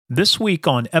This week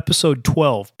on episode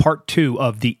 12, part 2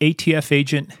 of the ATF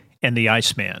Agent and the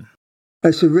Iceman.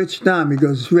 I said, Rich, Dom. He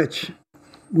goes, Rich,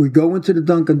 we go into the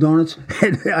Dunkin' Donuts.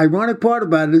 And the ironic part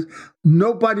about it is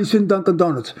nobody's in Dunkin'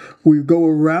 Donuts. We go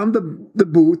around the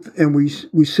booth and we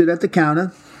sit at the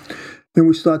counter and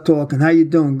we start talking. How you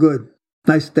doing? Good.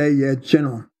 Nice day. Yeah,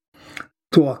 general.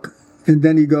 Talk. And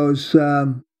then he goes,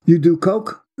 you do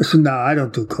coke? I said, no, I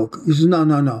don't do coke. He says,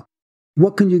 no.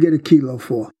 What can you get a kilo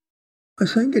for? I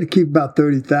said, I can get a kilo about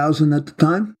 30,000 at the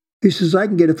time. He says, I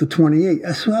can get it for 28.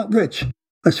 I said, well, Rich.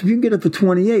 I said, if you can get it for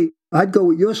 28, I'd go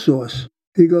with your source.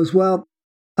 He goes, well,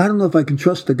 I don't know if I can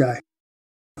trust the guy.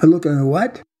 I look at him,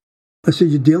 what? I said,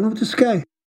 you're dealing with this guy?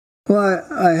 Well,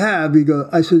 I have.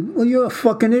 I said, well, you're a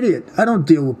fucking idiot. I don't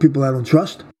deal with people I don't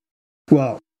trust.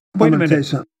 Well, wait a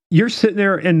minute. You're sitting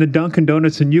there in the Dunkin'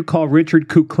 Donuts and you call Richard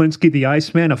Kuklinski, the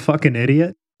Iceman, a fucking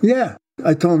idiot? Yeah.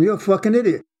 I told him, you're a fucking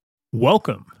idiot.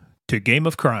 Welcome to Game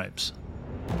of Crimes.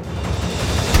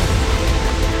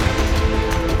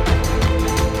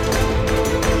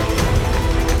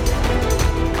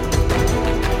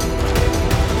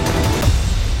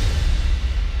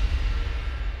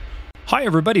 Hi,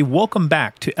 everybody. Welcome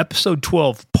back to episode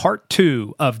 12, part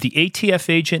 2 of the ATF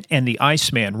Agent and the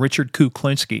Iceman, Richard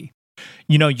Kuklinski.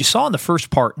 You know, you saw in the first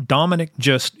part, Dominick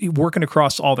just working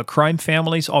across all the crime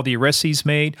families, all the arrests he's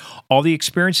made, all the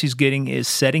experience he's getting is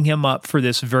setting him up for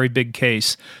this very big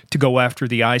case to go after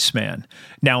the Iceman.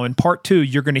 Now, in part 2,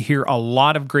 you're going to hear a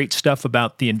lot of great stuff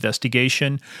about the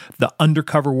investigation, the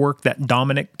undercover work that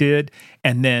Dominick did,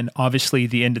 and then obviously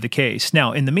the end of the case.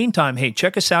 Now, in the meantime, hey,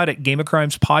 check us out at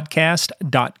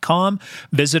gameofcrimespodcast.com.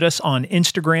 Visit us on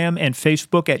Instagram and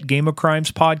Facebook at Game of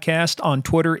Crimes Podcast. On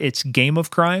Twitter, it's Game of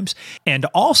Crimes. And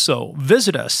also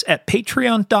visit us at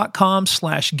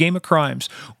patreon.com/Game of Crimes.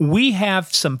 We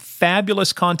have some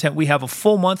fabulous content. We have a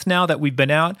full month now that we've been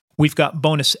out. We've got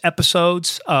bonus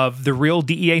episodes of the real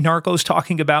DEA narcos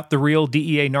talking about the real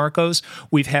DEA narcos.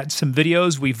 We've had some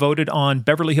videos. We voted on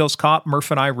Beverly Hills Cop.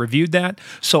 Murph and I reviewed that.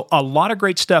 So a lot of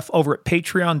great stuff over at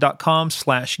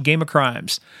patreon.com/Game of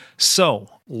Crimes. So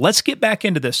let's get back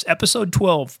into this. Episode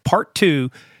 12, part 2,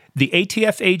 the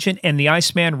ATF Agent and the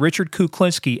Iceman, Richard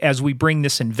Kuklinski, as we bring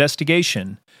this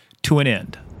investigation to an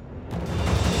end.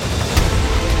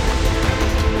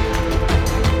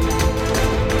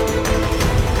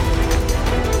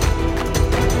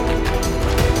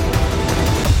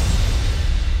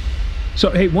 So,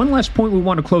 hey, one last point we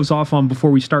want to close off on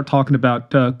before we start talking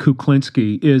about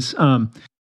Kuklinski is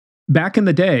back in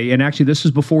the day, and actually this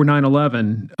was before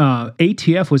 9/11,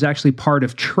 ATF was actually part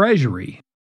of Treasury.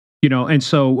 You know, and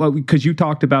so, because you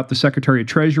talked about the Secretary of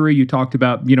Treasury, you talked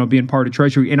about, you know, being part of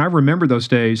Treasury. And I remember those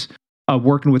days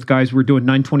working with guys. We're doing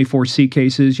 924C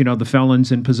cases, you know, the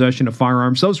felons in possession of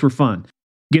firearms. Those were fun.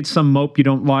 Get some mope you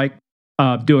don't like,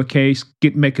 do a case,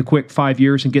 make a quick 5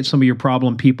 years and get some of your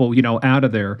problem people, you know, out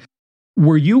of there.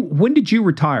 When did you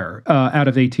retire out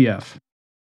of ATF?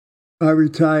 I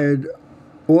retired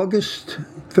August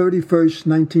 31st,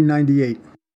 1998.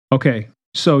 Okay.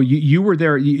 So you were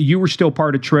there, you were still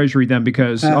part of Treasury then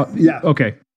because... yeah.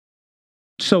 Okay.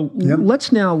 So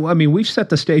Let's now, I mean, we've set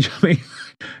the stage. I mean,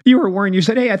 you were worrying, you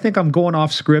said, hey, I think I'm going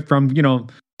off script, or I'm, you know,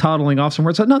 toddling off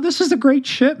somewhere. So no, this is the great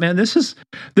shit, man. This is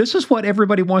what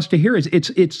everybody wants to hear.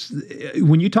 It's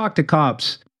when you talk to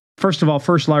cops, first of all,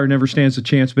 first liar never stands a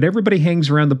chance, but everybody hangs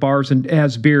around the bars and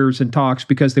has beers and talks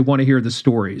because they want to hear the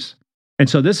stories. And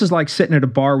so this is like sitting at a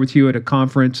bar with you at a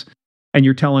conference and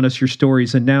you're telling us your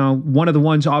stories. And now one of the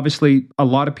ones, obviously, a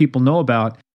lot of people know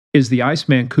about is the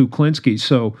Iceman Kuklinski.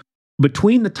 So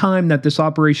between the time that this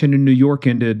operation in New York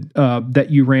ended, that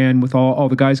you ran with all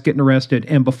the guys getting arrested,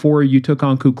 and before you took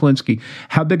on Kuklinski,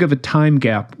 how big of a time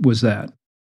gap was that?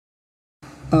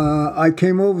 I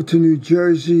came over to New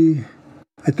Jersey,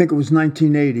 I think it was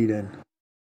 1980 then.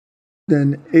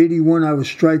 Then 81, I was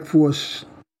Strike Force.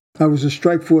 I was a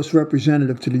Strike Force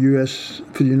representative to the U.S.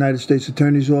 for the United States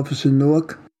Attorney's Office in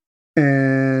Newark.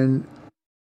 And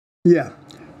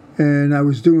I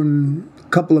was doing a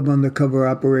couple of undercover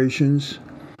operations.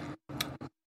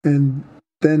 And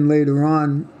then later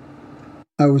on,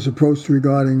 I was approached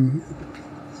regarding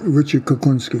Richard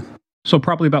Kuklinski. So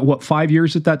probably about, 5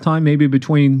 years at that time, maybe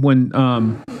between when...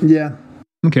 Yeah.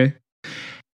 Okay.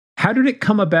 How did it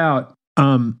come about?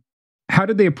 How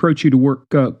did they approach you to work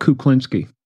Kuklinski?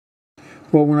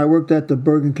 Well, when I worked at the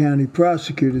Bergen County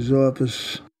Prosecutor's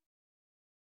Office,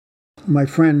 my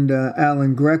friend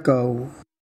Alan Greco,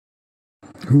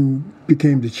 who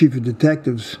became the chief of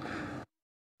detectives,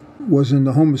 was in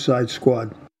the homicide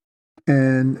squad.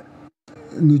 And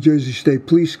New Jersey State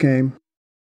Police came,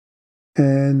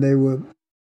 and they were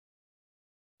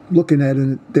looking at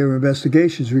their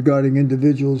investigations regarding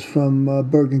individuals from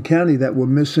Bergen County that were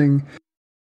missing,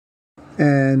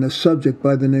 and a subject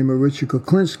by the name of Richard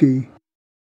Kuklinski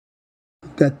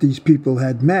that these people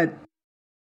had met,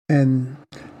 and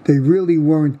they really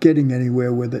weren't getting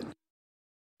anywhere with it.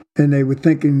 And they were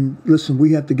thinking, listen,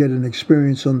 we have to get an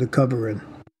experience undercover in.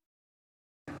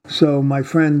 So my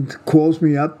friend calls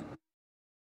me up.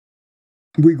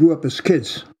 We grew up as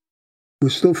kids. We're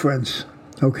still friends,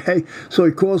 okay? So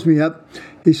he calls me up.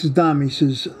 He says, Dom, he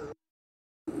says,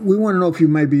 we want to know if you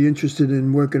might be interested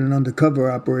in working an undercover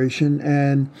operation,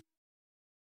 and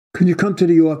can you come to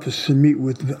the office and meet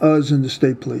with us and the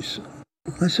state police?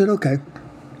 I said, okay.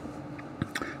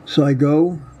 So I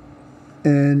go,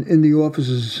 and in the office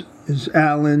is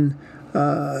Alan,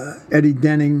 Eddie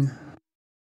Denning,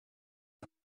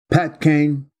 Pat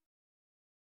Kane,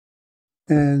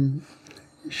 and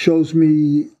shows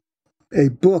me a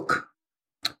book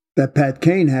that Pat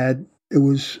Kane had. It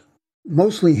was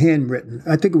mostly handwritten.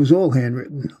 I think it was all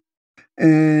handwritten.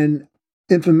 And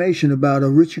information about a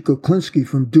Richard Kuklinski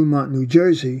from Dumont, New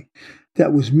Jersey,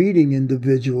 that was meeting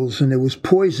individuals, and there was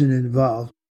poison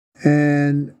involved.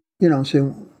 And, I'm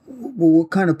saying, well,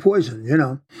 what kind of poison,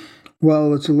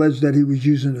 Well, it's alleged that he was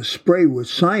using a spray with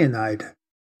cyanide,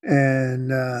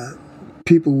 and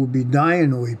people would be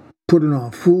dying, or he put it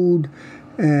on food.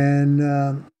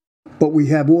 And but we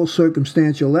have all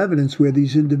circumstantial evidence where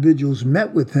these individuals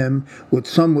met with him,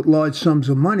 with large sums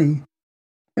of money,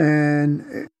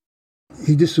 and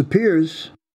he disappears.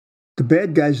 The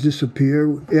bad guys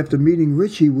disappear after meeting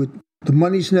Richie. The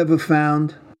money's never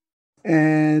found,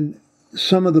 and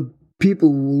some of the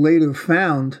people were later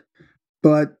found,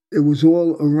 but it was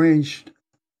all arranged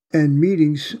and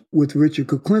meetings with Richard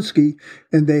Kuklinski,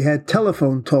 and they had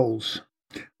telephone tolls.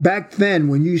 Back then,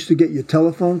 when you used to get your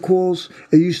telephone calls,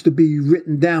 it used to be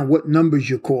written down what numbers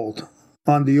you called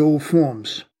on the old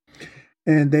forms.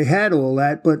 And they had all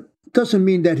that, but it doesn't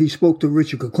mean that he spoke to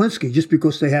Richard Kuklinski just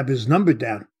because they have his number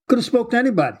down. Could have spoke to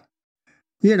anybody,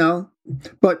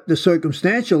 But the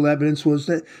circumstantial evidence was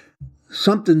that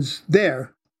something's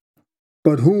there,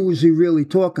 but who was he really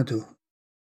talking to?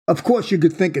 Of course, you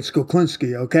could think it's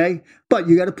Kuklinski, okay? But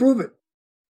you got to prove it.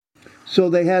 So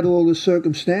they had all the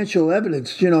circumstantial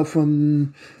evidence,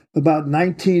 from about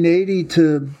 1980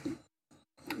 to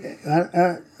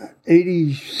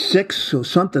 86 or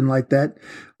something like that,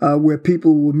 where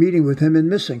people were meeting with him and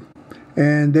missing.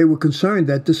 And they were concerned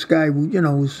that this guy,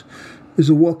 is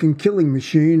a walking killing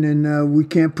machine, and we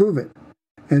can't prove it.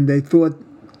 And they thought,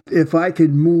 if I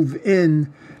could move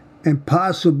in and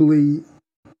possibly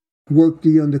work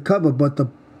the undercover, but the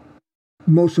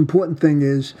most important thing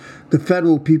is the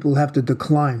federal people have to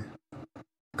decline,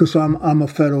 because I'm a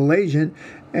federal agent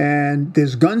and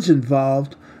there's guns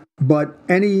involved, but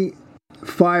any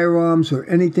firearms or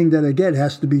anything that I get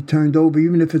has to be turned over,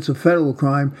 even if it's a federal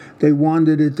crime. They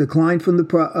wanted it declined from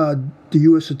the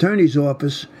U.S. Attorney's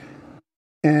Office,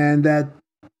 and that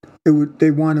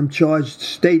they want him charged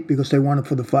state because they want him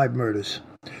for the 5 murders.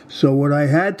 So what I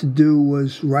had to do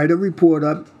was write a report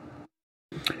up.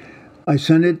 I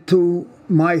sent it to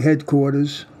my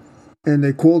headquarters, and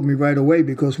they called me right away,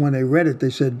 because when they read it, they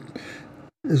said,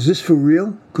 is this for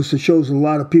real? Because it shows a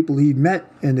lot of people he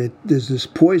met, and there's this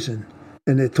poison,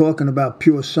 and they're talking about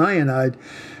pure cyanide.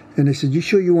 And they said, you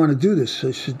sure you want to do this?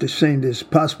 They're saying there's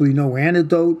possibly no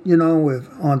antidote,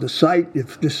 on the site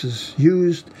if this is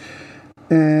used.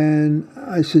 And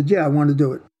I said, yeah, I want to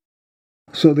do it.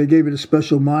 So they gave it a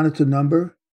special monitor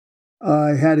number.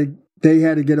 They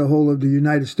had to get a hold of the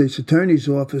United States Attorney's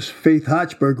Office, Faith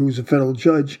Hochberg, who's a federal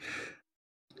judge,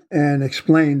 and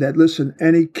explain that, listen,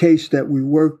 any case that we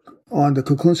work on, the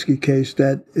Kuklinski case,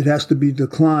 that it has to be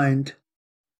declined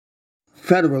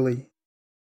federally,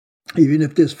 even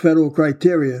if there's federal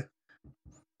criteria,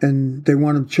 and they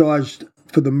want him charged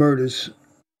for the murders,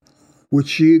 which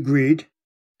she agreed,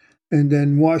 and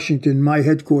then Washington, my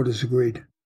headquarters, agreed.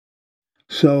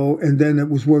 So, and then it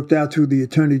was worked out through the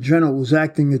Attorney General. It was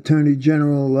acting Attorney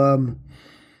General.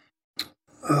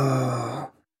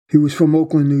 He was from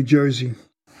Oakland, New Jersey.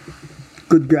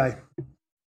 Good guy.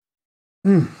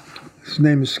 His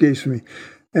name escapes me.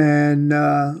 And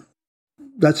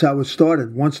that's how it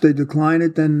started. Once they declined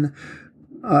it, then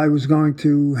I was going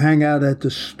to hang out at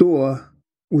the store,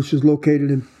 which is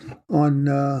located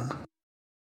on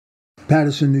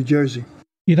Paterson, New Jersey.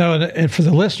 And for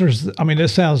the listeners, I mean,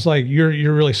 this sounds like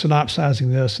you're really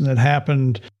synopsizing this, and it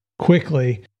happened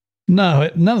quickly. No,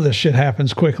 none of this shit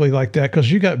happens quickly like that,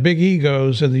 because you got big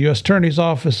egos in the U.S. Attorney's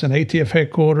Office and ATF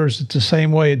headquarters. It's the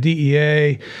same way at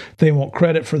DEA. They want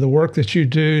credit for the work that you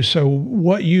do. So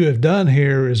what you have done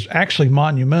here is actually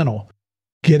monumental.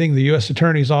 getting the U.S.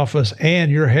 Attorney's Office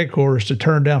and your headquarters to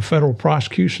turn down federal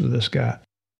prosecution of this guy.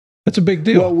 That's a big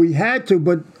deal. Well, we had to,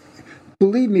 but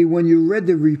believe me, when you read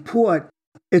the report,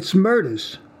 it's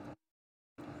murders.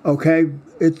 Okay?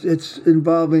 It's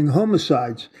involving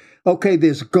homicides. Okay,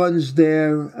 there's guns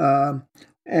there,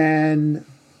 and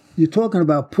you're talking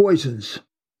about poisons.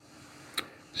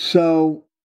 So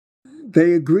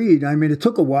they agreed. I mean, it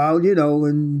took a while,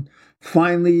 and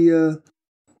finally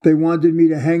they wanted me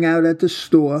to hang out at the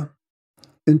store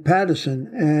in Patterson,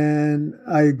 and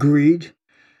I agreed.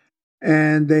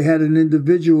 And they had an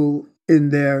individual in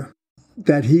there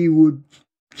that he would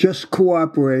just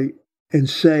cooperate and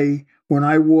say, when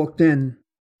I walked in,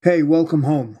 "Hey, welcome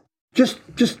home." Just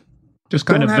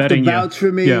kind of don't have to vetting vouch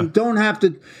for me. Yeah. Don't have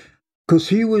to, because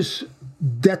he was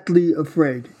deathly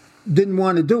afraid. Didn't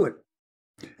want to do it.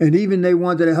 And even they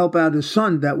wanted to help out his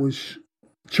son that was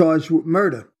charged with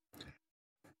murder.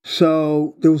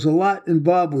 So there was a lot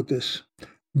involved with this,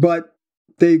 but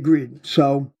they agreed.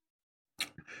 So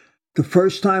the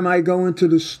first time I go into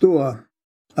the store,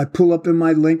 I pull up in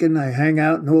my Lincoln, I hang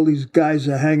out, and all these guys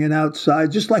are hanging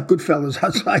outside, just like Goodfellas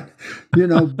outside,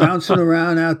 bouncing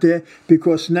around out there,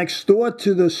 because next door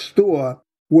to the store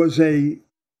was a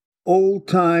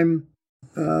old-time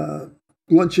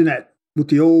luncheonette with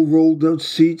the old rolled-out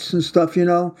seats and stuff,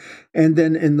 and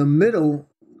then in the middle,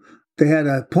 they had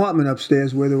an apartment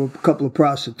upstairs where there were a couple of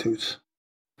prostitutes.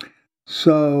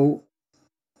 So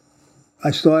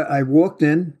I walked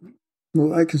in.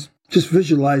 Well, I could just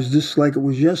visualize this like it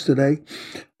was yesterday.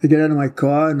 I get out of my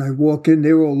car and I walk in.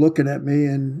 They were all looking at me,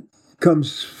 and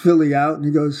comes Philly out and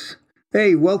he goes,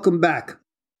 "Hey, welcome back."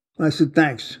 I said,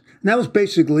 "Thanks." And that was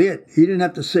basically it. He didn't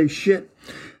have to say shit.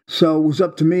 So it was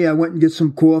up to me. I went and get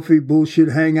some coffee, bullshit,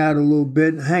 hang out a little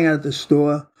bit, hang out at the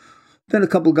store. Then a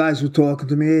couple of guys were talking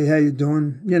to me. "Hey, how you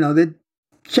doing?" They're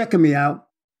checking me out.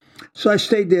 So I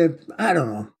stayed there, I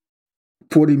don't know,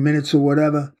 40 minutes or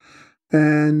whatever.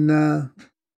 And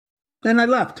then I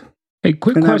left. Hey,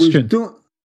 quick question.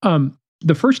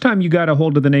 The first time you got a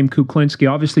hold of the name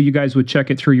Kuklinski, obviously you guys would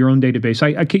check it through your own database.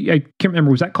 I can't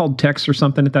remember. Was that called Tex or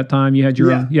something at that time? You had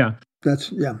your own? Yeah.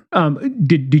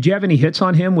 Did you have any hits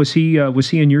on him? Was he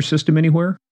in your system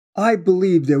anywhere? I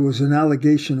believe there was an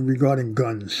allegation regarding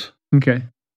guns. Okay.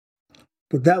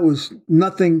 But that was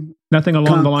nothing along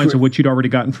concrete. The lines of what you'd already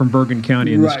gotten from Bergen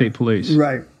County and the state police.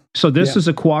 Right. So this is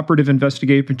a cooperative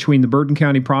investigation between the Bergen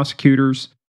County prosecutors,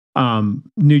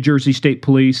 New Jersey State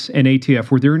Police, and ATF.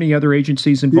 Were there any other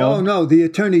agencies involved? Oh, no. The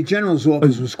Attorney General's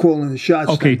office was calling the shots.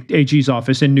 Okay, then. AG's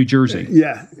office in New Jersey.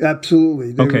 Yeah,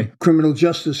 absolutely. Criminal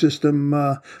justice system.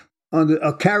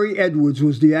 Carrie Edwards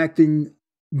was the acting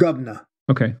governor.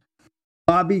 Okay.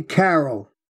 Bobby Carroll,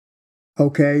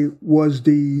 was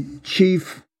the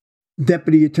chief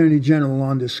deputy attorney general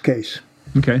on this case.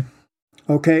 Okay.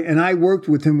 Okay, and I worked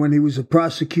with him when he was a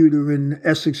prosecutor in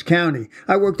Essex County.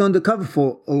 I worked undercover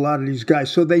for a lot of these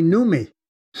guys, so they knew me.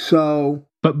 So,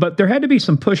 but there had to be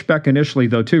some pushback initially,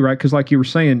 though, too, right? Because, like you were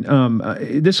saying,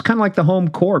 this is kind of like the home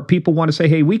court. People want to say,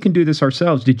 "Hey, we can do this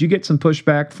ourselves." Did you get some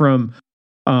pushback from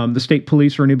the state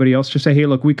police or anybody else to say, "Hey,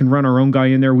 look, we can run our own guy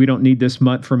in there. We don't need this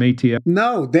mutt from ATF"?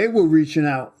 No, they were reaching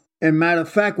out. And matter of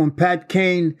fact, when Pat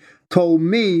Kane told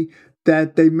me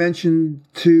that they mentioned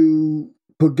to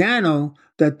Pagano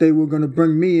that they were going to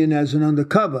bring me in as an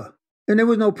undercover, and there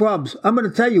was no problems. I'm going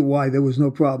to tell you why there was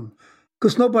no problem.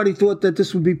 Because nobody thought that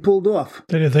this would be pulled off.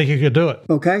 They didn't think you could do it.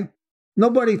 Okay?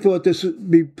 Nobody thought this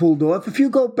would be pulled off. If you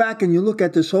go back and you look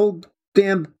at this whole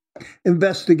damn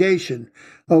investigation,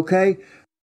 okay?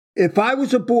 If I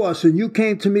was a boss and you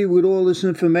came to me with all this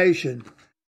information,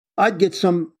 I'd get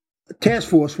some task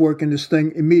force working this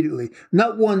thing immediately.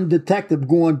 Not one detective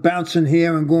going bouncing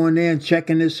here and going there and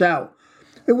checking this out.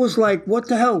 It was like, what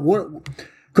the hell? What?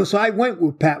 Because I went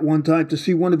with Pat one time to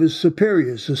see one of his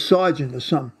superiors, a sergeant or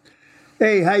something.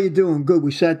 "Hey, how you doing?" "Good."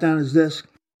 We sat down at his desk.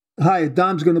 "Hi,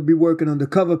 Dom's going to be working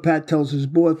undercover." Pat tells his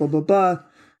boy, blah, blah, blah.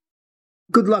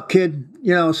 "Good luck, kid.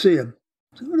 I'll see you."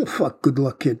 I said, "What the fuck, good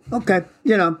luck, kid?" Okay.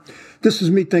 This is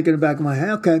me thinking in the back of my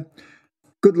head. Okay.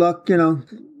 Good luck.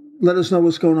 Let us know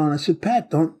what's going on. I said,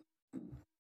 "Pat,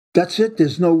 that's it.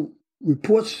 There's no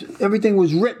reports. Everything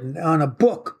was written on a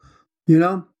book,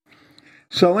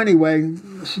 So anyway,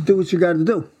 I said, do what you got to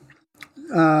do.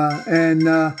 And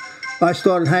I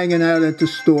started hanging out at the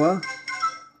store.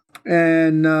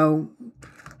 And,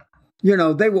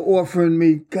 they were offering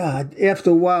me, God, after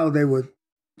a while, they were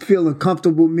feeling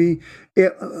comfortable with me.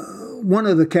 One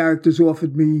of the characters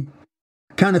offered me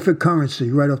counterfeit currency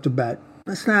right off the bat.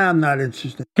 I'm not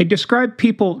interested. Hey, describe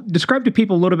to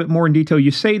people a little bit more in detail.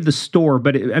 You say the store,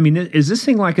 but is this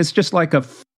thing like it's just like a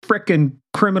frickin'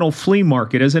 criminal flea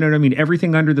market, isn't it? I mean,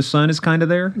 everything under the sun is kind of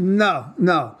there?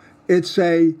 No. It's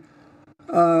a,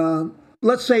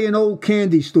 let's say an old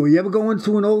candy store. You ever go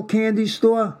into an old candy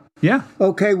store? Yeah.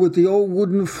 Okay, with the old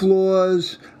wooden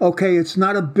floors. Okay, it's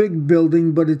not a big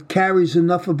building, but it carries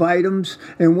enough of items.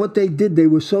 And what they did, they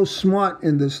were so smart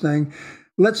in this thing.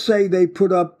 Let's say they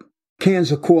put up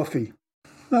cans of coffee.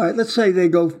 All right, let's say they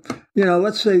go,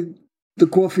 let's say the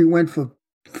coffee went for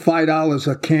 $5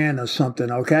 a can or something,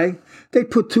 okay? They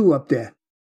put 2 up there.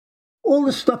 All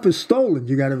this stuff is stolen,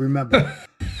 you got to remember.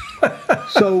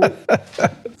 So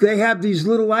they have these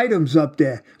little items up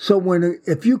there. So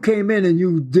if you came in and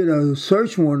you did a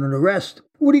search warrant and arrest,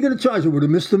 what are you going to charge them with, a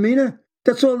misdemeanor?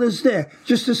 That's all there's there.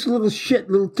 Just this little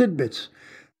shit, little tidbits.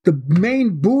 The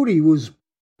main booty was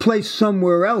placed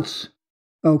somewhere else,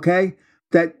 okay,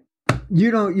 that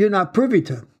you're not privy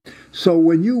to. So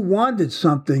when you wanted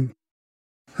something,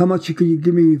 how much can you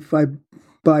give me if I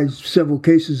buy several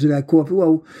cases of that coffee?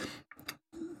 Well,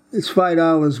 it's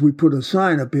 $5. We put a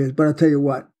sign up here, but I'll tell you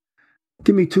what,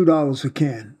 give me $2 a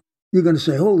can. You're going to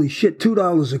say, holy shit,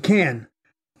 $2 a can.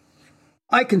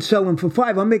 I can sell them for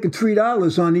 $5. I'm making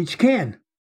 $3 on each can.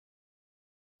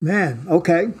 Man,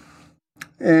 okay.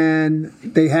 And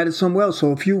they had it somewhere else.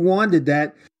 So if you wanted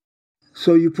that,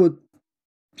 so you put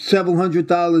several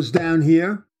 $100s down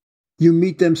here, you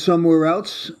meet them somewhere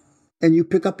else, and you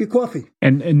pick up your coffee.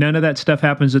 And none of that stuff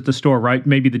happens at the store, right?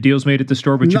 Maybe the deal's made at the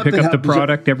store, but nothing you pick up the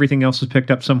product, everything else is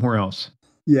picked up somewhere else.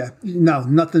 Yeah. No,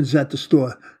 nothing's at the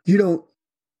store. No.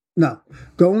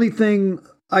 The only thing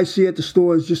I see at the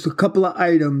store is just a couple of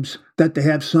items that they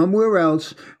have somewhere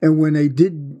else, and when they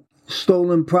did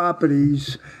stolen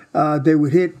properties, they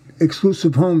would hit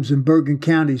exclusive homes in Bergen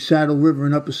County, Saddle River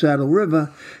and Upper Saddle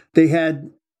River. They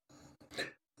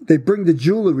bring the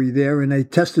jewelry there and they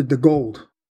tested the gold.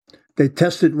 They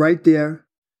test it right there.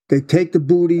 They take the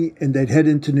booty and they'd head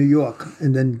into New York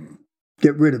and then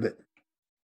get rid of it.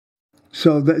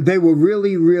 So they were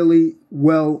really, really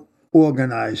well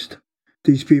organized,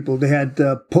 these people. They had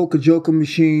poker joker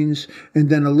machines and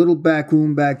then a little back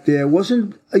room back there. It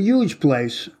wasn't a huge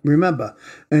place, remember.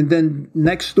 And then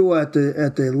next door at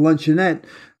the luncheonette,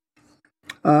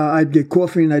 I'd get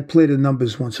coffee and I'd play the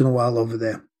numbers once in a while over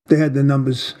there. They had the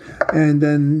numbers, and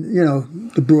then,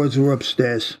 the broads were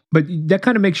upstairs. But that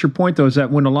kind of makes your point, though, is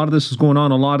that when a lot of this was going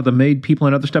on, a lot of the maid people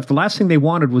and other stuff, the last thing they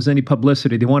wanted was any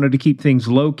publicity. They wanted to keep things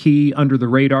low-key, under the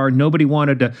radar. Nobody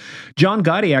wanted to... John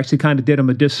Gotti actually kind of did him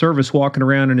a disservice walking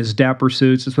around in his dapper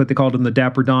suits. That's what they called him, the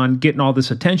Dapper Don, getting all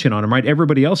this attention on him, right?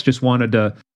 Everybody else just wanted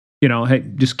to,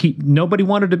 nobody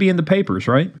wanted to be in the papers,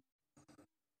 right?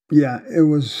 Yeah, it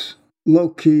was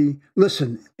low-key.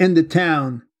 Listen, in the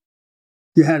town...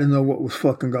 You had to know what was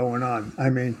fucking going on. I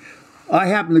mean, I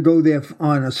happened to go there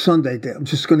on a Sunday day. I'm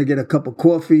just going to get a cup of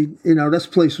coffee. This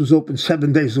place was open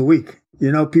 7 days a week.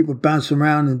 People bouncing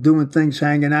around and doing things,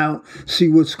 hanging out, see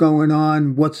what's going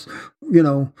on, what's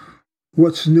new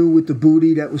with the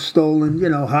booty that was stolen,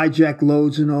 hijack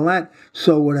loads and all that.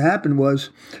 So what happened was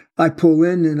I pull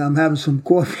in and I'm having some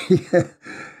coffee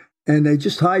and they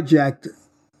just hijacked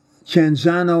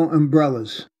Chanzano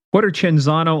umbrellas. What are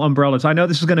Cenzano umbrellas? I know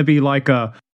this is going to be like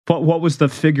what was the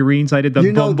figurines? I did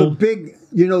the Bumble.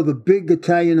 The big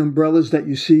Italian umbrellas that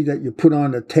you see that you put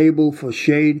on a table for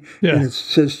shade, and it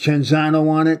says Cenzano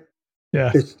on it.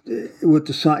 Yeah, it's with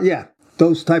the sign. Yeah,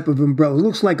 those type of umbrellas. It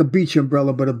looks like a beach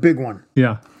umbrella, but a big one.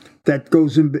 Yeah, that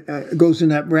goes in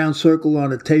that round circle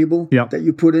on a table. That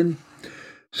you put in.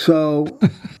 So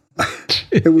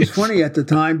it was funny at the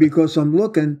time because I'm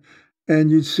looking.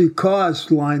 And you'd see cars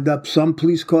lined up, some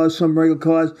police cars, some regular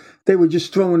cars. They were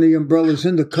just throwing the umbrellas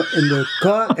in the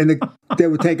car, and they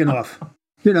were taking off.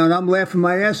 And I'm laughing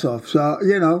my ass off. So,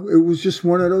 it was just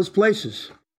one of those places.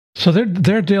 So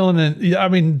they're dealing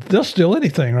in, they'll steal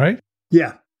anything, right?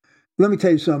 Yeah. Let me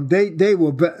tell you something. They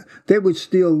would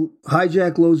steal,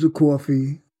 hijack loads of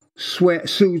coffee,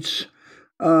 suits,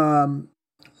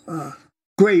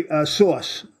 great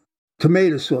sauce.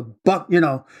 Tomato sauce,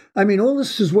 all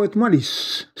this is worth money.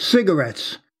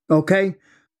 Cigarettes, okay?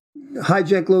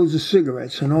 Hijack loads of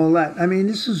cigarettes and all that.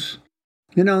 This is,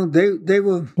 they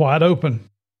were... wide open.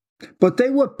 But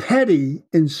they were petty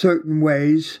in certain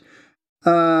ways,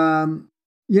 but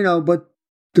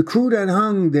the crew that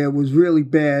hung there was really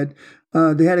bad.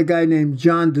 They had a guy named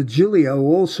John DiGilio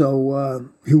also,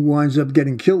 who winds up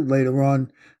getting killed later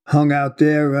on, hung out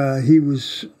there. He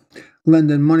was...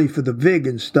 lending money for the VIG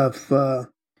and stuff.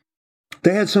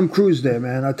 They had some crews there,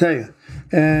 man, I'll tell you.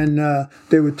 And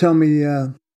they would tell me,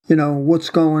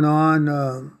 what's going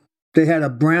on. they had a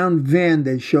brown van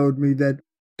they showed me that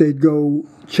they'd go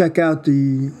check out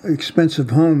the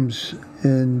expensive homes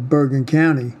in Bergen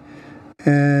County.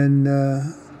 And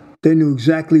they knew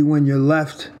exactly when you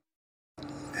left.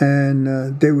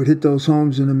 And they would hit those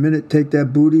homes in a minute, take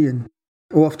that booty and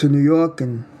off to New York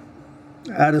and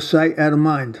out of sight, out of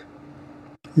mind,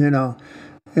 you know.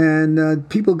 And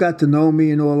people got to know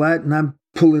me and all that. And I'm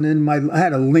pulling in I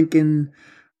had a Lincoln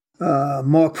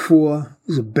Mark IV. It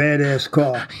was a badass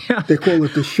car. They call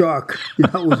it the Shark. You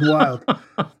know, it was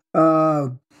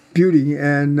wild. Beauty.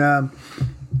 And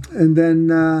then,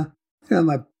 you know,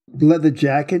 my leather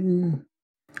jacket. And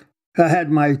I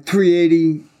had my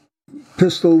 .380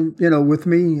 pistol, you know, with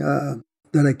me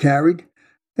that I carried.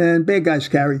 And bad guys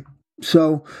carry.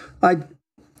 So a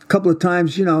couple of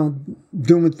times, you know,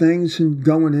 doing things and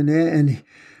going in there. And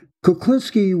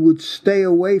Kuklinski would stay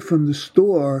away from the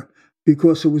store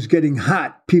because it was getting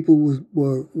hot. People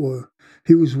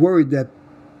he was worried that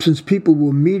since people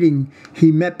were meeting,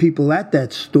 he met people at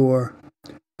that store,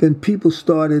 then people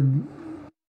started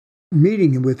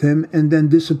meeting with him and then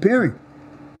disappearing.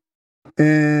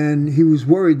 And he was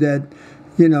worried that,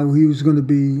 you know, he was going to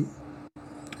be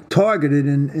targeted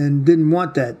and didn't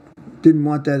want that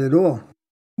at all.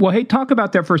 Well, hey, talk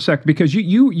about that for a sec, because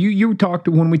you talked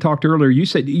when we talked earlier. You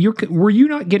said were you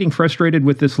not getting frustrated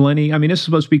with this Lenny? I mean, this is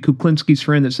supposed to be Kuklinski's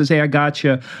friend that says, "Hey, I got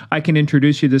you. I can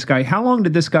introduce you to this guy." How long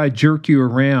did this guy jerk you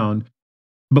around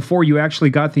before you actually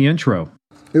got the intro?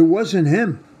 It wasn't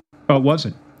him. Oh, it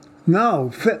wasn't.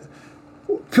 No,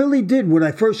 Philly did when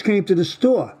I first came to the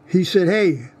store. He said,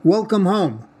 "Hey, welcome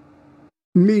home,"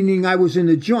 meaning I was in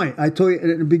the joint. I told you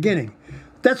at the beginning.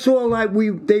 That's all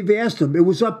they've asked him. It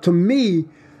was up to me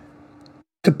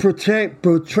to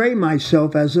portray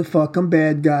myself as a fucking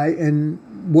bad guy. And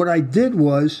what I did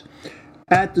was,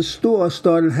 at the store,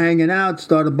 started hanging out,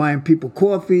 started buying people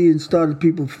coffee, and started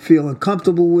people feeling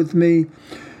comfortable with me.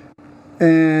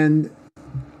 And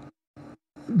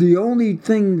the only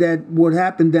thing that would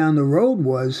happen down the road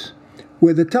was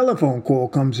where the telephone call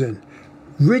comes in.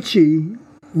 Richie,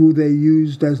 who they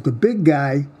used as the big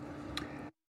guy,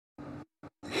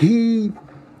 he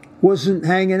wasn't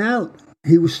hanging out.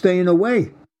 He was staying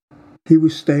away. He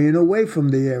was staying away from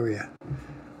the area.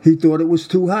 He thought it was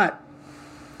too hot.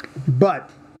 But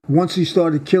once he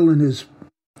started killing his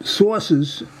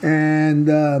sources, and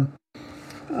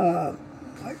I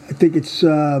think it's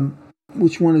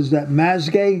which one is that?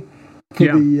 Mazgay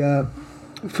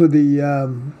for the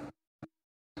I'm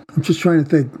just trying to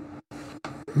think.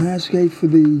 Mazgay for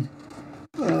the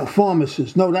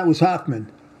pharmacist. No, that was Hoffman.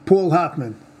 Paul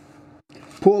Hoffman.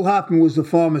 Paul Hoffman was the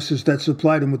pharmacist that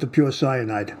supplied him with the pure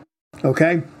cyanide.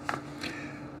 Okay?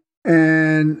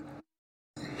 And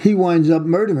he winds up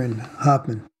murdering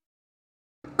Hoffman.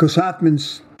 Because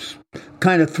Hoffman's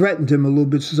kind of threatened him a little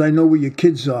bit, says, "I know where your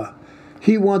kids are."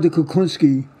 He wanted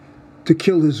Kuklinski to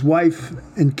kill his wife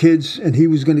and kids, and he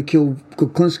was going to kill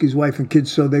Kuklinski's wife and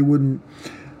kids so they wouldn't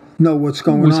know what's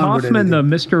going on. Was Hoffman the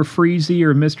Mr. Freezy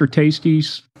or Mr.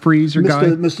 Tasty's freezer guy?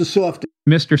 Mr. Softy.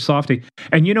 Mr. Softy.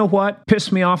 And you know what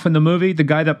pissed me off in the movie? The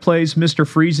guy that plays Mr.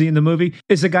 Freezy in the movie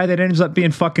is the guy that ends up being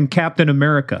fucking Captain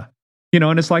America. You know,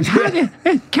 and it's like,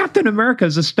 Captain America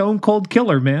is a stone cold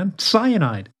killer, man.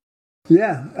 Cyanide.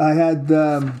 Yeah, I had,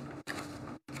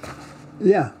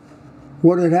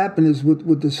 what had happened is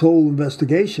with this whole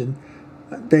investigation,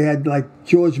 they had like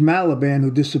George Malaban who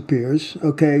disappears,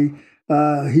 okay?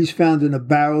 He's found in a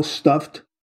barrel stuffed.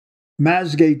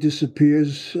 Mazgay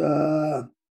disappears.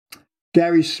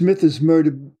 Gary Smith is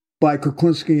murdered by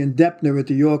Kuklinski and Deppner at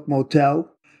the York Motel.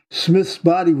 Smith's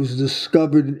body was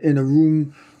discovered in a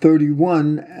room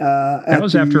 31. That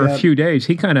was after a few days.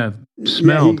 He kind of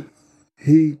smelled. Yeah,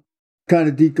 he kind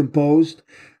of decomposed.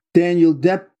 Daniel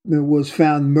Deppner was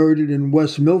found murdered in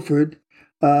West Milford.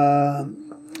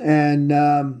 And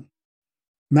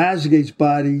Mazgay's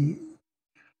body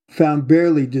found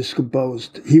barely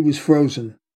decomposed. He was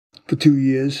frozen for 2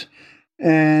 years.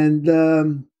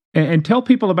 And tell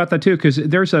people about that too, because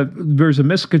there's a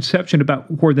misconception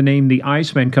about where the name the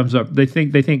Iceman comes up. They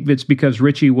think it's because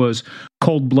Richie was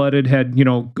cold-blooded, had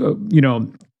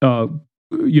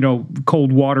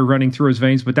cold water running through his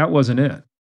veins, but that wasn't it.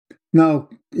 No,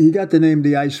 he got the name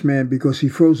the Iceman because he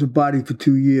froze a body for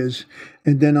 2 years,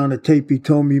 and then on a tape he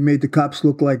told me he made the cops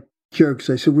look like jerks.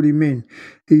 I said, "What do you mean?"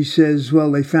 He says,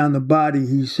 "Well, they found the body."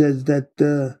 He says that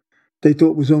they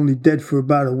thought was only dead for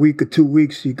about a week or 2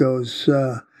 weeks. He goes,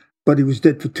 but he was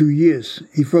dead for 2 years.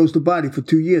 He froze the body for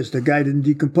 2 years. The guy didn't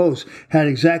decompose. Had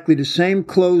exactly the same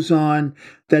clothes on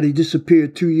that he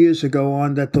disappeared 2 years ago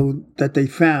on that they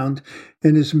found.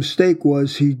 And his mistake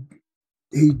was he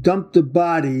he dumped the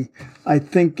body, I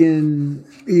think in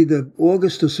either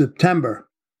August or September.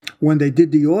 When they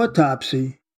did the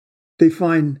autopsy, they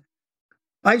find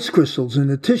ice crystals in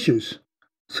the tissues.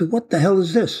 I said, what the hell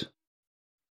is this?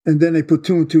 And then they put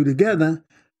two and two together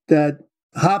that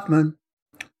Hoffman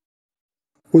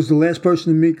was the last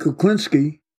person to meet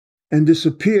Kuklinski and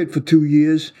disappeared for 2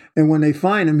 years. And when they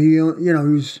find him, he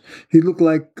looked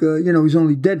like, he was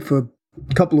only dead for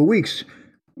a couple of weeks.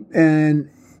 And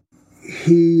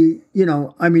he,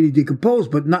 he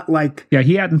decomposed, but not like... Yeah,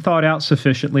 he hadn't thawed out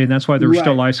sufficiently, and that's why there were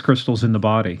still ice crystals in the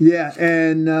body. Yeah,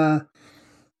 and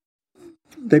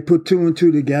they put two and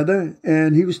two together,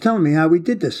 and he was telling me how we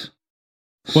did this.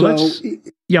 Well,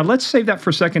 let's save that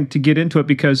for a second to get into it,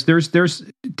 because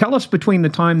tell us between the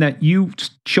time that you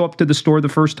show up to the store the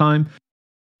first time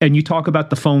and you talk about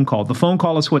the phone call. The phone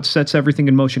call is what sets everything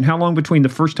in motion. How long between the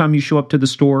first time you show up to the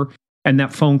store and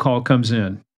that phone call comes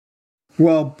in?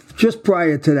 Well, just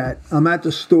prior to that, I'm at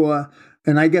the store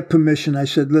and I get permission. I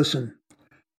said, listen,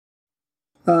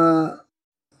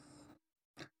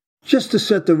 just to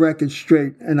set the record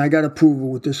straight, and I got approval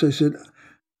with this, I said,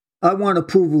 I want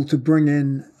approval to bring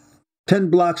in 10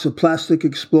 blocks of plastic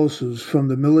explosives from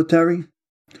the military,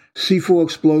 C4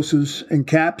 explosives and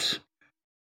caps,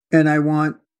 and I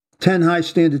want 10 high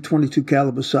standard 22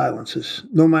 caliber silencers.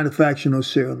 No manufacturer, no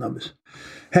serial numbers.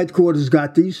 Headquarters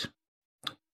got these.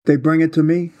 They bring it to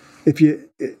me. If you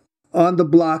on the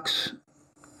blocks,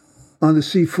 on the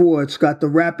C4, it's got the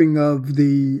wrapping of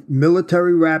the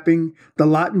military wrapping, the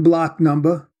lot and block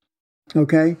number,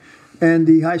 okay, and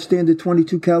the high standard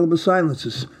 22 caliber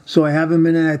silencers. So I have them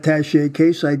in an attaché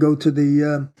case. I go to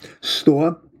the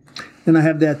store, and I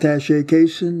have the attaché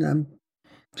case, and I'm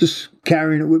just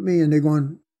carrying it with me. And they're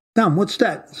going, Tom, what's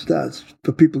that? It's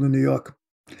for people in New York.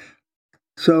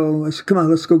 So I said, come on,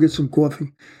 let's go get some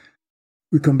coffee.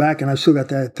 We come back, and I still got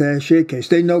that attaché case.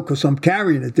 They know because I'm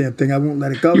carrying the damn thing. I won't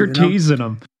let it go. You're teasing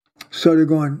them. So they're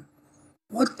going,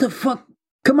 what the fuck?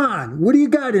 Come on, what do you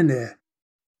got in there?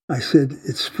 I said,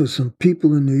 it's for some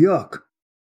people in New York.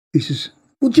 He says,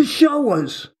 well, just show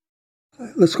us.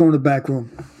 Let's go in the back room.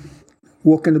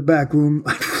 Walk in the back room.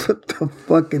 I flip the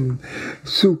fucking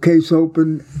suitcase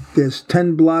open. There's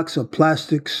 10 blocks of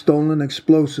plastic stolen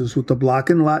explosives with the block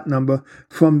and lot number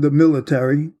from the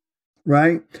military,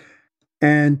 right?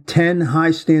 And 10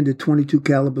 high standard 22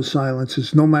 caliber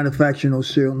silencers, no manufacturer, no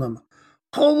serial number.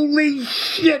 Holy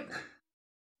shit!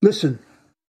 Listen,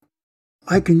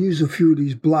 I can use a few of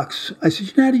these blocks. I said,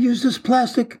 you know how to use this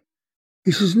plastic?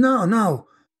 He says, no.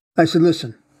 I said,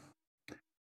 listen,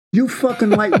 you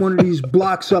fucking light one of these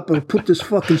blocks up and put this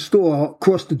fucking store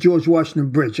across the George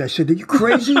Washington Bridge. I said, are you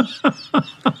crazy?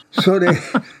 So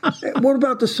what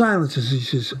about the silencers? He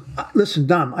says, listen,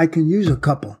 Dom, I can use a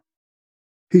couple.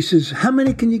 He says, how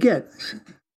many can you get? I said,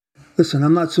 listen,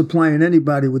 I'm not supplying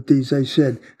anybody with these. I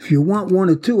said, if you want one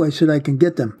or two, I said, I can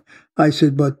get them. I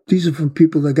said, but these are from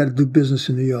people that got to do business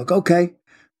in New York. Okay.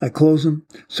 I close them.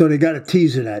 So they got a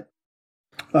teaser that.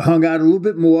 I hung out a little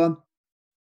bit more.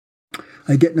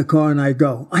 I get in the car and I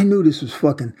go. I knew this was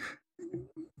fucking,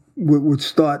 would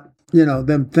start,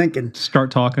 them thinking.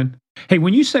 Start talking. Hey,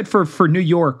 when you said for New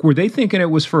York, were they thinking it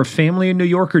was for a family in New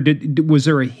York, or was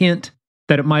there a hint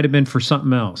that it might have been for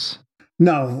something else?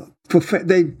 No,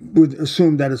 they would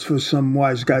assume that it's for some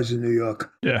wise guys in New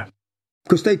York. Yeah.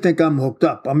 Because they think I'm hooked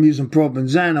up. I'm using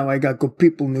Provenzano. I got good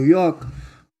people in New York.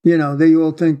 They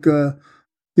all think,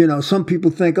 some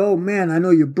people think, oh, man, I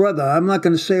know your brother. I'm not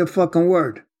going to say a fucking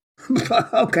word.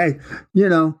 Okay.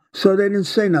 So they didn't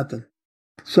say nothing.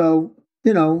 So,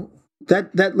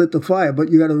 that lit the fire.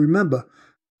 But you got to remember,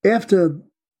 after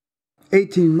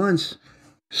 18 months,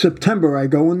 September, I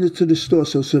go into the store.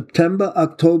 So September,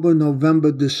 October,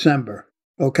 November, December.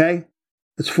 Okay?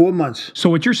 It's 4 months. So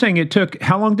what you're saying, it took,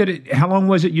 how long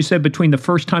was it, you said, between the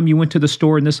first time you went to the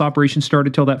store and this operation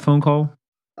started till that phone call?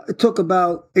 It took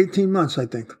about 18 months, I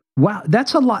think. Wow,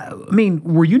 that's a lot. I mean,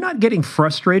 were you not getting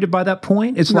frustrated by that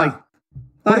point? It's like...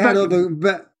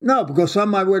 No, because on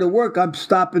my way to work, I'm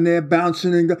stopping there,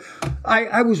 bouncing and go.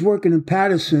 I was working in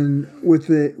Patterson with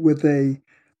a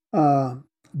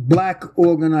black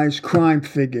organized crime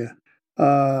figure.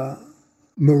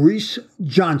 Maurice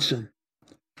Johnson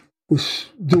was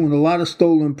doing a lot of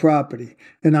stolen property.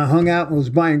 And I hung out and was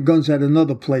buying guns at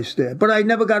another place there. But I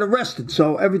never got arrested,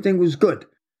 so everything was good.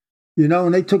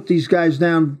 And they took these guys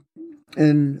down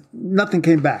and nothing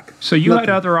came back. So you had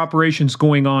other operations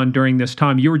going on during this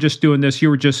time. You were just doing this. You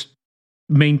were just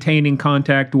maintaining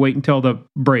contact, wait until the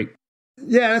break.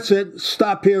 Yeah, that's it.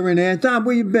 Stop here and there. Tom,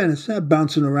 where you been? It's not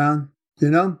bouncing around,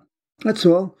 That's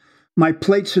all. My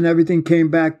plates and everything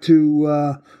came back to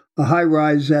a high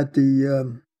rise at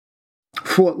the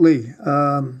Fort Lee.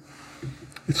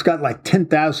 It's got like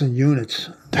 10,000 units.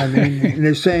 I mean, and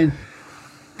they're saying,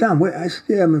 Don, where? I said,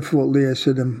 yeah, I'm in Fort Lee. I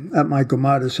said, I'm at my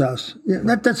grandmother's house. Yeah,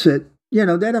 that's it. You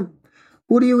know, they don't,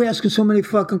 what are you asking so many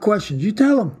fucking questions? You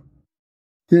tell them,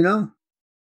 you know?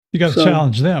 You got to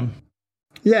challenge them.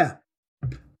 Yeah.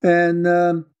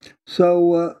 And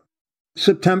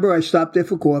September, I stopped there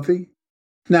for coffee.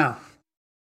 Now,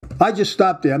 I just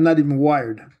stopped there. I'm not even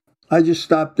wired. I just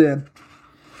stopped there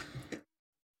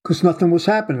because nothing was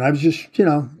happening. I was just, you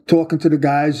know, talking to the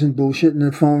guys and bullshit, and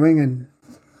the phone ring, and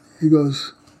he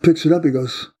goes, picks it up. He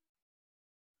goes,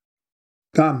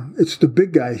 Tom, it's the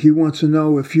big guy. He wants to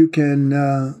know if you can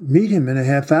meet him in a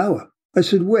half hour. I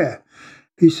said, where?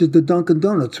 He said, the Dunkin'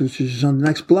 Donuts, which is on the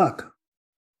next block.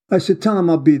 I said, tell him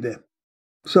I'll be there.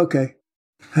 It's okay.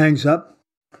 Hangs up.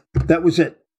 That was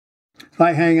it.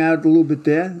 I hang out a little bit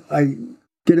there. I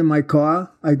get in my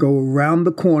car. I go around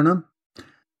the corner,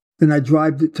 and I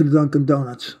drive to the Dunkin'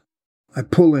 Donuts. I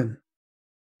pull in.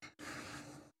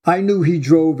 I knew he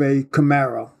drove a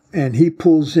Camaro, and he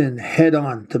pulls in head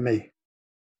on to me.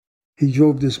 He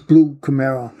drove this blue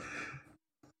Camaro.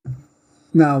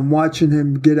 Now I'm watching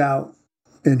him get out,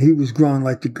 and he was growing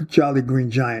like the Jolly Green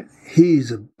Giant.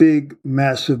 He's a big,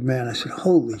 massive man. I said,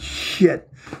 holy shit.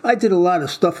 I did a lot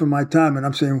of stuff in my time, and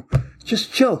I'm saying,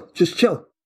 just chill,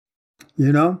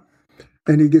 you know?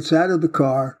 And he gets out of the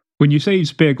car. When you say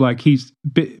he's big, like he's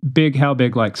big, how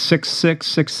big? Like 6'6",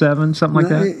 6'7", something like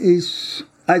that? He's,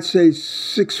 I'd say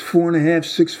 6'4.5",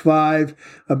 6'5",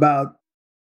 about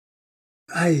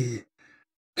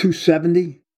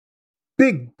 270.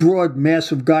 Big, broad,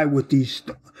 massive guy with these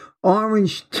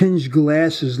orange tinged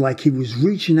glasses, like he was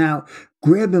reaching out,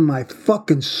 grabbing my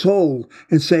fucking soul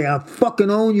and saying, I fucking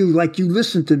own you, like you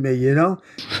listen to me, you know?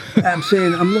 I'm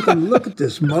saying, I'm looking, look at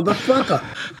this motherfucker,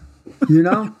 you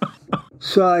know?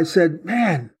 So I said,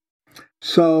 man.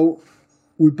 So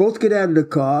we both get out of the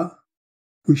car.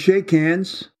 We shake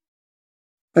hands.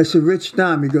 I said, Rich,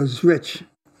 Dom. He goes, Rich.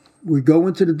 We go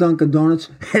into the Dunkin' Donuts.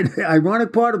 And the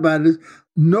ironic part about it is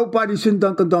nobody's in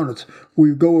Dunkin' Donuts.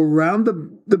 We go around the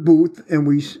booth and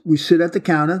we sit at the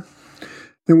counter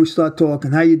and we start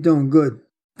talking. How you doing? Good.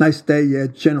 Nice day. Yeah,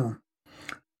 general.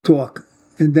 Talk.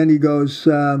 And then he goes,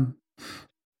 you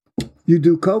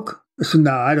do coke? I said,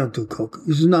 no, I don't do coke.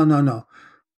 He says, no.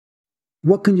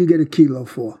 What can you get a kilo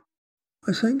for?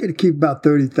 I said, I can get a kilo about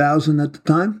 30,000 at the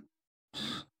time.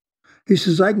 He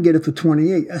says, I can get it for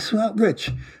 28. I said, well, Rich.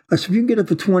 I said, if you can get it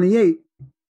for 28,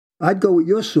 I'd go with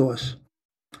your source.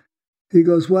 He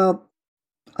goes, well,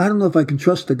 I don't know if I can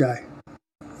trust the guy.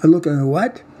 I look at him,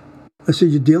 what? I said,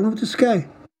 you're dealing with this guy?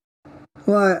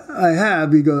 Well, I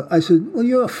have. He goes, I said, well,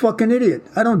 you're a fucking idiot.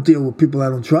 I don't deal with people I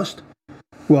don't trust.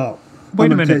 Well,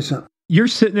 wait a minute. You're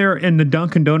sitting there in the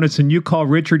Dunkin' Donuts and you call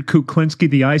Richard Kuklinski,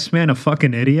 the Iceman, a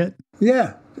fucking idiot?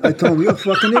 Yeah. I told him, you're a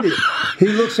fucking idiot. He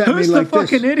looks at me like this. Who's the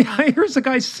fucking idiot? Here's a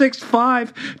guy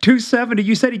 6'5", 270.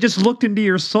 You said he just looked into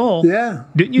your soul. Yeah.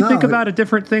 Didn't you think about a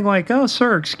different thing like, oh,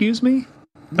 sir, excuse me?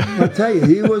 I tell you,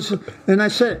 he was, and I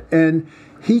said, and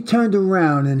he turned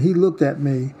around and he looked at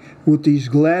me with these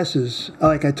glasses.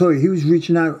 Like I told you, he was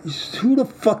reaching out. He said, who the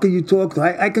fuck are you talking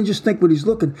to? I can just think what he's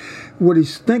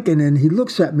thinking. And he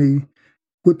looks at me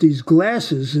with these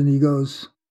glasses and he goes,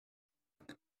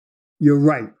 you're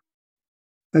right.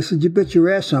 I said, you bet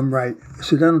your ass I'm right. I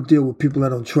said, I don't deal with people I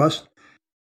don't trust.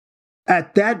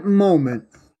 At that moment,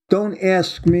 don't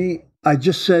ask me. I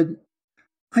just said,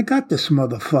 I got this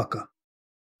motherfucker.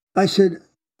 I said,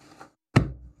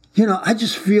 you know, I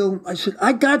just feel, I said,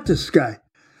 I got this guy.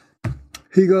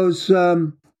 He goes,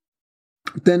 then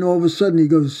all of a sudden he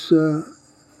goes,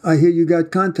 I hear you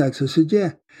got contacts. I said,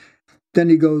 yeah. Then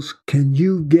he goes, can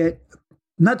you get,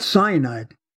 not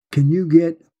cyanide, can you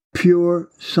get pure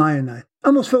cyanide? I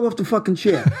almost fell off the fucking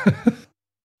chair.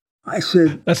 I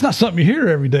said, that's not something you hear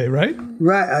every day, right?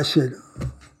 Right. I said,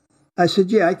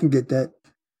 yeah, I can get that.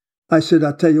 I said,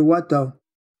 I'll tell you what, though.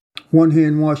 One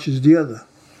hand washes the other.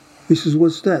 He says,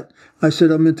 what's that? I said,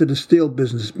 I'm into the steel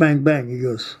business. Bang, bang. He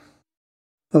goes,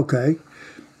 okay.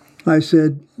 I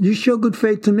said, you show good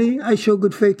faith to me, I show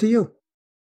good faith to you.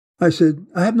 I said,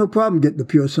 I have no problem getting the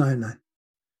pure cyanide.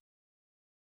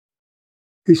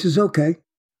 He says, okay.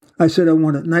 I said, I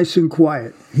want it nice and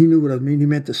quiet. He knew what I mean. He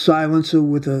meant the silencer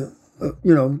with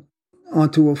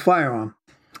onto a firearm.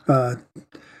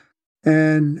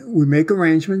 And we make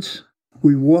arrangements.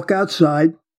 We walk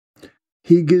outside.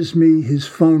 He gives me his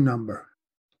phone number.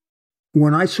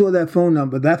 When I saw that phone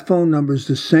number is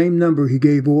the same number he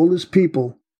gave all his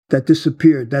people that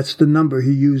disappeared. That's the number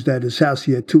he used at his house.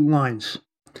 He had 2 lines.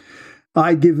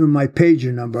 I give him my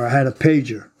pager number. I had a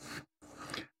pager.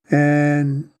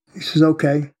 And he says,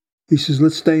 okay. He says,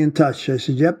 let's stay in touch. I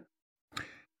said, yep.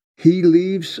 He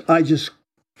leaves. I just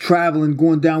traveling,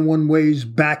 going down one ways,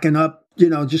 backing up,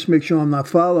 just make sure I'm not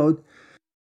followed.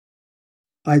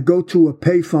 I go to a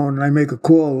payphone and I make a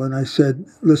call and I said,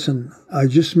 listen, I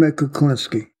just met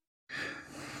Kuklinski.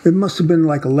 It must have been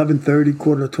like 11:30,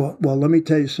 11:45. Well, let me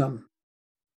tell you something.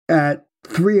 At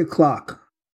 3 o'clock,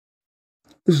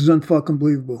 this is unfucking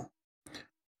believable.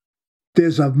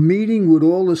 There's a meeting with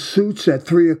all the suits at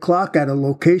 3 o'clock at a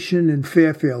location in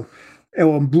Fairfield,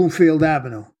 or on Bloomfield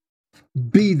Avenue.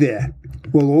 Be there.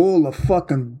 Well, all the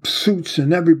fucking suits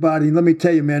and everybody, let me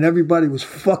tell you, man, everybody was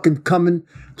fucking coming.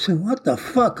 I said, what the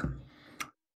fuck?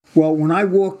 Well, when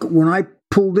I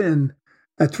pulled in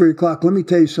at 3 o'clock, let me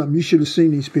tell you something. You should have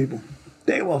seen these people.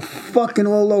 They were fucking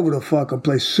all over the fucking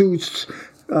place. Suits,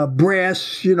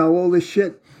 brass, all this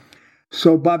shit.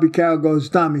 So Bobby Carroll goes,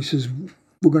 Dom, he says,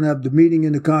 we're going to have the meeting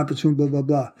in the conference room, blah, blah,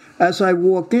 blah. As I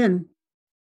walk in,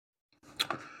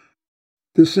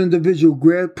 this individual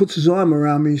puts his arm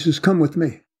around me. He says, come with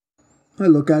me. I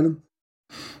look at him.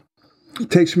 He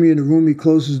takes me in the room. He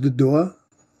closes the door.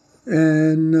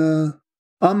 And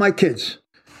all my kids.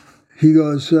 He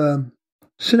goes,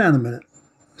 sit down a minute.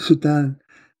 Sit down.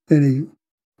 And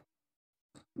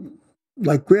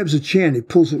he grabs a chair and he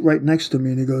pulls it right next to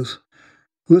me. And he goes,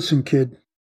 listen, kid,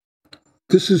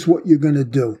 this is what you're going to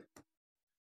do.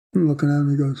 I'm looking at him.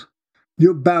 He goes,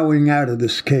 you're bowing out of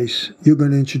this case. You're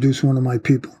going to introduce one of my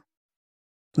people.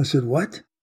 I said, what?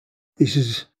 He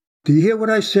says, do you hear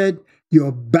what I said?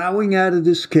 You're bowing out of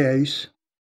this case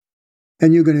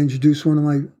and you're going to introduce one of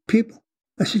my people.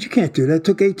 I said, you can't do that. It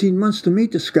took 18 months to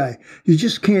meet this guy. You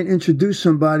just can't introduce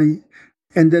somebody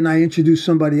and then I introduce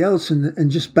somebody else and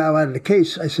just bow out of the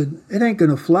case. I said, it ain't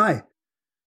going to fly.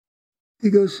 He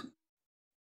goes,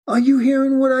 are you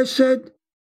hearing what I said?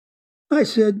 I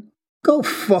said, go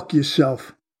fuck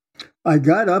yourself. I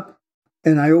got up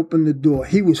and I opened the door.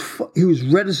 He was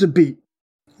red as a beet.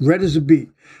 Red as a beet.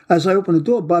 As I opened the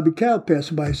door, Bobby Carroll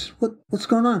passed by. He said, what's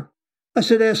going on? I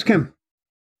said, ask him.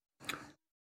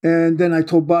 And then I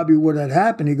told Bobby what had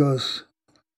happened. He goes,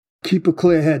 keep a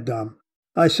clear head, Dom.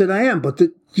 I said, I am, but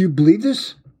do you believe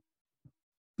this?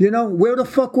 Where the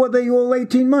fuck were they all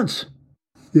 18 months?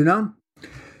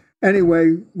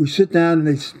 Anyway, we sit down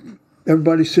and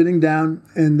everybody's sitting down.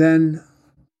 And then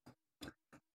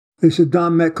they said,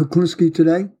 Dom met Kuklinski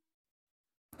today.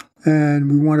 And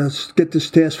we want to get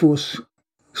this task force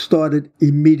started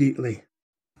immediately.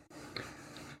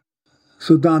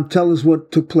 So, Dom, tell us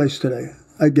what took place today.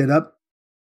 I get up.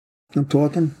 I'm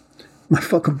talking. My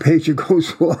fucking pager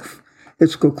goes off.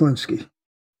 It's Kuklinski.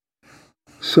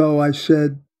 So I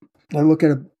said, I look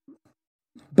at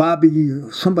Bobby,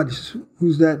 somebody says,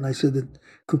 who's that? And I said,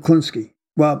 Kuklinski.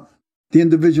 Well, the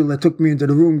individual that took me into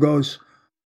the room goes,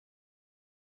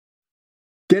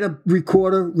 get a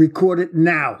recorder, record it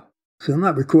now. I said, I'm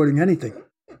not recording anything.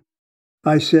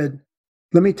 I said,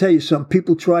 let me tell you something.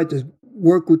 People tried to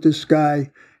work with this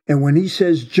guy, and when he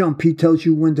says jump, he tells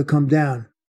you when to come down.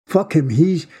 Fuck him.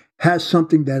 He has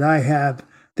something that I have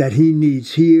that he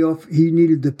needs. He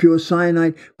needed the pure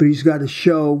cyanide, but he's got to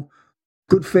show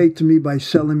good faith to me by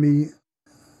selling me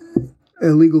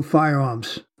illegal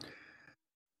firearms.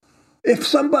 If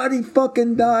somebody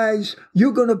fucking dies,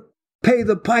 you're going to pay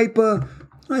the piper.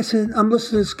 I said, I'm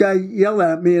listening to this guy yell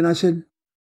at me, and I said,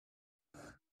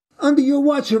 under your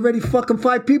watch, already fucking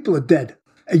 5 people are dead.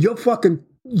 And you're fucking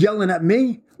yelling at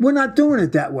me? We're not doing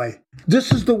it that way.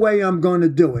 This is the way I'm going to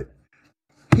do it.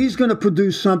 He's going to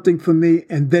produce something for me,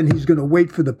 and then he's going to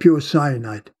wait for the pure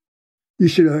cyanide. You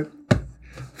should have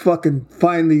fucking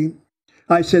finally,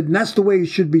 I said, and that's the way it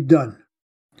should be done.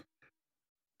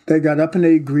 They got up and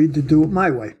they agreed to do it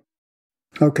my way.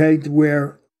 Okay,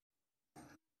 where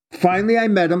finally I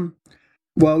met him.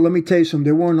 Well, let me tell you something.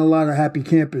 There weren't a lot of happy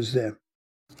campers there.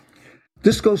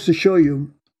 This goes to show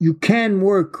you, you can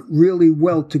work really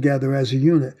well together as a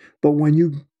unit, but when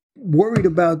you worried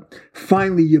about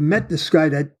finally you met this guy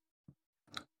that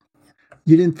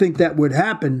you didn't think that would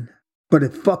happen, but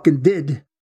it fucking did.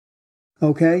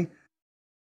 Okay?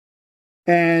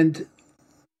 And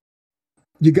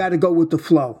you got to go with the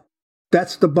flow.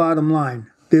 That's the bottom line.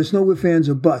 There's no ifs, ands,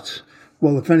 or buts.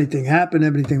 Well, if anything happened,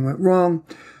 everything went wrong.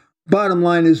 Bottom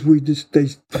line is they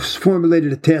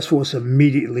formulated a task force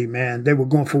immediately, man. They were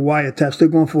going for wiretaps. They're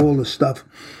going for all this stuff.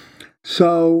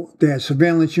 So they had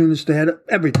surveillance units. They had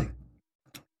everything.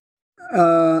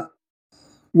 We're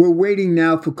waiting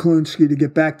now for Kuklinski to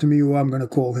get back to me, or I'm going to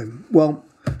call him. Well,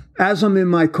 as I'm in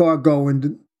my car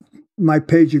going, my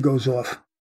pager goes off.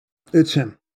 It's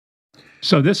him.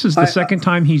 So this is the second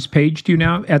time he's paged you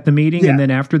now at the meeting, yeah. And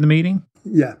then after the meeting?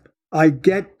 Yeah. I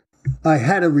get I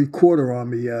had a recorder on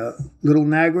me, a little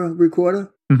Nagra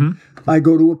recorder. Mm-hmm. I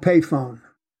go to a payphone.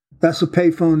 That's a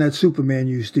payphone that Superman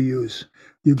used to use.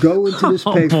 You go into this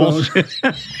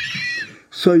payphone.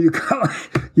 So you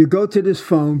go to this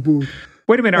phone booth.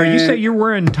 Wait a minute. Are you saying you're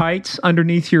wearing tights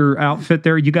underneath your outfit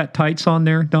there? You got tights on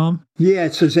there, Dom? Yeah,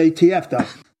 it says ATF though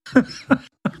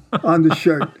on the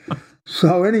shirt.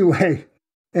 So anyway,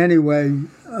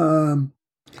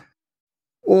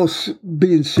 all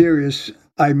being serious,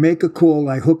 I make a call.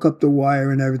 I hook up the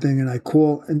wire and everything, and I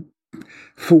call. And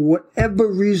for whatever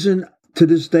reason, to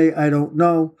this day, I don't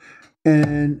know.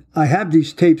 And I have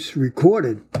these tapes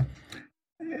recorded.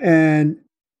 And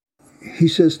he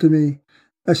says to me,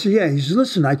 I said, yeah. He says,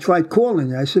 listen, I tried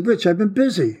calling you. I said, Rich, I've been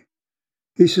busy.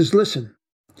 He says, listen,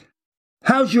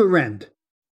 how's your end?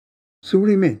 So what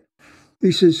do you mean?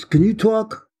 He says, can you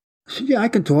talk? I said, yeah, I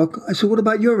can talk. I said, what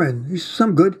about your end? He says,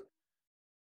 I'm good.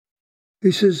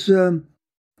 He says, go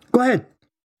ahead.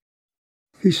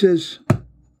 He says,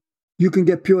 you can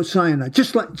get pure cyanide.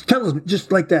 Just like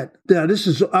that. Now,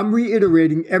 I'm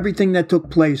reiterating everything that took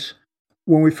place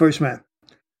when we first met.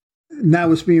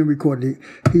 Now it's being recorded.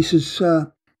 He says,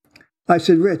 I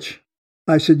said, Rich,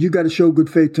 I said, you got to show good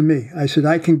faith to me. I said,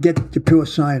 I can get the pure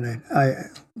cyanide,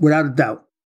 without a doubt.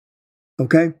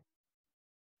 Okay?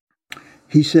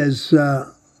 He says,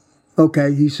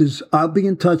 okay. He says, I'll be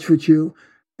in touch with you.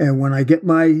 And when I get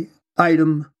my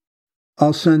item,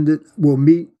 I'll send it. We'll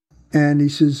meet. And he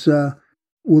says,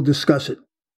 we'll discuss it.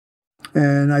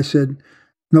 And I said,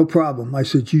 no problem. I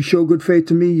said, you show good faith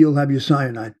to me, you'll have your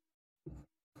cyanide.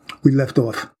 We left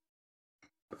off.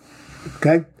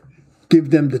 Okay?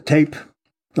 Give them the tape.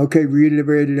 Okay,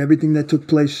 reiterated everything that took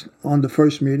place on the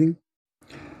first meeting.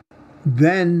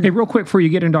 Then... Hey, real quick before you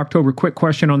get into October, quick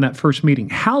question on that first meeting.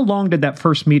 How long did that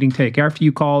first meeting take? After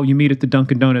you call, you meet at the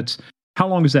Dunkin' Donuts. How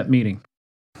long is that meeting?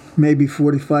 Maybe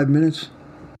 45 minutes.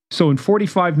 So in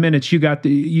 45 minutes,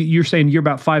 you're saying you're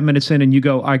about 5 minutes in and you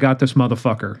go, I got this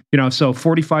motherfucker. So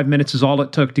 45 minutes is all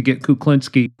it took to get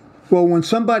Kuklinski. Well, when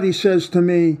somebody says to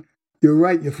me, you're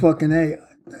right, you fucking A,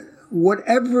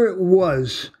 whatever it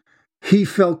was, he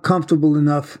felt comfortable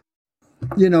enough,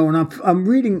 and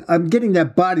I'm getting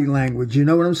that body language, you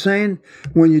know what I'm saying?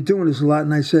 When you're doing this a lot,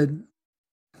 and I said,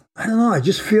 I don't know, I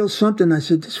just feel something. I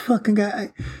said, this fucking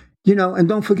guy, and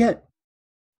don't forget,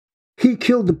 he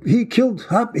killed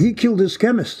his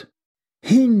chemist.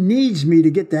 He needs me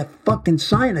to get that fucking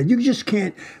cyanide. You just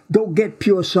can't go get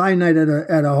pure cyanide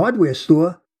at a hardware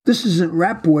store. This isn't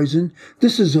rat poison.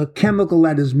 This is a chemical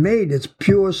that is made. It's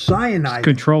pure cyanide. It's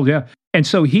controlled, yeah. And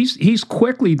so he's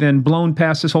quickly then blown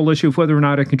past this whole issue of whether or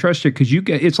not I can trust you, because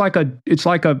it's like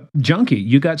a junkie.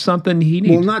 You got something he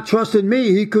needs. Well, not trusting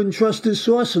me. He couldn't trust his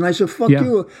source, and I said, "Fuck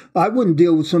you. I wouldn't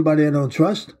deal with somebody I don't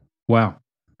trust." Wow.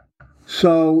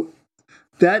 So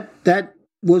that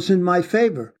was in my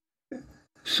favor.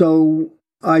 So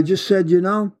I just said,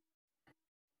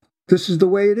 this is the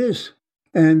way it is.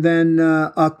 And then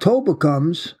October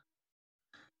comes.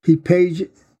 He pages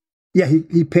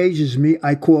me.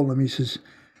 I call him. He says,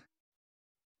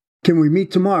 can we meet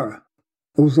tomorrow?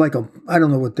 It was like I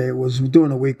don't know what day it was,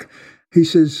 during a week. He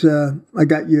says, I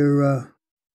got your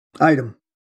item.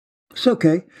 It's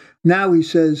okay. Now he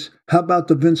says, how about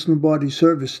the Vince Lombardi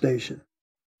service station?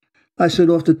 I said,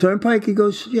 off the turnpike? He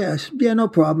goes, yes. Yeah, no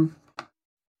problem.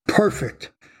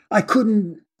 Perfect. I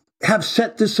couldn't have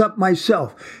set this up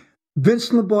myself.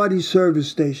 Vince Lombardi service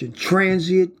station,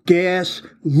 transient, gas,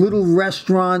 little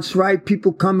restaurants, right?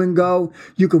 People come and go.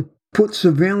 You can put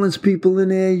surveillance people in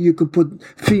there. You can put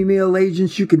female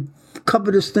agents. You can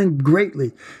cover this thing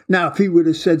greatly. Now, if he would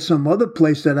have said some other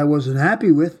place that I wasn't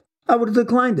happy with, I would have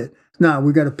declined it. Now,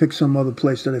 we got to pick some other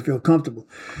place that I feel comfortable.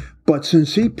 But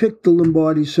since he picked the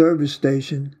Lombardi service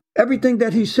station, everything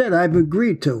that he said, I've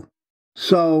agreed to.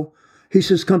 So he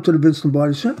says, come to the Vince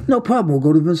Lombardi service. No problem. We'll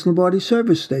go to Vince Lombardi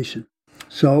service station.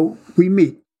 So we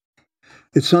meet.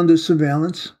 It's under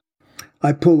surveillance.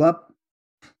 I pull up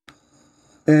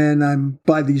and I'm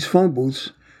by these phone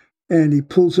booths, and he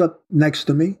pulls up next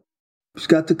to me. He's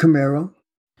got the Camaro.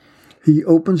 He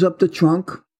opens up the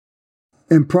trunk.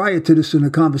 And prior to this, in a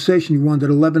conversation, he wanted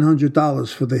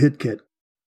 $1,100 for the hit kit.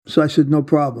 So I said, no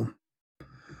problem.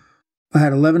 I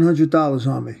had $1,100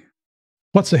 on me.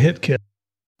 What's a hit kit?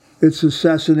 It's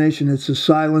assassination. It's a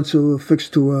silencer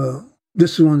fixed to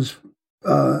this one's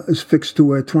is fixed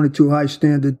to a 22 high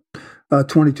standard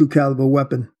 22 caliber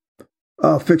weapon,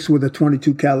 fixed with a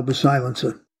 22 caliber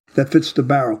silencer that fits the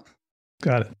barrel.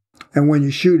 Got it. And when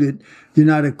you shoot it, you're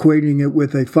not equating it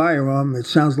with a firearm. It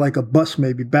sounds like a bus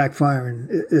maybe backfiring,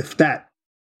 if that.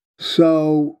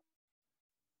 So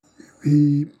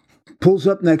he pulls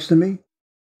up next to me,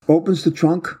 opens the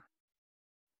trunk.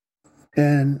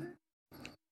 And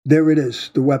there it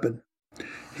is, the weapon.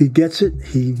 He gets it,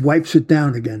 he wipes it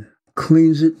down again,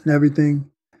 cleans it and everything,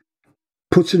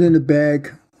 puts it in a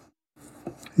bag.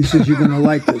 He says, "You're going to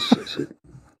like this." I said,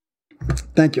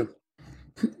 "Thank you."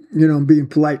 I'm being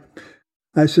polite.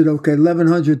 I said, "Okay,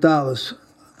 $1,100.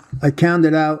 I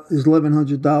counted out his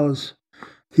 $1,100.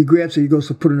 He grabs it, he goes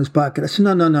to put it in his pocket. I said,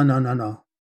 No.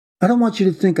 I don't want you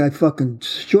to think I fucking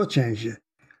shortchanged you.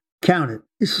 Count it.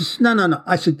 He says, No.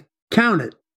 I said, count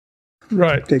it.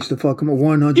 Right. Takes the fucking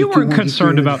 100. You weren't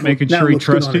concerned about making sure he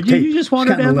trusted you. You just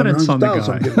wanted evidence on the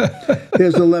guy.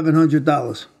 Here's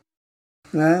 $1,100.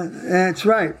 That's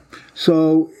right.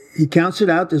 So he counts it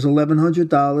out. There's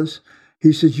 $1,100.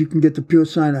 He says, "You can get the pure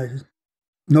cyanide."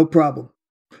 No problem.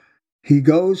 He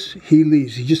goes, he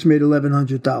leaves. He just made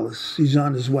 $1,100. He's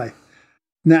on his way.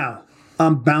 Now,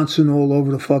 I'm bouncing all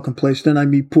over the fucking place. Then I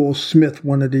meet Paul Smith,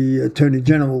 one of the Attorney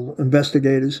General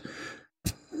investigators.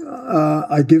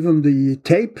 I give him the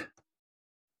tape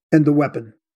and the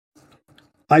weapon.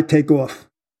 I take off.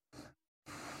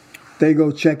 They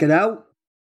go check it out.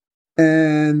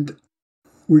 And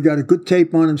we got a good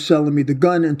tape on him selling me the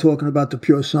gun and talking about the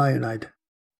pure cyanide.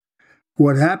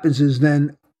 What happens is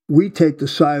then we take the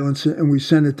silencer and we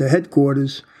send it to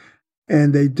headquarters,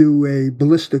 and they do a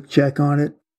ballistic check on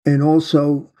it. And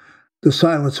also, the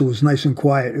silencer was nice and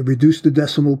quiet. It reduced the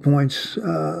decimal points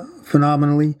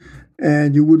phenomenally,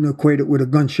 and you wouldn't equate it with a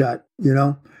gunshot,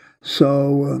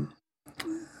 So,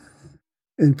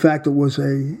 in fact, it was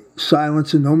a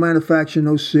silencer, no manufacturer,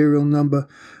 no serial number.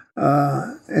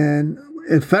 And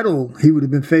in federal, he would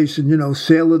have been facing,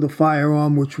 sale of the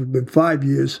firearm, which would have been 5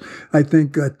 years. I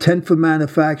think 10 for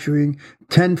manufacturing,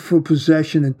 10 for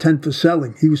possession, and 10 for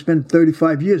selling. He was spending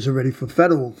 35 years already for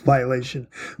federal violation.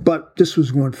 But this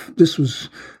was going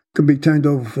to be turned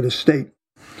over for the state.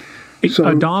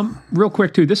 So, Dom, real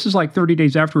quick too. This is like 30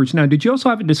 days afterwards. Now, did you also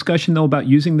have a discussion though about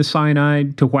using the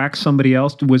cyanide to whack somebody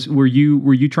else? Were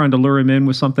you trying to lure him in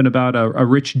with something about a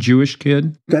rich Jewish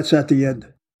kid? That's at the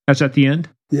end. That's at the end?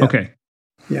 Yeah. Okay.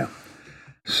 Yeah.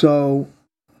 So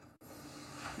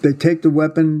they take the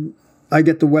weapon. I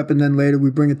get the weapon then later. We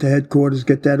bring it to headquarters,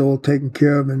 get that all taken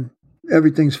care of, and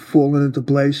everything's falling into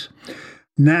place.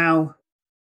 Now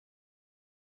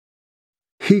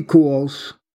he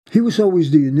calls. He was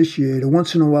always the initiator.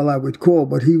 Once in a while I would call,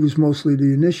 but he was mostly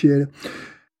the initiator.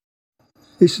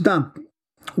 He said, "Dom,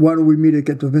 why don't we meet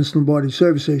at the Vince Lombardi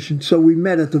service station?" So we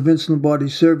met at the Vince Lombardi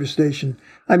service station,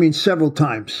 several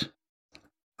times.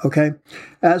 Okay?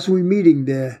 As we're meeting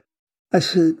there, I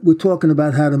said, "We're talking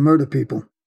about how to murder people."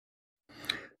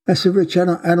 I said, "Rich, I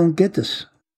don't get this."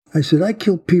 I said, "I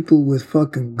kill people with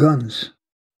fucking guns.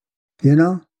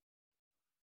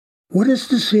 What is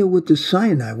this here with the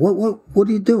cyanide? What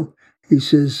do you do?" He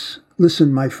says,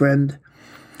 "Listen, my friend."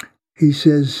 He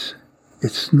says,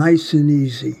 "It's nice and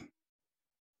easy.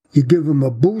 You give them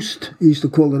a boost." He used to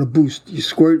call it a boost. You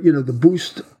squirt, the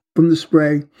boost from the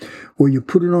spray, or you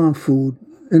put it on food,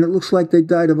 and it looks like they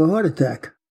died of a heart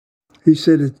attack." He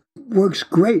said, "It works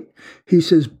great." He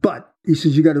says, "But," he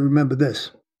says, "you got to remember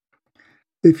this.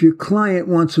 If your client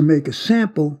wants to make a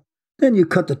sample, then you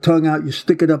cut the tongue out, you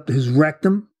stick it up to his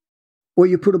rectum, or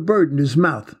you put a bird in his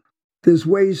mouth. There's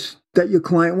ways that your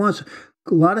client wants it.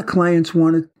 A lot of clients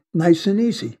want it nice and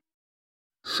easy.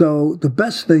 So the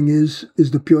best thing is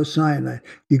the pure cyanide.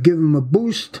 You give them a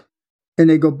boost, and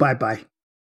they go bye-bye."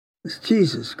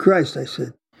 Jesus Christ, I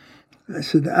said,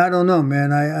 "I don't know,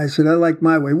 man." I said, "I like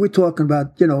my way." We're talking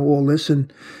about, all this.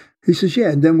 And he says, "Yeah."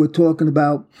 And then we're talking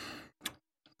about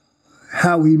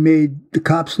how he made the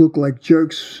cops look like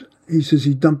jerks. He says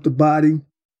he dumped the body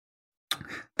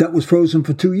that was frozen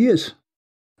for 2 years.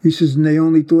 He says, and they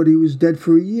only thought he was dead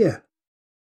for a year.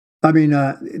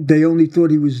 They only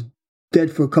thought he was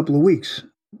dead for a couple of weeks.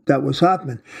 That was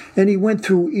Hoffman. And he went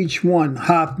through each one,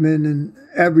 Hoffman and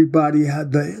everybody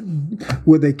had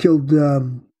where they killed,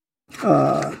 who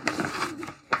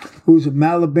was it,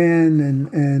 Malaban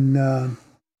and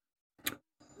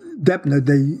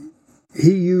Deppner.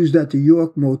 He used at the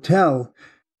York Motel.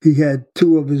 He had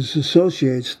two of his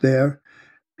associates there,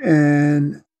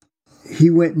 and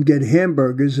he went and get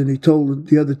hamburgers, and he told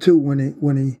the other two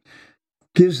when he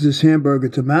gives this hamburger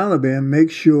to Malaban,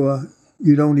 make sure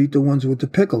you don't eat the ones with the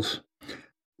pickles.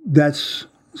 That's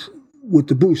with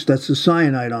the boost. That's the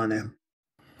cyanide on them.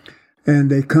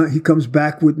 And he comes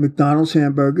back with McDonald's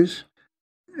hamburgers,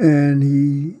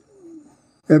 and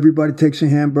everybody takes a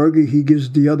hamburger. He gives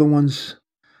the other ones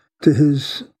to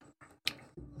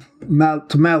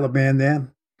Malaban there,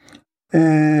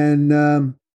 and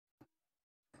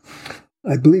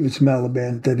I believe it's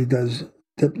Malaban that he does.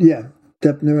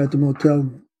 Deppner at the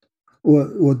motel.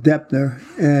 or Deppner,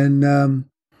 and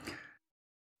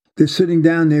they're sitting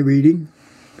down there eating,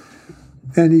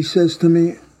 and he says to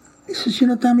me, he says,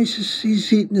 Tom, he says,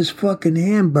 he's eating his fucking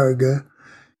hamburger.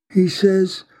 He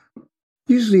says,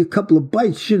 usually a couple of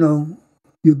bites, you're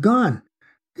gone.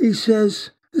 He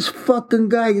says, this fucking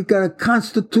guy got a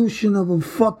constitution of a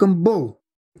fucking bull,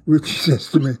 Richie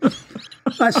says to me.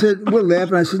 I said, we're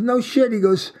laughing. I said, no shit. He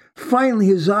goes, finally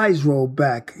his eyes roll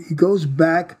back. He goes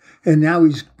back, and now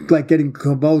he's like getting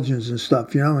convulsions and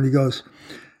stuff, and he goes,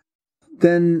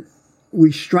 then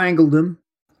we strangled him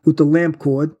with the lamp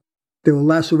cord. There were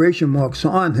laceration marks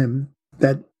on him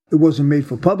that it wasn't made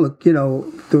for public,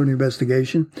 during the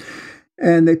investigation.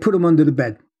 And they put him under the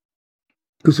bed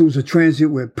because it was a transit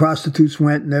where prostitutes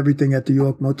went and everything at the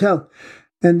York Motel.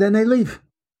 And then they leave.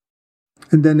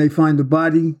 And then they find the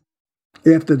body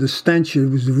after the stench. The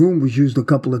room was used a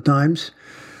couple of times.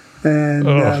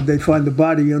 And they find the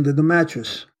body under the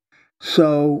mattress.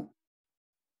 So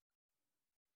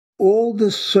all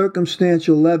the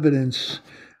circumstantial evidence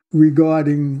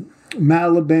regarding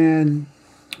Malaban,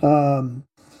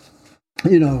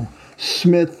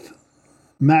 Smith,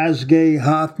 Masgay,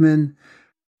 Hoffman,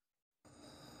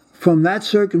 from that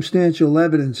circumstantial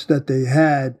evidence that they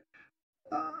had,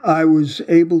 I was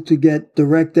able to get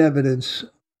direct evidence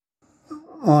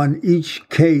on each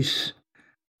case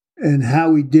and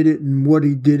how he did it and what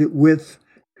he did it with,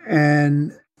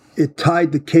 and it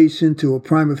tied the case into a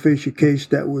prima facie case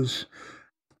that was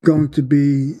going to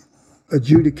be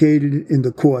adjudicated in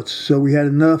the courts. So we had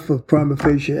enough of prima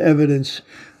facie evidence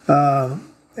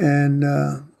and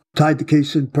tied the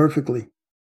case in perfectly.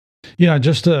 Yeah,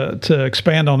 just to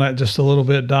expand on that just a little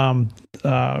bit, Dom,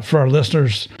 for our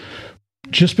listeners,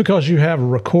 just because you have a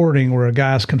recording where a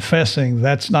guy's confessing,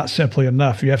 that's not simply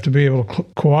enough. You have to be able to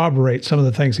corroborate some of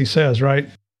the things he says, right?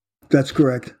 That's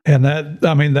correct. And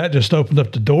that just opened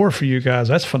up the door for you guys.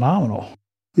 That's phenomenal.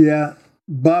 Yeah.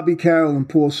 Bobby Carroll and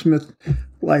Paul Smith,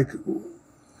 like,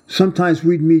 sometimes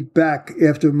we'd meet back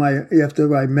after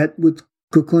I met with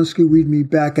Kuklinski, we'd meet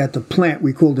back at the plant.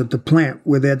 We called it the plant,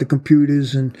 where they had the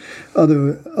computers and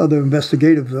other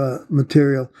investigative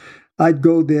material. I'd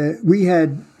go there. We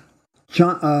had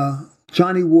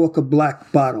Johnny Walker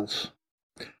black bottles,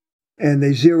 and they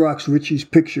Xeroxed Richie's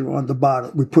picture on the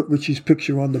bottle. We put Richie's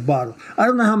picture on the bottle. I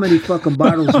don't know how many fucking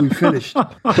bottles we finished,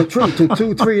 but true, till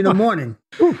 2, 3 in the morning.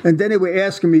 And then they were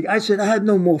asking me, I said, I had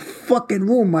no more fucking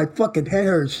room. My fucking head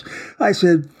hurts. I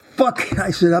said, fuck.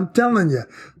 I said, I'm telling you,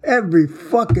 every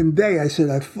fucking day. I said,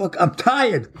 I'm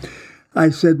tired. I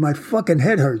said, my fucking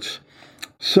head hurts.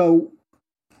 So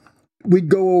we'd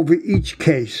go over each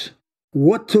case,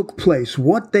 what took place,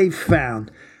 what they found,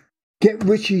 get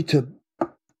Richie to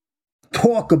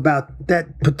talk about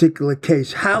that particular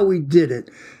case, how he did it,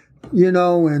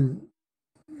 and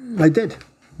I did,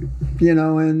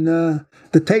 and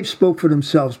the tapes spoke for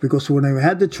themselves, because when they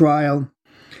had the trial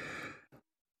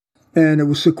and it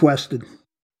was sequestered,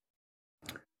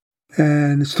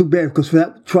 and it's too bad, because if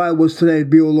that trial was today, it'd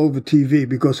be all over TV,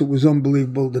 because it was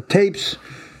unbelievable. The tapes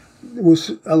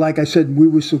was, like I said, we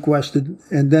were sequestered,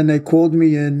 and then they called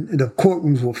me in, and the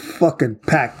courtrooms were fucking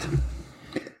packed.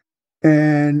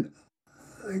 And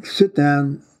I sit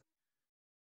down,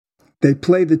 they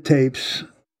play the tapes.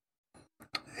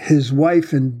 His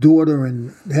wife and daughter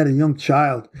and had a young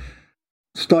child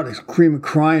started screaming,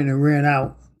 crying, and ran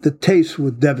out. The tapes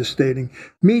were devastating.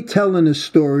 Me telling the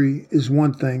story is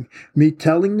one thing. Me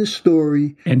telling the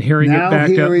story and hearing it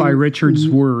backed up by Richard's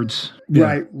words.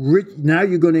 Right. Yeah. Now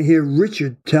you're going to hear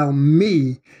Richard tell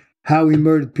me how he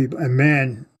murdered people. And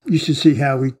man, you should see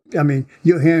how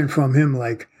you're hearing from him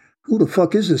like, who the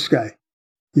fuck is this guy?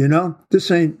 This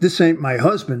ain't my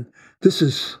husband. This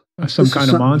is some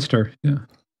kind of monster. Yeah.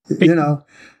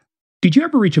 Did you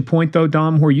ever reach a point, though,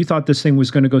 Dom, where you thought this thing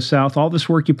was going to go south? All this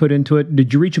work you put into it,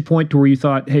 did you reach a point to where you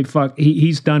thought, hey, fuck,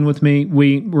 he's done with me.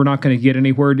 We're not going to get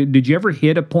anywhere. Did you ever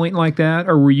hit a point like that?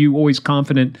 Or were you always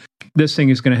confident this thing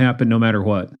is going to happen no matter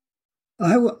what?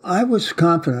 I was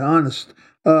confident, honest.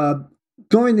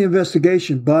 During the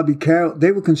investigation, Bobby Carroll,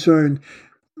 they were concerned,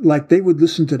 like they would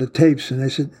listen to the tapes and they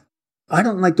said, I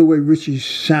don't like the way Richie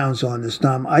sounds on this,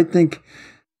 Dom. I think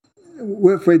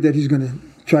we're afraid that he's going to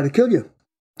try to kill you.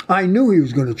 I knew he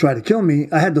was going to try to kill me.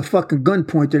 I had the fucking gun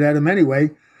pointed at him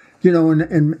anyway,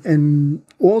 and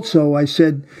also I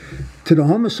said to the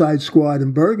homicide squad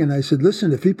in Bergen, I said,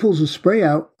 listen, if he pulls a spray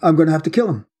out, I'm going to have to kill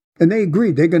him. And they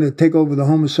agreed. They're going to take over the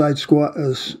homicide squad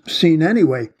scene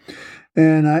anyway.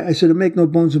 And I said, make no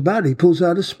bones about it. He pulls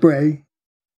out a spray.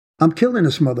 I'm killing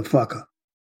this motherfucker.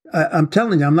 I'm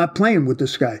telling you, I'm not playing with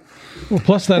this guy. Well,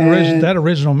 plus that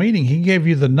original meeting, he gave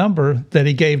you the number that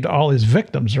he gave to all his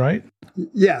victims, right?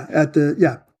 Yeah,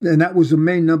 and that was the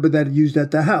main number that he used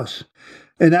at the house.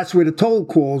 And that's where the toll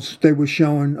calls they were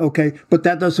showing, okay, but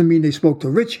that doesn't mean they spoke to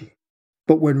Richie.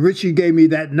 But when Richie gave me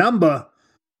that number,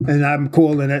 and I'm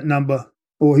calling that number,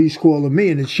 or he's calling me,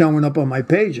 and it's showing up on my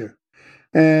pager.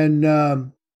 And,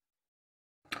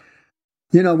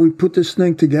 we put this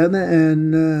thing together,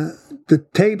 and the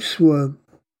tapes were,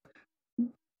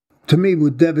 to me, were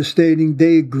devastating.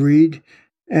 They agreed.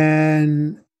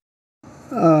 And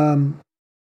I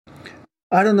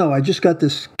don't know, I just got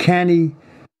this canny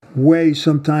way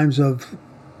sometimes of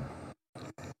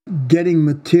getting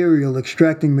material,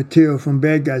 extracting material from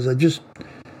bad guys. I just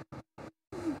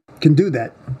can do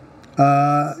that.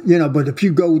 But if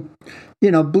you go,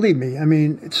 believe me, I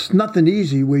mean, it's nothing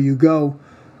easy where you go.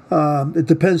 It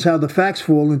depends how the facts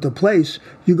fall into place.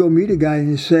 You go meet a guy and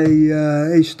you say,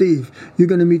 hey, Steve, you're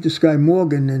going to meet this guy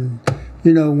Morgan, and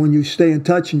when you stay in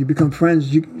touch and you become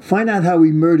friends, you find out how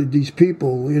he murdered these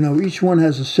people. Each one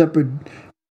has a separate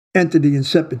entity and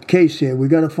separate case here. We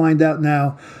got to find out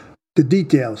now the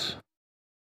details.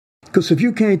 Because if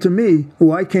you came to me,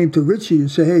 or I came to Richie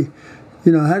and say, hey,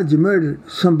 how did you murder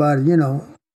somebody?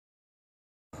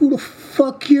 Who the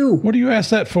fuck you? What do you ask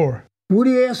that for? What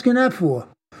are you asking that for?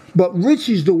 But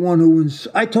Richie's the one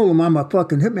I told him I'm a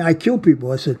fucking hitman. I kill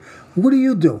people. I said, what do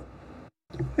you do?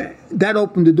 That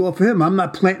opened the door for him. I'm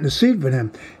not planting a seed for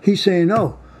him. He's saying,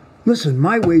 oh, listen,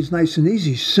 my way's nice and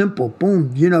easy, simple.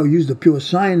 Boom, use the pure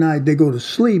cyanide. They go to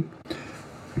sleep.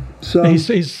 So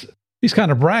he's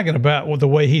kind of bragging about the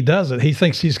way he does it. He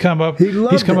thinks he's come up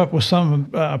with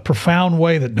some profound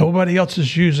way that nobody else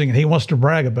is using, and he wants to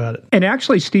brag about it. And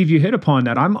actually, Steve, you hit upon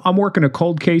that. I'm working a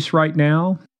cold case right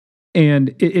now.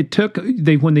 And it took,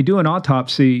 when they do an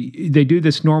autopsy, they do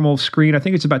this normal screen. I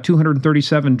think it's about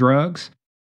 237 drugs.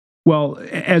 Well,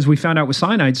 as we found out with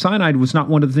cyanide was not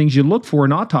one of the things you look for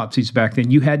in autopsies back then.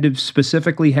 You had to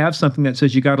specifically have something that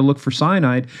says you got to look for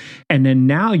cyanide. And then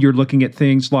now you're looking at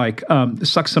things like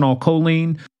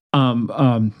succinylcholine,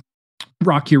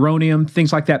 rocuronium,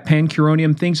 things like that,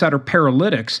 pancuronium, things that are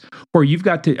paralytics, where you've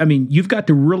got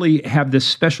to really have this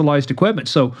specialized equipment.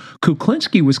 So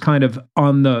Kuklinski was kind of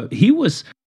he was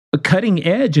a cutting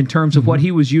edge in terms of what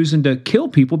he was using to kill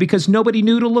people, because nobody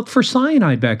knew to look for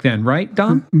cyanide back then, right,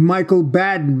 Don? Michael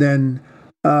Baden, then,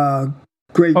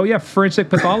 great. Oh yeah, forensic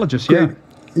pathologist. Great,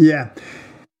 yeah.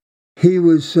 He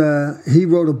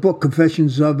wrote a book,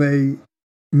 Confessions of a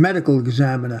Medical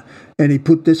Examiner, and he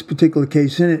put this particular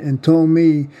case in it and told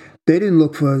me they didn't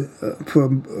look for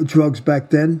drugs back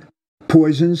then,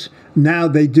 poisons. Now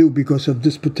they do, because of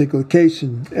this particular case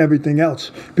and everything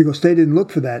else, because they didn't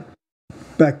look for that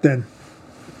back then.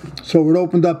 So it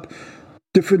opened up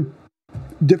different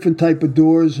type of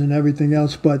doors and everything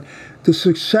else. But the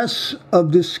success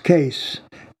of this case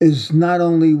is not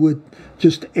only with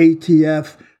just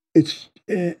ATF, it's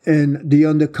and the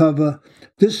undercover.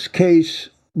 This case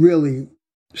really,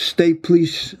 state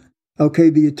police,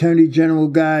 the attorney general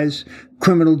guys,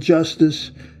 criminal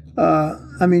justice.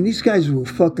 These guys were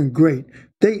fucking great.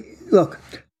 Look,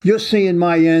 you're seeing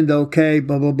my end, blah,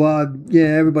 blah, blah. Yeah,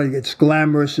 everybody gets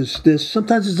glamorous as this.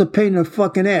 Sometimes it's a pain in the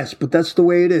fucking ass, but that's the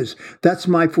way it is. That's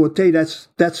my forte.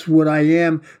 That's what I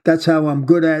am. That's how I'm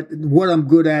good at. What I'm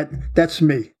good at, that's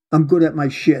me. I'm good at my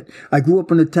shit. I grew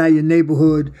up in an Italian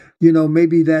neighborhood.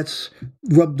 Maybe that's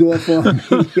rubbed off on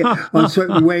me on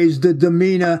certain ways, the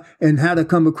demeanor and how to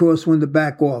come across when to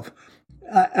back off.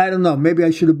 I don't know. Maybe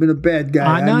I should have been a bad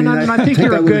guy. No. I think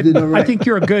you're a good. I think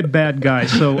you're a good bad guy.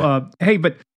 So, hey,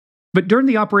 but during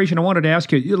the operation, I wanted to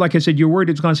ask you. Like I said, you're worried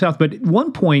it's gone south. But at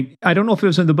one point, I don't know if it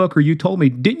was in the book or you told me,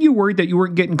 didn't you worry that you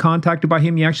weren't getting contacted by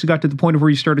him? You actually got to the point of where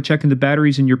you started checking the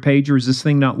batteries in your pager. Is this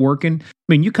thing not working? I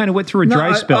mean, you kind of went through a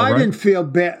dry spell, right? I didn't feel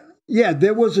bad. Yeah,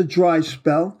 there was a dry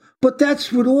spell, but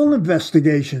that's with all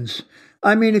investigations.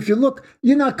 I mean, if you look,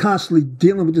 you're not constantly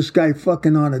dealing with this guy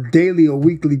fucking on a daily or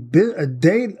weekly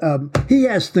he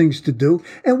has things to do,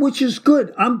 and which is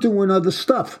good. I'm doing other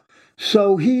stuff.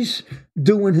 So he's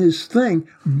doing his thing.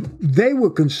 They were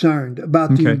concerned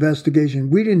about the investigation.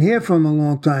 We didn't hear from him a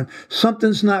long time.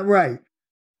 Something's not right.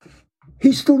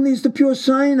 He still needs the pure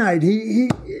cyanide.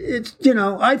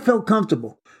 I felt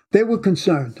comfortable. They were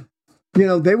concerned.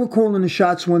 They were calling the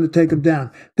shots when to take him down.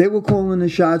 They were calling the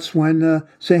shots when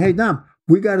saying, hey, Dom,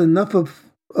 we got enough of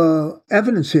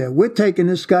evidence here. We're taking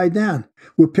this guy down.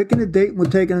 We're picking a date and we're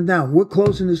taking him down. We're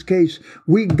closing this case.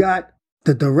 We got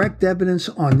the direct evidence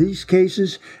on these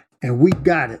cases, and we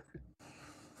got it.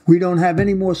 We don't have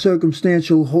any more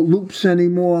circumstantial loops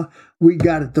anymore. We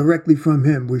got it directly from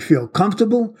him. We feel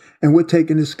comfortable, and we're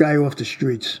taking this guy off the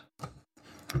streets.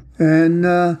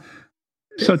 And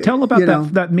So tell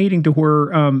about that meeting to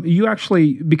where you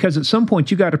actually, because at some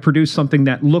point you got to produce something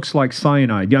that looks like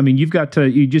cyanide. I mean, you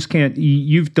just can't,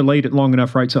 you've delayed it long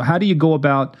enough, right? So how do you go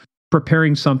about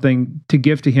preparing something to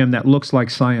give to him that looks like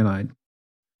cyanide?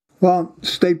 Well,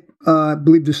 I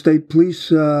believe the state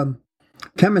police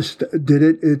chemist did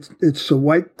it. It's a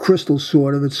white crystal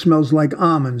sort of. It smells like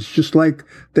almonds, just like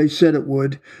they said it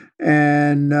would.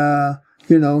 And,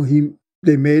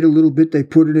 they made a little bit. They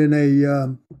put it in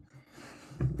a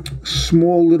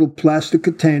small little plastic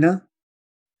container,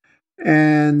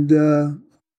 and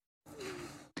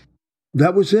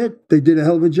that was it. They did a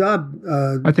hell of a job.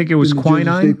 I think it was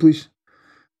quinine.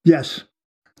 Yes.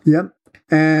 Yep.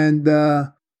 And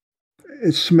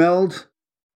it smelled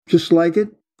just like it.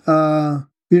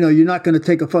 You're not going to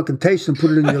take a fucking taste and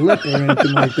put it in your lip or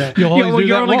anything like that. You're only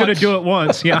going to do it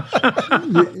once. Yeah.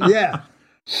 Yeah.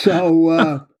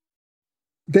 So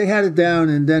they had it down,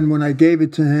 and then when I gave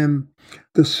it to him,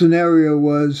 the scenario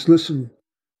was, listen,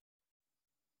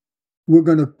 we're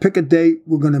going to pick a date.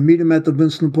 We're going to meet him at the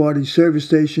Vincent Party service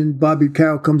station. Bobby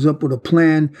Carroll comes up with a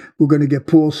plan. We're going to get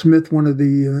Paul Smith, one of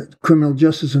the criminal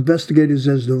justice investigators,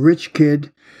 as the rich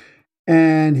kid.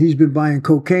 And he's been buying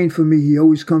cocaine for me. He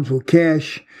always comes with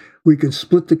cash. We can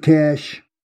split the cash.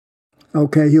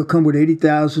 Okay, he'll come with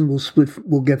 $80,000.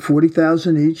 We'll get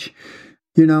 $40,000 each,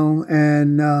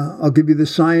 and I'll give you the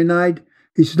cyanide.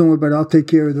 He said, don't worry about it. I'll take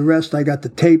care of the rest. I got the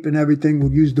tape and everything.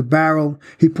 We'll use the barrel.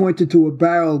 He pointed to a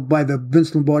barrel by the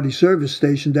Vince Lombardi service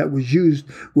station that was used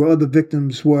where other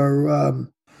victims were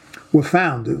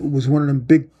found. It was one of them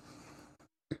big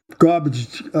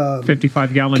garbage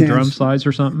 55-gallon drum size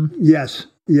or something. Yes.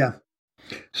 Yeah.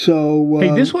 So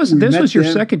hey, this was your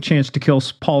second chance to kill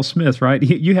Paul Smith, right?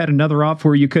 You had another op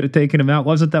where you could have taken him out.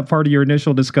 Wasn't that part of your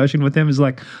initial discussion with him? Is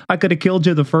like, I could have killed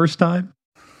you the first time.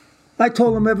 I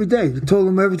told him every day. I told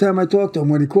him every time I talked to him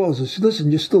when he calls. I said, listen,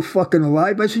 you're still fucking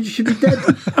alive. I said, you should be dead.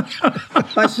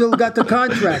 I still got the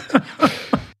contract.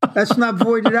 That's not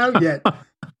voided out yet.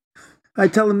 I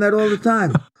tell him that all the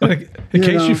time. In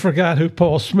case you forgot who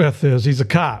Paul Smith is, he's a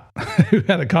cop who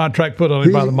had a contract put on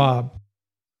him by the mob.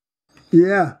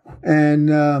 Yeah.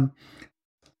 And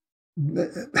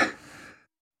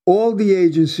all the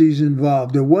agencies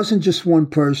involved. There wasn't just one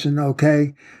person,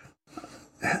 okay?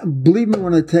 Believe me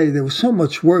when I tell you, there was so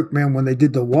much work, man, when they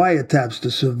did the wiretaps, the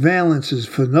surveillances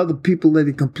for other people that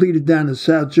he completed down in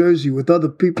South Jersey with other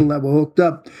people that were hooked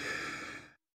up.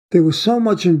 There was so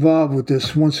much involved with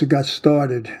this once it got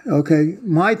started. Okay,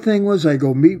 my thing was I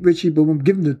go meet Richie, boom,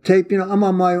 give him the tape. I'm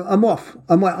on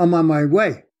my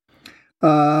way.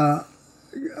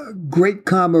 Great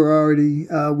camaraderie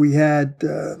we had,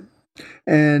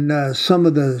 and some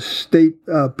of the state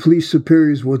police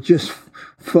superiors were just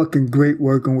fucking great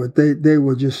working with. They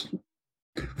were just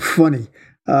funny.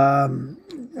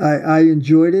 I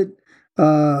enjoyed it.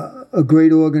 A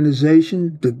great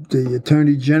organization, the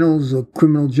Attorney Generals of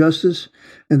Criminal Justice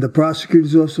and the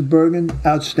Prosecutor's Office of Bergen,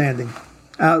 outstanding.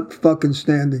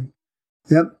 Out-fucking-standing.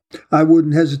 Yep. I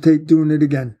wouldn't hesitate doing it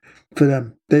again for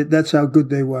them. That's how good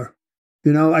they were.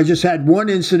 I just had one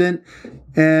incident,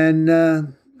 and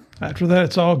after that,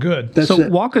 it's all good. So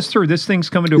walk us through. This thing's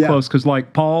coming to a close because,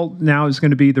 like, Paul now is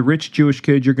going to be the rich Jewish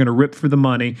kid you're going to rip for the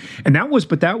money. And that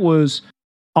was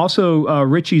also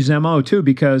Richie's MO, too,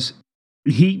 because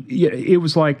it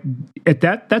was like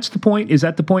that's the point. Is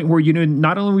that the point where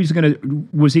not only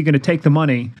was he going to take the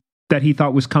money that he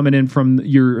thought was coming in from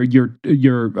your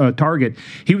target,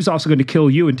 he was also going to kill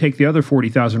you and take the other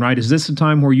 40,000, right? Is this the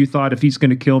time where you thought, if he's going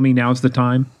to kill me, now's the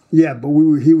time? Yeah, but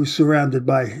he was surrounded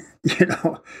by,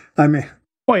 I mean.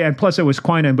 Oh yeah, and plus it was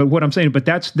quinine. But what I'm saying, but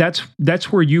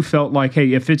that's where you felt like,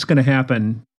 hey, if it's going to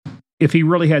happen, if he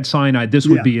really had cyanide, this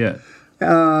would be it.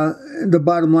 The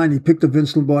bottom line, he picked the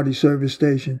Vince Lombardi service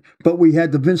station, but we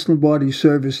had the Vince Lombardi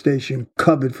service station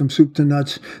covered from soup to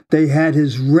nuts. They had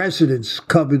his residence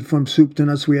covered from soup to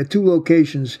nuts. We had 2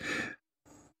 locations,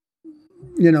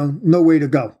 no way to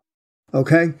go.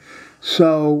 Okay.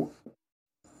 So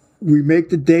we make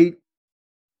the date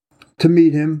to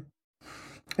meet him.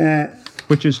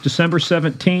 Which is December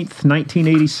 17th,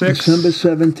 1986. December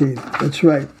 17th. That's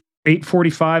right.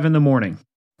 8:45 in the morning.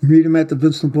 Meet him at the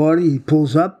Vince Lombardi. He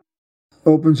pulls up,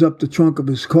 opens up the trunk of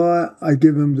his car. I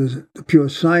give him the pure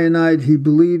cyanide. He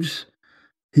believes.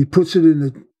 He puts it in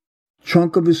the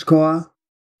trunk of his car.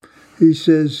 He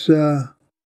says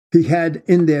he had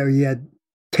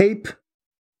tape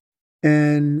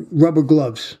and rubber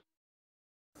gloves.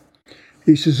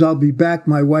 He says, I'll be back.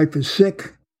 My wife is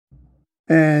sick.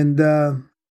 And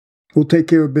We'll take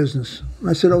care of business.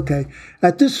 I said, okay.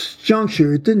 At this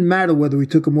juncture, it didn't matter whether we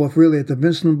took him off really at the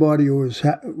Vince Lombardi or his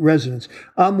residence.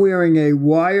 I'm wearing a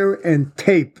wire and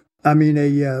tape.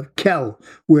 A Kel,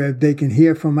 where they can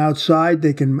hear from outside,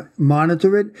 they can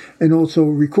monitor it, and also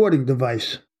a recording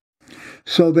device.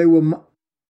 So they were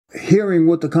hearing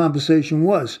what the conversation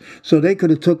was. So they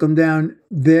could have took him down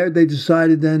there. They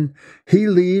decided then he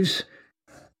leaves.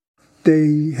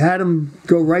 They had him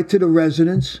go right to the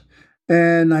residence,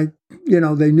 and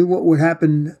they knew what would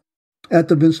happen at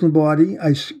the Vince Lombardi.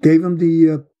 I gave him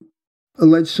the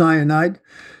alleged cyanide.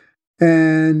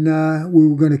 And we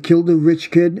were going to kill the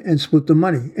rich kid and split the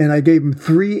money. And I gave him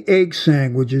 3 egg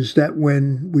sandwiches that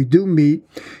when we do meet,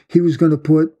 he was going to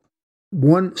put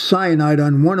one cyanide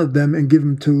on one of them and give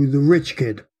them to the rich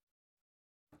kid.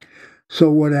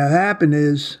 So what had happened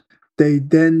is they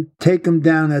then take him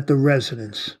down at the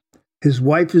residence. His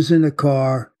wife is in the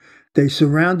car. They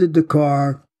surrounded the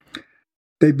car.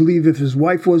 They believe if his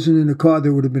wife wasn't in the car,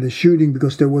 there would have been a shooting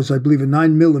because there was, I believe, a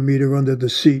 9mm under the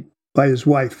seat by his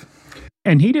wife.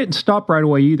 And he didn't stop right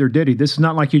away either, did he? This is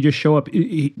not like you just show up.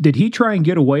 Did he try and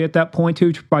get away at that point,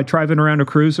 too, by driving around a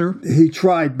cruiser? He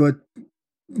tried, but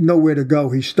nowhere to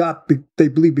go. He stopped, they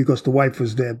believe, because the wife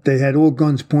was there. They had all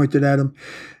guns pointed at him,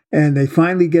 and they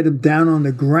finally get him down on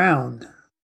the ground.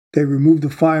 They removed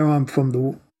the firearm from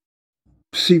the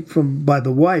seat by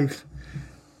the wife,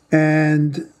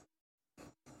 and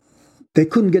they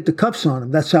couldn't get the cuffs on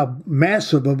him. That's how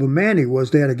massive of a man he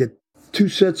was. They had to get 2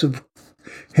 sets of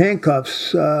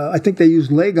handcuffs. I think they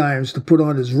used leg irons to put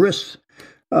on his wrists.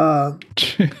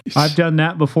 I've done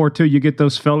that before too. You get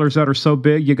those fellers that are so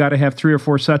big, you got to have 3 or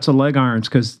 4 sets of leg irons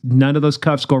because none of those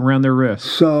cuffs go around their wrists.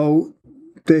 So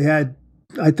they had,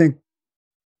 I think,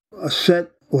 a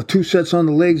set or 2 sets on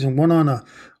the legs and one on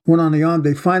the arm.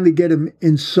 They finally get him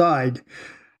inside.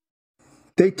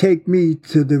 They take me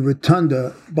to the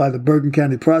rotunda by the Bergen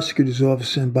County Prosecutor's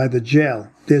Office and by the jail.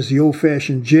 There's the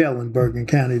old-fashioned jail in Bergen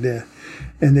County there.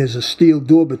 And there's a steel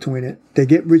door between it. They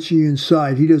get Richie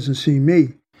inside. He doesn't see me.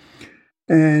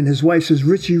 And his wife says,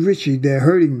 Richie, they're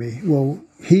hurting me. Well,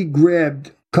 he grabbed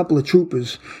a couple of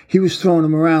troopers. He was throwing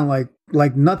them around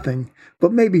like nothing,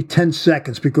 but maybe 10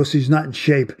 seconds because he's not in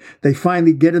shape. They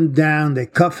finally get him down. They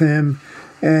cuff him,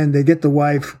 and they get the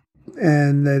wife,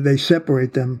 and they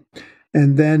separate them.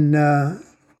 And then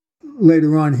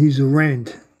later on, he's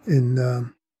arraigned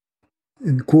in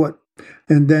court.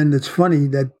 And then it's funny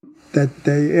that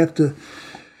they, after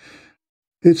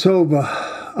it's over,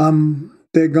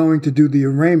 they're going to do the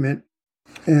arraignment,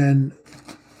 and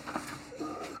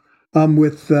I'm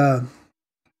with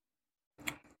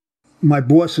my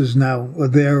bosses now are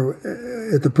there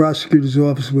at the prosecutor's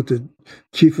office with the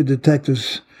chief of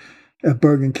detectives at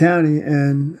Bergen County,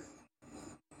 and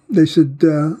they said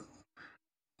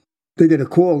they get a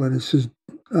call, and it says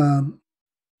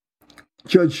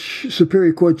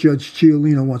Superior Court Judge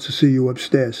Ciolino wants to see you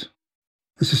upstairs.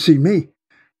 I said, see me?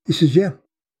 He says, yeah.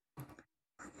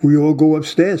 We all go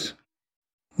upstairs.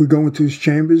 We go into his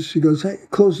chambers. He goes, hey,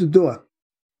 close the door.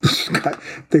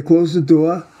 They close the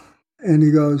door, and he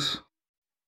goes,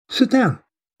 sit down.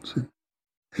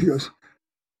 He goes,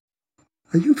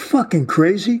 are you fucking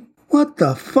crazy? What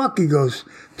the fuck? He goes,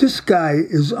 this guy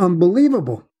is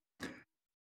unbelievable.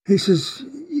 He says,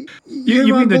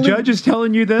 you mean the judge is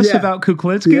telling you this about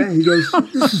Kuklinski? Yeah, he goes,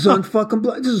 this is unfucking,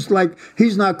 this is like,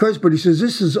 he's not crazy, but he says,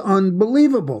 this is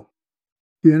unbelievable.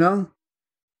 You know?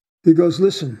 He goes,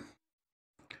 listen,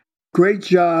 great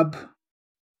job,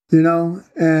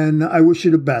 and I wish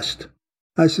you the best.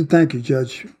 I said, thank you,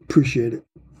 Judge. Appreciate it.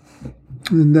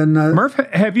 And then Murph,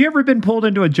 have you ever been pulled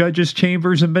into a judge's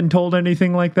chambers and been told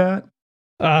anything like that?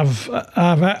 I've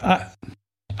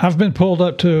been pulled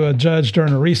up to a judge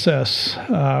during a recess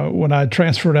when I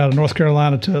transferred out of North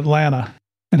Carolina to Atlanta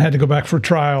and had to go back for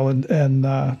trial, and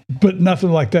but nothing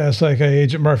like that. It's like, hey,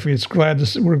 Agent Murphy,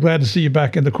 we're glad to see you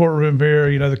back in the courtroom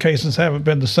here. The cases haven't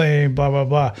been the same, blah, blah,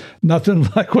 blah. Nothing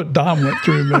like what Dom went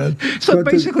through, man. So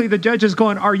basically the judge is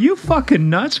going, are you fucking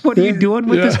nuts? What are you doing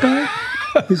with this guy?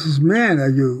 He says, man,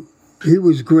 he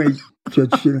was great,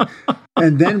 Judge.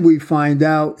 And then we find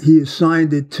out he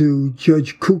assigned it to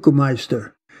Judge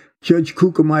Kuckelmeister. Judge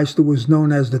Kuckelmeister was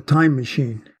known as the time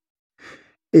machine.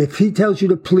 If he tells you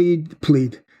to plead,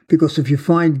 because if he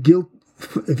finds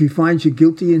you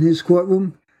guilty in his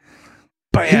courtroom,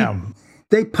 bam,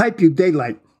 they pipe you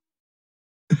daylight.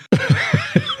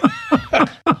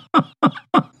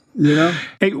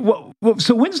 Hey,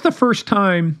 so when's the first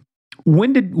time?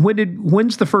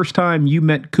 When's the first time you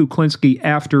met Kuklinski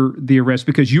after the arrest?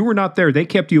 Because you were not there. They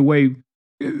kept you away.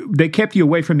 They kept you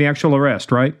away from the actual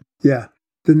arrest, right? Yeah.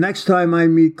 The next time I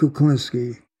meet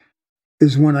Kuklinski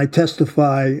is when I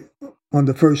testify on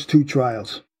the first 2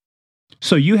 trials.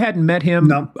 So you hadn't met him?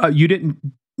 No. You didn't,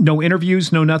 no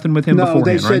interviews, no nothing with him beforehand,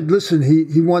 No, they said, right? listen,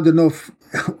 he wanted to know if,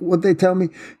 what they tell me,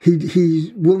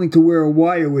 he's willing to wear a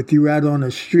wire with you out on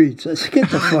the streets. I said, get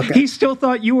the fuck out. He still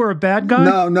thought you were a bad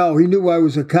guy? No, he knew I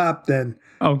was a cop then.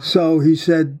 Oh. So he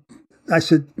said, I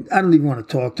said, I don't even want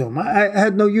to talk to him. I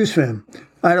had no use for him.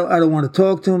 I don't want to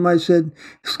talk to him. I said,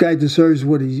 this guy deserves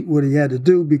what he had to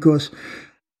do, because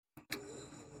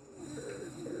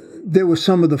there was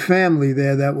some of the family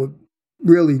there that were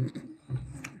really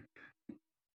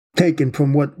taken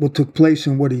from what took place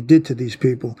and what he did to these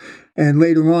people. And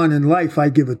later on in life, I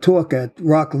give a talk at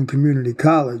Rockland Community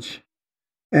College,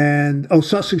 and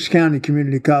Sussex County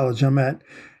Community College I'm at,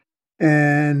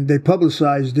 and they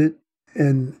publicized it,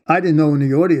 and I didn't know in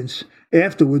the audience.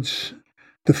 Afterwards,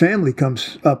 the family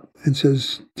comes up and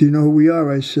says, do you know who we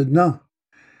are? I said, no.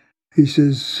 He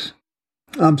says,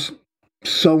 I'm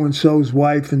so-and-so's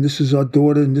wife, and this is our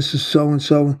daughter, and this is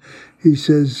so-and-so. He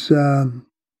says,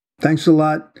 thanks a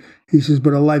lot. He says,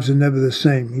 but our lives are never the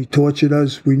same. He tortured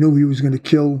us. We knew he was going to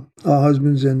kill our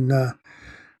husbands, and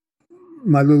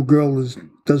my little girl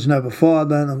doesn't have a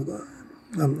father. And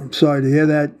I'm sorry to hear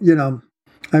that. You know,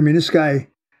 I mean, this guy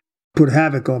put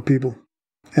havoc on people,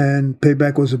 and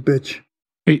payback was a bitch.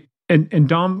 Hey, and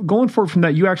Dom, going forward from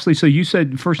that, so you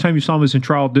said the first time you saw him was in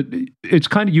trial. It's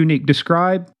kind of unique.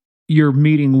 Describe your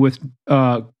meeting with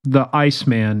the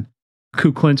Iceman,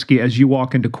 Kuklinski, as you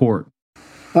walk into court.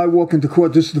 I walk into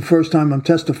court. This is the first time I'm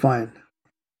testifying,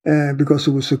 and because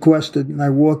it was sequestered. And I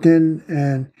walk in,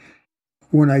 and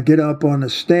when I get up on the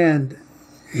stand,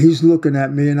 he's looking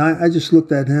at me, and I just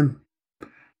looked at him.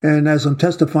 And as I'm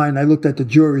testifying, I looked at the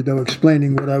jury. They were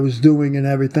explaining what I was doing and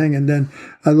everything. And then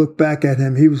I looked back at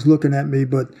him. He was looking at me,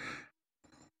 but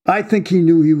I think he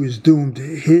knew he was doomed.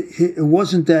 It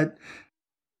wasn't that.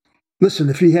 Listen,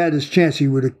 if he had his chance, he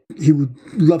would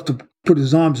love to put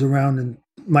his arms around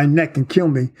my neck and kill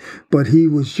me. But he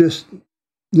was just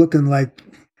looking like,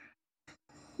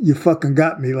 you fucking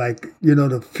got me, like, you know,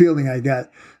 the feeling I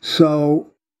got. So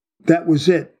that was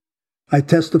it. I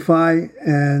testify,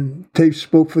 and tapes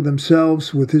spoke for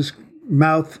themselves with his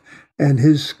mouth and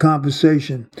his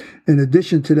conversation. In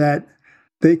addition to that,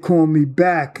 they call me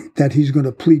back that he's going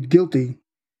to plead guilty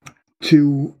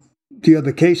to the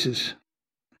other cases.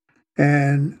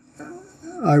 And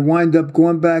I wind up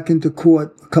going back into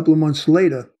court a couple of months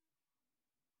later.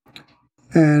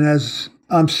 And as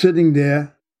I'm sitting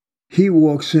there, he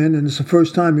walks in, and it's the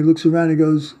first time he looks around. He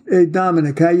goes, "Hey,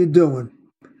 Dominick, how you doing?"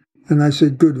 And I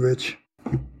said, "Good, Rich."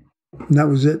 And that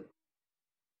was it.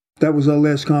 That was our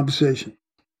last conversation.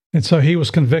 And so he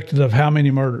was convicted of how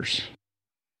many murders?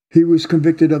 He was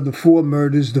convicted of the 4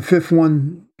 murders. The 5th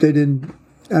one, they didn't.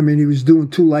 I mean, he was doing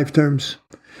 2 life terms.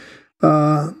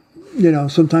 You know,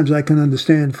 sometimes I can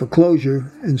understand for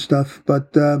closure and stuff,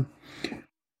 but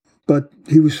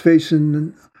he was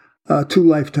facing 2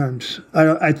 life terms.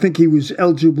 I think he was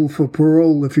eligible for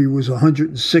parole if he was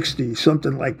 160,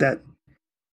 something like that.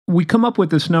 We come up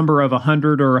with this number of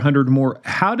 100 or 100 more.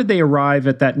 How did they arrive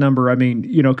at that number? I mean,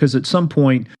 you know, because at some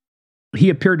point he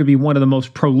appeared to be one of the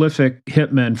most prolific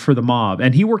hitmen for the mob,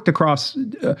 and he worked across.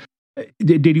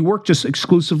 Did he work just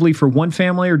exclusively for one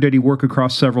family, or did he work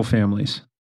across several families?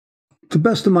 To the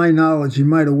best of my knowledge, he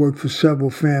might have worked for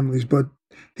several families, but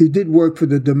he did work for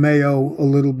the DeMeo a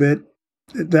little bit.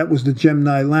 That was the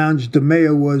Gemini Lounge.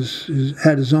 DeMeo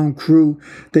had his own crew.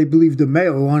 They believe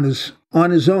DeMeo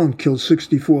on his own killed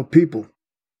 64 people,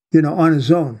 you know, on his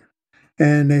own.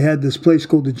 And they had this place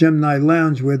called the Gemini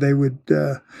Lounge where they would,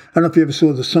 I don't know if you ever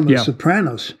saw some of the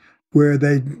Sopranos, where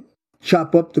they'd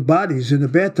chop up the bodies in the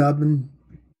bathtub and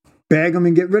bag them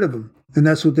and get rid of them. And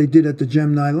that's what they did at the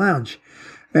Gemini Lounge.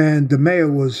 And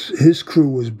DeMeo his crew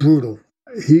was brutal.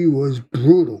 He was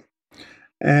brutal.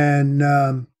 And,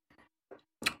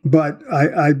 but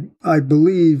I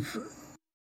believe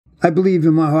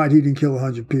in my heart he didn't kill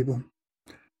 100 people.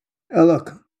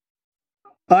 Look,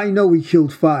 I know he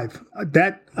killed 5.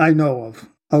 That I know of,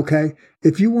 okay?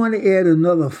 If you want to add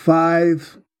another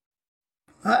 5,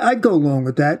 I'd go along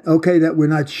with that, okay, that we're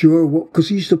not sure. Because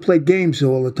he used to play games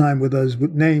all the time with us,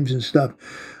 with names and stuff.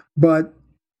 But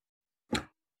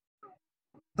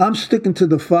I'm sticking to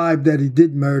the 5 that he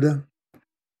did murder.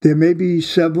 There may be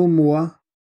several more.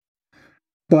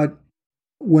 But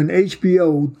when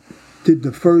HBO did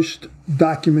the first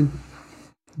documentary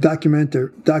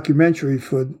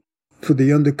for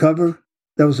the Undercover,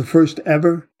 that was the first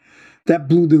ever, that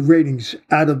blew the ratings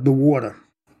out of the water.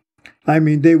 I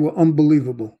mean, they were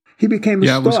unbelievable. He became a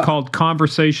star. Yeah, it was called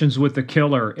Conversations with the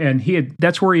Killer, and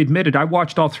that's where he admitted. I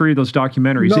watched all three of those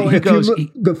documentaries. No,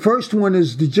 the first one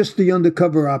is just the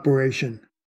undercover operation.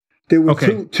 There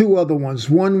were two other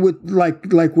ones. One with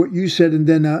like what you said, and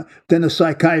then a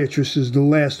psychiatrist is the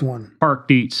last one. Park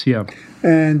Dietz, yeah.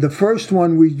 And the first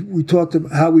one we talked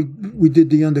about how we did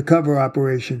the undercover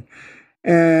operation,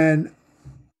 and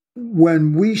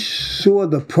when we saw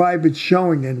the private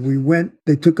showing, and we went,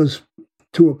 they took us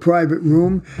to a private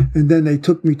room, and then they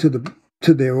took me to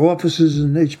their offices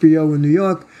in HBO in New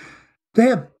York. They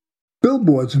have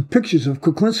billboards and pictures of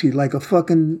Kuklinski like a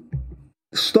fucking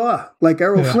star, like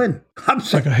Errol Flynn. I'm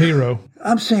saying, like a hero.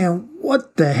 I'm saying,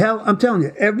 what the hell? I'm telling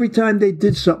you, every time they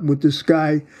did something with this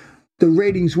guy, the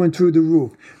ratings went through the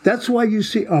roof. That's why you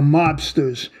see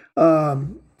mobsters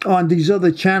on these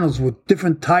other channels with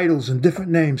different titles and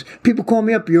different names. People call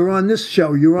me up, you're on this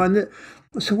show, you're on this.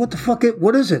 I said, what the fuck,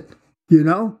 what is it? You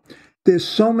know? There's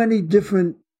so many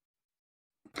different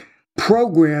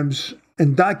programs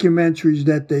and documentaries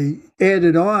that they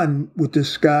added on with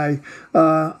this guy.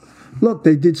 Look,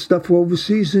 they did stuff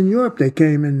overseas in Europe. They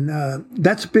came and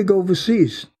that's big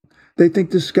overseas. They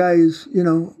think this guy is,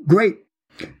 great.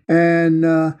 And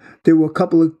there were a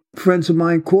couple of friends of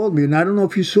mine called me, and I don't know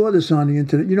if you saw this on the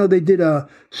internet. They did a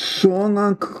song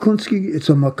on Kuklinski. It's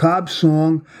a macabre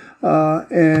song,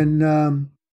 and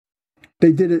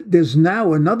they did it. There's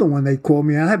now another one they called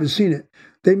me. I haven't seen it.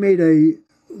 They made a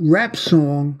rap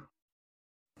song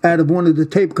out of one of the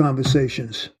tape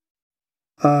conversations.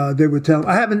 They were telling.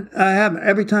 I haven't.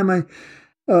 Every time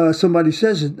somebody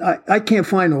says it, I can't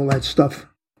find all that stuff.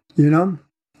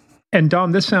 And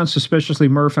Dom, this sounds suspiciously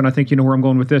Murph, and I think you know where I'm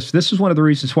going with this. This is one of the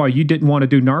reasons why you didn't want to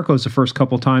do Narcos the first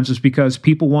couple of times, is because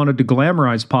people wanted to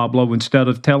glamorize Pablo instead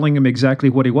of telling him exactly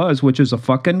what he was, which is a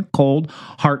fucking cold,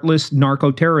 heartless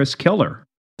narco-terrorist killer.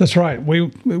 That's right.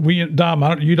 We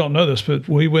Dom, you don't know this, but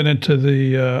we went into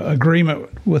the agreement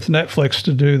with Netflix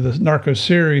to do the Narcos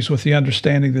series with the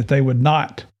understanding that they would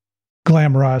not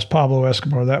glamorize Pablo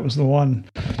Escobar. That was the one.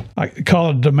 I call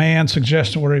it a demand,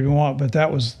 suggestion, whatever you want, but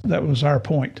that was our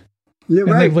point. Yeah,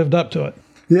 and they've lived up to it.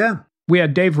 Yeah. We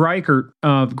had Dave Reichert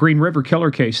of Green River Killer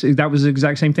Case. That was the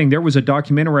exact same thing. There was a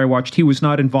documentary I watched. He was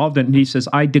not involved in it. And he says,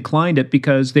 I declined it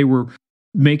because they were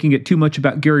making it too much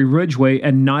about Gary Ridgway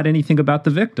and not anything about the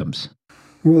victims.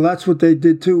 Well, that's what they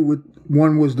did too.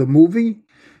 One was the movie,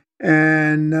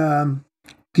 and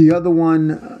the other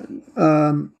one,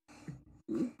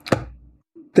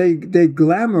 they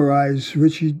glamorize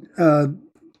Richie.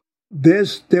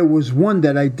 There was one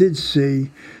that I did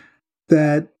see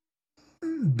that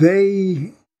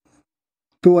they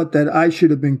thought that I should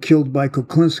have been killed by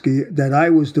Kuklinski, that I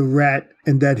was the rat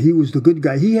and that he was the good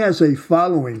guy. He has a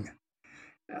following,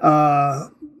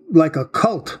 like a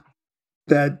cult,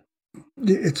 that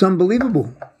it's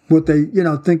unbelievable what they,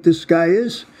 think this guy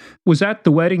is. Was that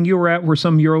the wedding you were at where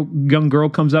some young girl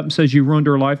comes up and says you ruined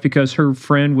her life because her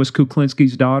friend was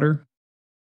Kuklinski's daughter?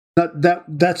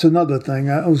 That's another thing.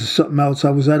 It was something else. I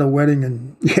was at a wedding,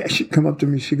 and she come up to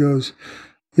me. She goes,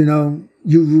 you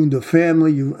ruined a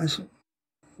family. I said,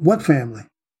 what family?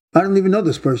 I don't even know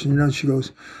this person. She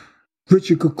goes,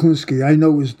 Richard Kuklinski. I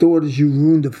know his daughters. You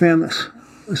ruined the family.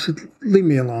 I said, leave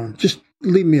me alone. Just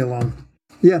leave me alone.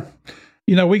 Yeah.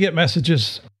 We get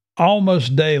messages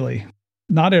almost daily,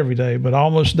 not every day, but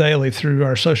almost daily through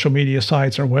our social media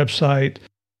sites, our website,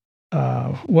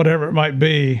 whatever it might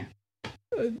be.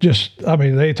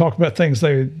 They talk about things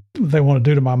they want to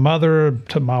do to my mother,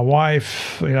 to my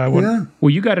wife. Yeah.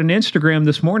 Well, you got an Instagram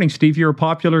this morning, Steve. You're a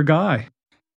popular guy.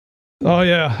 Oh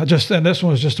yeah. And this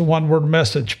one was just a one-word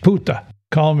message, puta,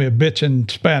 calling me a bitch in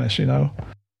Spanish.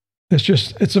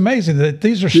 It's amazing that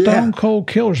these are stone cold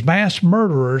killers, mass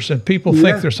murderers, and people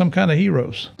think they're some kind of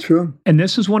heroes. True. And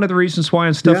this is one of the reasons why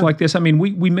on stuff like this,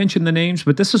 we mention the names,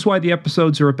 but this is why the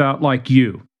episodes are about like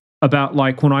you. About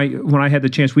like when I had the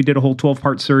chance, we did a whole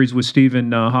 12-part series with Steve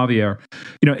and Javier.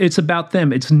 It's about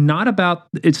them. It's not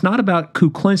about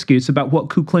Kuklinski. It's about what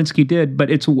Kuklinski did,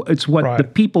 but it's what the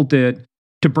people did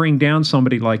to bring down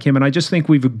somebody like him. And I just think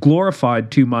we've glorified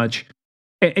too much.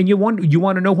 And you want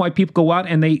to know why people go out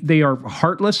and they are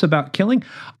heartless about killing?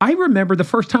 I remember the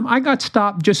first time I got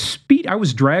stopped I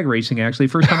was drag racing, actually.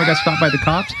 First time I got stopped by the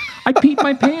cops, I peed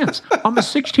my pants. I'm a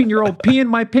 16-year-old peeing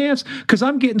my pants because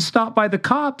I'm getting stopped by the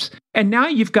cops. And now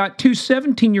you've got two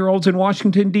 17-year-olds in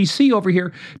Washington, D.C. over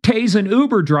here tase an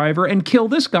Uber driver and kill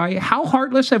this guy. How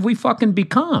heartless have we fucking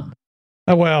become?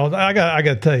 Well, I got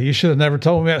to tell you should have never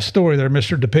told me that story there,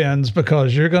 Mr. Depends,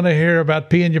 because you're going to hear about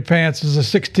peeing your pants as a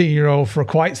 16-year-old for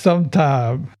quite some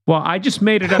time. Well, I just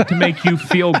made it up to make you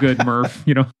feel good, Murph,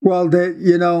 Well,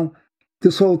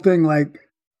 this whole thing, like,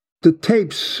 the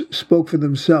tapes spoke for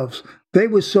themselves. They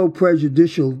were so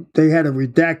prejudicial, they had to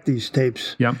redact these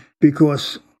tapes. Yeah.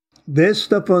 Because there's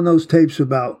stuff on those tapes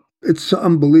it's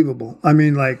unbelievable. I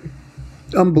mean, like,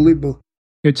 unbelievable.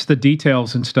 It's the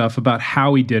details and stuff about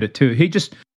how he did it too. He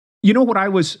just, you know what I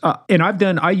was, and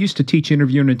I used to teach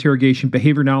interview and interrogation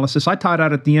behavior analysis. I taught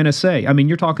out at the NSA. I mean,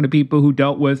 you're talking to people who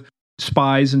dealt with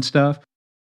spies and stuff.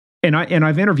 And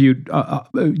I've interviewed,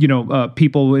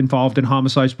 people involved in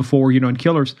homicides before, and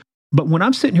killers. But when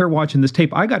I'm sitting here watching this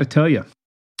tape, I got to tell you,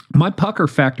 my pucker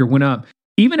factor went up.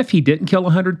 Even if he didn't kill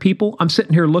 100 people, I'm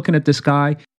sitting here looking at this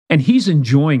guy and he's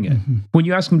enjoying it. Mm-hmm. When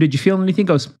you ask him, did you feel anything? He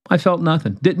goes, I felt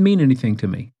nothing. Didn't mean anything to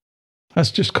me. That's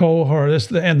just cold hard.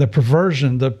 And the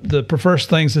perversion, the perverse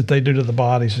things that they do to the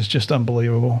bodies is just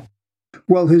unbelievable.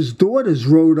 Well, his daughters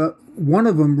wrote up, one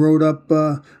of them wrote up,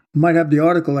 might have the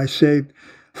article I saved,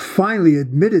 finally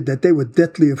admitted that they were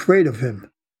deathly afraid of him.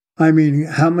 I mean,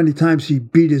 how many times he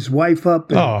beat his wife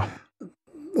up and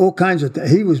all kinds of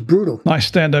things. He was brutal. Nice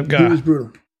stand-up guy. He was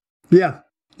brutal. Yeah.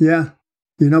 But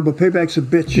payback's a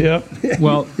bitch. Yep.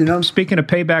 Well, speaking of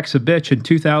payback's a bitch, in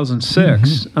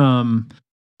 2006,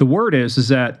 the word is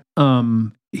that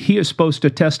he is supposed to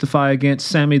testify against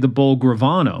Sammy the Bull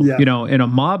Gravano, in a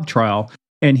mob trial,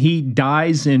 and he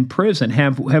dies in prison.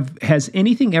 Has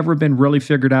anything ever been really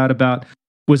figured out about,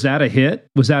 was that a hit?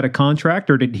 Was that a contract?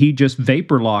 Or did he just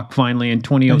vapor lock finally in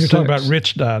 2006? And you're talking about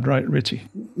Rich died, right? Richie.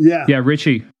 Yeah. Yeah,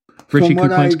 Richie From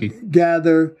what Kuklinski. I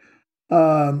gather,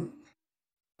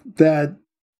 that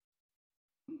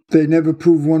they never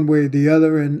proved one way or the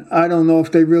other. And I don't know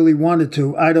if they really wanted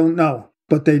to. I don't know.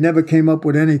 But they never came up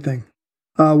with anything.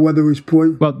 Whether it was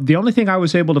poison. Well, the only thing I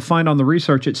was able to find on the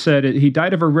research, it said he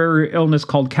died of a rare illness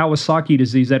called Kawasaki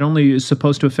disease that only is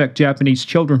supposed to affect Japanese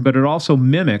children, but it also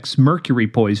mimics mercury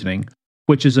poisoning,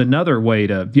 which is another way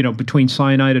to, between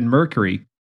cyanide and mercury.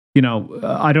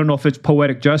 I don't know if it's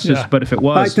poetic justice, but if it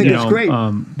was, I think it's great.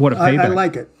 What a payback. I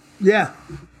like it. Yeah.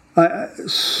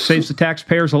 Saves the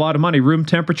taxpayers a lot of money. Room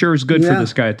temperature is good for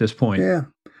this guy at this point. Yeah.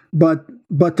 But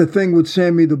the thing with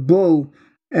Sammy the Bull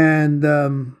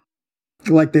and...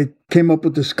 like they came up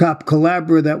with this cop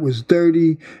Calabra that was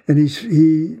dirty, and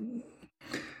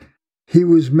he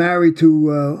was married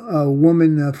to a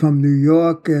woman from New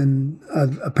York, and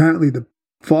apparently the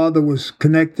father was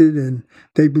connected, and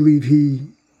they believe he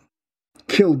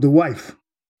killed the wife.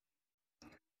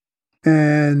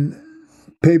 And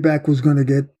payback was going to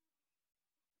get,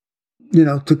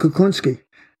 to Kuklinski,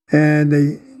 and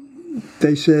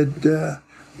they said.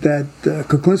 That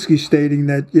Kuklinski stating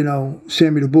that,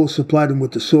 Sammy the Bull supplied him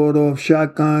with the sawed-off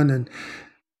shotgun and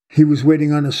he was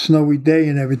waiting on a snowy day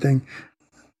and everything.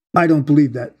 I don't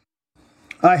believe that.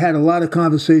 I had a lot of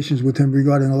conversations with him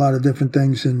regarding a lot of different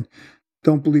things and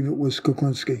don't believe it was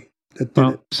Kuklinski that did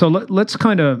it. So let's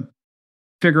kind of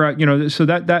figure out, so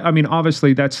that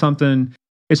obviously that's something,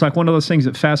 it's like one of those things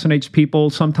that fascinates people.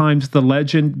 Sometimes the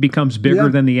legend becomes bigger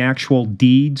than the actual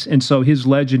deeds. And so his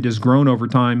legend has grown over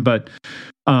time, but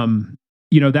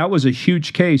that was a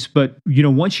huge case, but,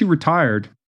 once you retired,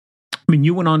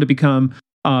 you went on to become,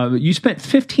 you spent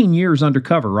 15 years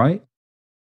undercover, right?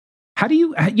 How do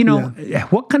you,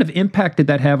 what kind of impact did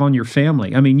that have on your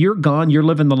family? You're gone, you're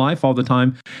living the life all the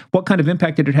time. What kind of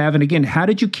impact did it have? And again, how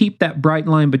did you keep that bright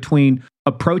line between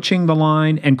approaching the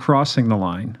line and crossing the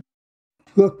line?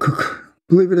 Look,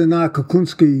 believe it or not,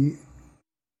 Kuklinski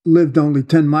lived only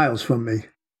 10 miles from me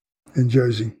in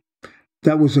Jersey.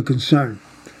 That was a concern.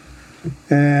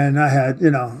 And I had,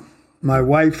 my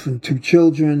wife and three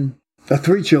children.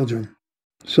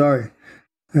 Sorry.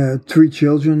 3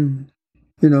 children.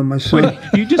 My son. Wait,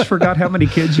 you just forgot how many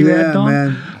kids you had, Don?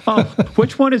 Man. Oh,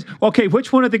 which one of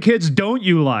the kids don't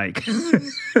you like?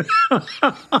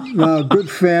 Well, good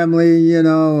family, I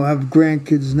have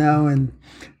grandkids now.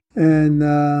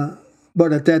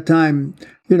 But at that time,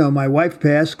 my wife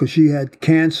passed because she had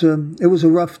cancer. It was a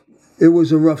rough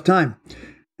time.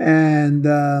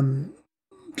 And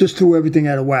just threw everything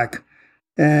out of whack.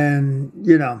 And,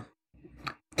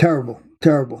 terrible.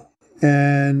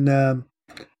 And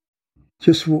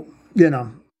just,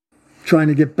 trying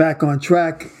to get back on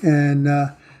track. And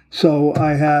so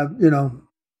I have,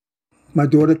 my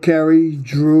daughter Carrie,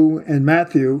 Drew, and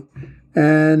Matthew,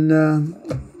 and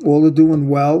all are doing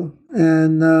well.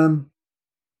 And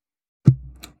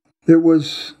it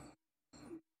was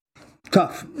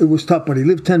tough. But he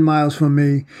lived 10 miles from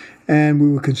me, and we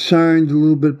were concerned a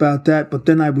little bit about that. But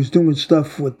then I was doing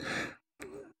stuff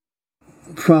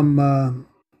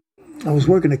I was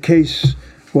working a case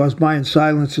where I was buying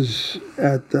silencers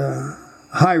at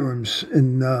Hiram's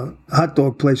in a hot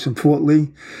dog place in Fort Lee,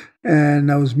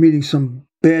 and I was meeting some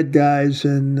bad guys,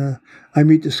 and I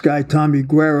meet this guy, Tommy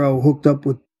Guerrero, hooked up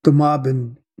with the mob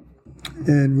in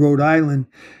Rhode Island,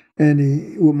 and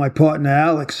he with my partner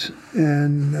Alex,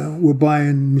 and we're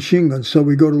buying machine guns. So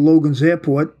we go to Logan's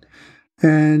Airport,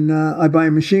 and I buy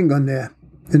a machine gun there.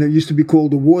 And it used to be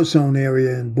called the War Zone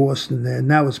area in Boston there.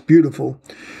 Now it's beautiful.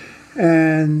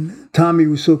 And Tommy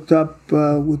was hooked up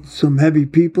with some heavy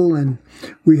people, and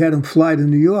we had him fly to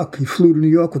New York. He flew to New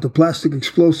York with the plastic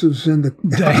explosives on the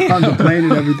plane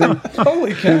and everything.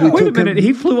 Holy cow. Wait a minute.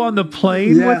 He flew on the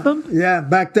plane with them? Yeah,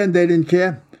 back then they didn't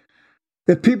care.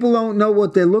 If people don't know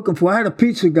what they're looking for, I had a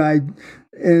pizza guy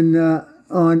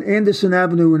on Anderson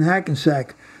Avenue in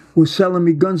Hackensack was selling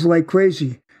me guns like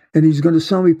crazy. And he's going to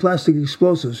sell me plastic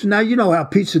explosives. Now, you know how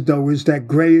pizza dough is, that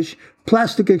grayish.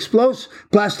 Plastic explosives.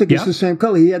 Plastic is the same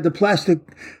color. He had the plastic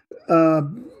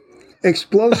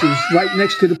explosives right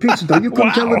next to the pizza dough. You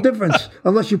couldn't tell the difference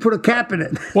unless you put a cap in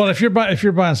it. Well, if you're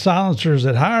buying silencers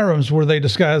at Hiram's, were they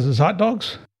disguised as hot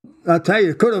dogs? I'll tell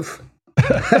you, could have.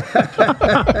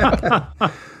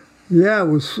 Yeah, it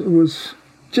was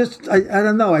just, I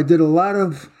don't know. I did a lot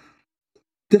of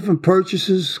different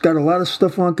purchases, got a lot of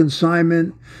stuff on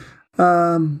consignment,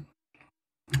 ran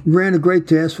a great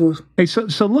task force. Hey,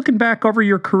 so looking back over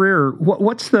your career,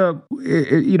 what's the,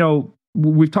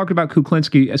 we've talked about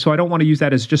Kuklinski, so I don't want to use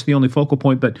that as just the only focal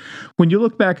point, but when you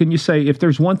look back and you say, if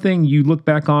there's one thing you look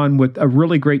back on with a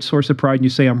really great source of pride and you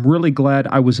say, I'm really glad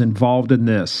I was involved in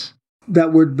this.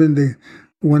 That would have been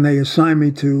when they assigned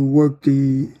me to work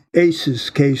the ACEs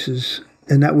cases,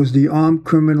 and that was the Armed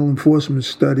Criminal Enforcement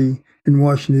Study in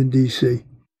Washington, D.C.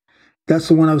 That's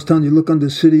the one I was telling you, look under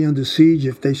city under siege.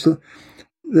 If they still,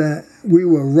 that we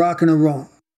were rocking and rolling.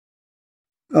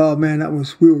 Oh man,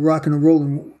 we were rocking and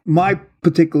rolling. My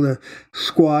particular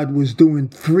squad was doing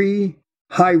 3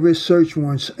 high-risk search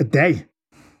warrants a day.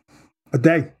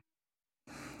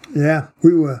 Yeah,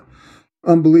 we were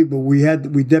unbelievable. We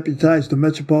deputized the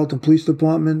Metropolitan Police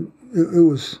Department. It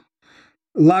was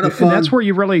a lot of fun. And that's where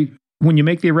you really, when you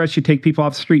make the arrest, you take people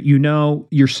off the street,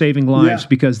 you're saving lives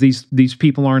because these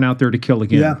people aren't out there to kill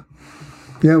again.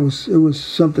 Yeah, it was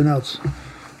something else.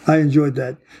 I enjoyed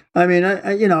that. I mean,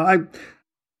 I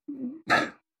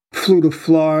flew to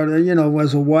Florida,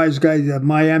 as a wise guy. The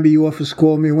Miami office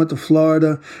called me. I went to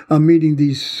Florida. I'm meeting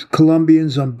these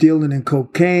Colombians. I'm dealing in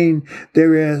cocaine.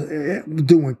 They're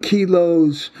doing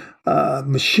kilos,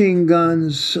 machine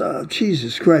guns,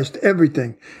 Jesus Christ,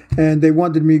 everything. And they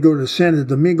wanted me to go to Santo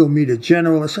Domingo, meet a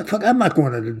general. I said, fuck, I'm not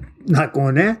going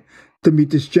there to meet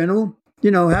this general.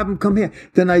 Have him come here.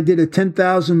 Then I did a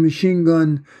 10,000 machine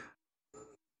gun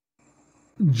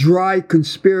dry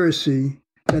conspiracy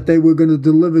that they were going to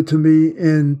deliver to me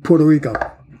in Puerto Rico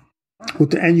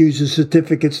with the end user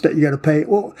certificates that you got to pay.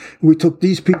 Well, we took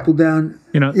these people down.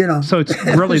 So it's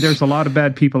really there's a lot of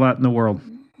bad people out in the world,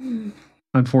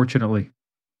 unfortunately.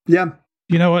 Yeah.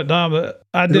 You know what, Dom?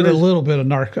 I did a little bit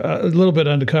of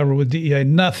undercover with DEA.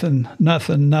 Nothing,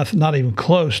 not even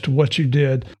close to what you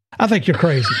did. I think you're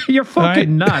crazy. You're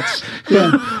fucking nuts.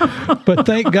 Yeah. But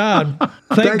thank God,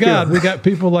 we got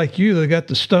people like you that got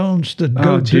the stones to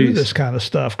go do this kind of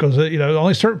stuff, because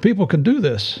only certain people can do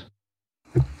this.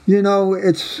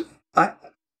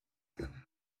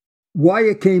 Why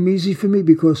it came easy for me,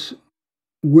 because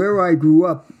where I grew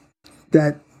up,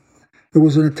 that it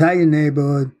was an Italian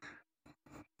neighborhood.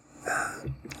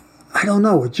 I don't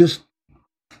know. It just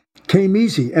came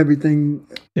easy. Everything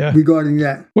regarding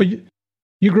that. Well,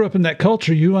 you grew up in that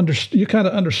culture. You kind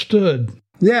of understood.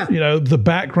 Yeah. The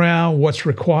background, what's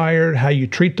required, how you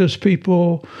treat those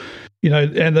people.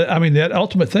 And that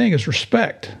ultimate thing is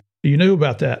respect. You knew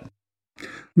about that.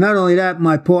 Not only that,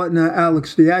 my partner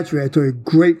Alex Diatri, I told you,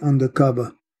 great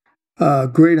undercover,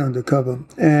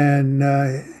 and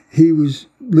he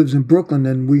lives in Brooklyn,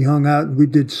 and we hung out. We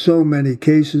did so many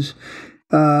cases.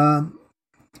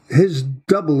 His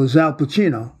double is Al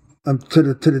Pacino, to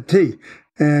the T.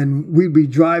 And we'd be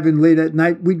driving late at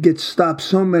night. We'd get stopped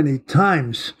so many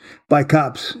times by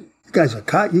cops. You guys are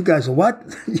caught? You guys are what?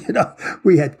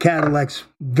 We had Cadillacs,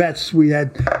 Vets. We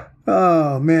had,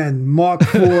 Mark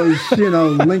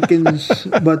IVs, Lincolns.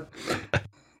 But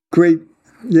great,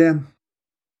 yeah.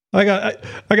 I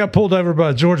got pulled over by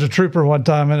a Georgia trooper one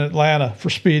time in Atlanta for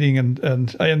speeding,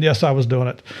 and yes, I was doing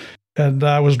it. And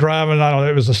I was driving,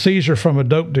 it was a seizure from a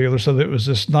dope dealer. So it was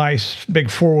this nice big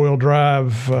 4-wheel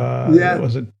drive,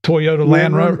 was it Toyota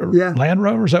Land Rover? Yeah. Land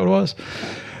Rover, is that what it was?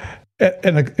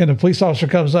 and a police officer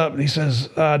comes up and he says,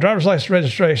 driver's license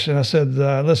registration. I said,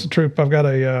 listen, troop,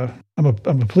 I'm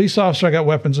a police officer. I got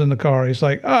weapons in the car. He's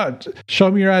like, show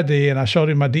me your ID. And I showed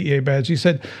him my DEA badge. He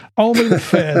said, only the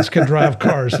feds can drive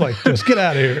cars like this. Get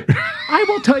out of here. I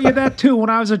will tell you that too.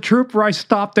 When I was a trooper, I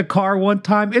stopped a car one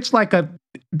time. It's like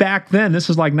back then,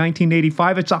 this is like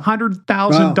 1985. It's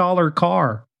 $100,000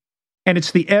 car. And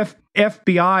it's the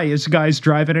FBI is guys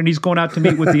driving, and he's going out to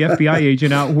meet with the FBI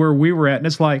agent out where we were at. And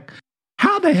it's like,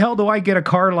 how the hell do I get a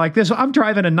car like this? I'm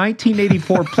driving a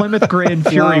 1984 Plymouth Grand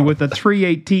Fury with a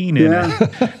 318 in it.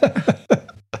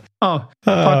 Talk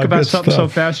about something so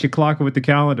fast you clock it with the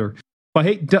calendar. But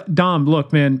hey, Dom,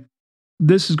 look, man,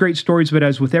 this is great stories, but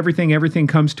as with everything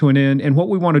comes to an end. And what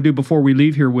we want to do before we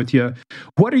leave here with you,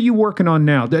 what are you working on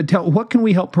now? What can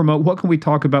we help promote? What can we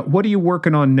talk about? What are you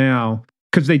working on now?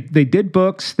 Because they did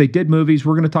books, they did movies.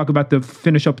 We're going to talk about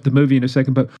finish up the movie in a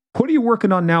second. But what are you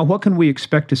working on now? What can we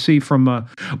expect to see from?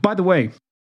 By the way,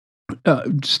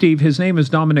 Steve, his name is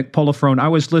Dominick Polifrone. I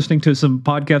was listening to some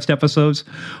podcast episodes.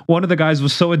 One of the guys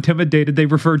was so intimidated they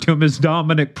referred to him as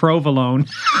Dominick Provolone.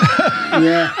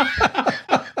 Yeah.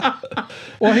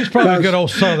 Well, he's probably a good old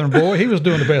Southern boy. He was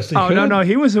doing the best he could. Oh, no.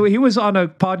 He was on a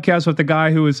podcast with a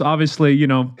guy who was obviously,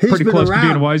 pretty close to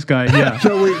being a wise guy. Yeah.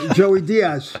 Joey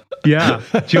Diaz. Yeah.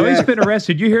 Joey's been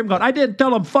arrested. You hear him going, I didn't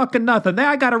tell him fucking nothing.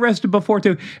 I got arrested before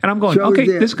too. And I'm going, Joey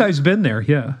Diaz. This guy's been there.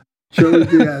 Yeah. Joey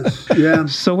Diaz. Yeah.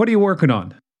 So what are you working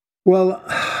on? Well,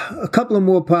 a couple of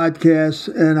more podcasts,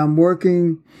 and I'm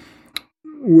working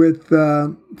with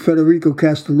Federico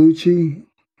Castellucci,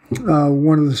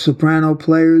 one of the soprano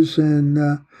players,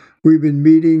 and we've been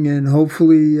meeting, and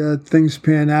hopefully things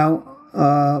pan out.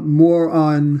 More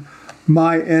on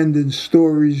my end and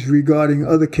stories regarding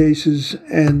other cases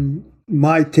and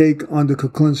my take on the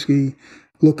Kuklinski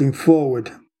looking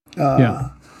forward.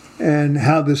 And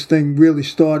how this thing really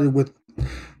started with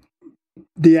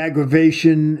the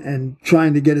aggravation and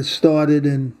trying to get it started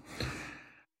and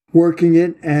working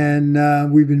it.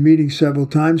 And we've been meeting several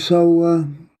times. So,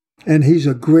 and he's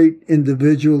a great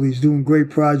individual. He's doing great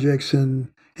projects, and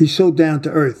he's so down to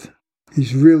earth.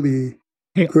 He's really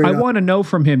great. I want to know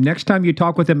from him, next time you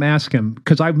talk with him, ask him,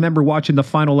 because I remember watching the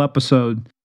final episode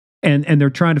and they're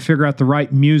trying to figure out the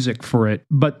right music for it.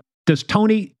 But does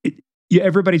Tony...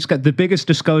 everybody's got the biggest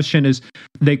discussion is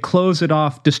they close it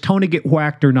off. Does Tony get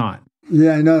whacked or not?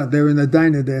 Yeah, I know. They're in the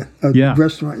diner there,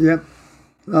 restaurant. Yep.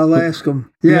 I'll ask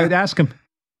him. Yeah. Ask him.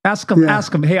 Ask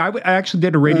him. Hey, I actually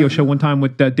did a radio show one time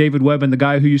with David Webb and the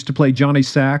guy who used to play Johnny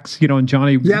Sachs, and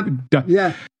Johnny. Yep.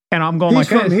 Yeah. And I'm going He's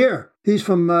from here. He's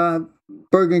from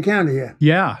Bergen County, yeah.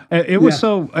 Yeah. It was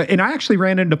so, and I actually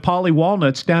ran into Polly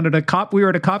Walnuts down at we were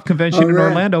at a cop convention in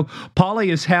Orlando.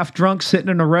 Polly is half drunk sitting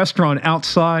in a restaurant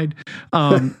outside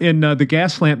in the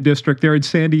gas lamp district there in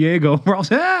San Diego. Where I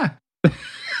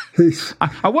was,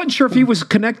 I wasn't sure if he was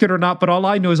connected or not, but all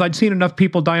I know is I'd seen enough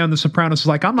people die on The Sopranos.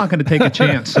 Like, I'm not going to take a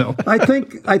chance. So I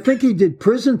think he did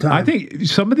prison time. I think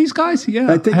some of these guys,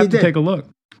 I think have to take a look.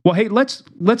 Well, hey, let's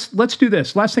do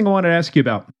this. Last thing I wanted to ask you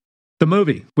about. The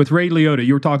movie with Ray Liotta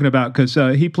you were talking about, because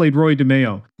he played Roy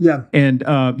DeMeo. Yeah. And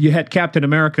you had Captain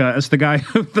America as the guy,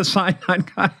 the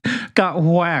cyanide guy, got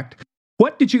whacked.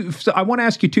 What did you... So I want to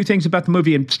ask you two things about the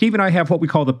movie. And Steve and I have what we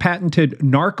call the patented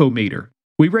narcometer.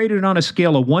 We rated it on a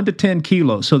scale of 1 to 10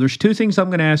 kilos. So there's two things I'm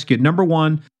going to ask you. Number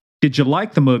one, did you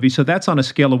like the movie? So that's on a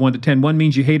scale of 1 to 10. 1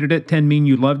 means you hated it, 10 mean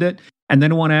you loved it. And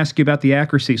then I want to ask you about the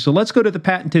accuracy. So let's go to the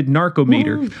patented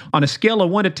narcometer. Ooh. On a scale of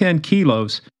 1 to 10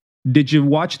 kilos... Did you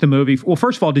watch the movie? Well,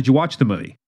 first of all, did you watch the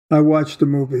movie? I watched the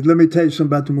movie. Let me tell you something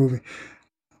about the movie.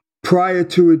 Prior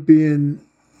to it being,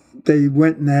 they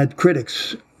went and had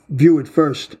critics view it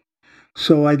first.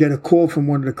 So I get a call from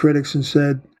one of the critics and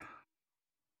said,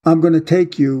 I'm going to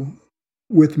take you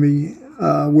with me,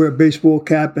 wear a baseball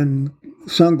cap and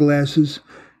sunglasses,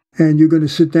 and you're going to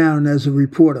sit down as a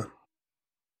reporter.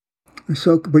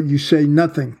 So, but you say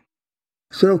nothing.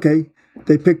 I said, okay.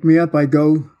 They picked me up. I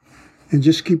go... and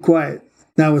just keep quiet.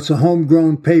 Now, it's a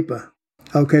homegrown paper,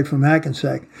 from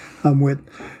Hackensack I'm with.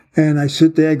 And I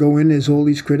sit there, go in, there's all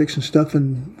these critics and stuff,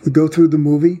 and we go through the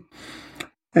movie.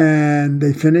 And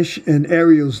they finish, and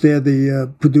Ariel's there,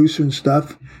 the producer and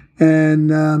stuff.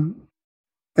 And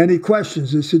any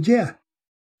questions? I said, yeah.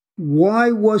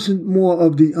 Why wasn't more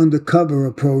of the undercover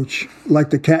approach,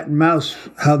 like the cat and mouse,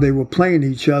 how they were playing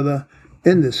each other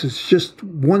in this? It's just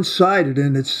one-sided,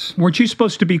 and it's... Weren't you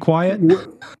supposed to be quiet?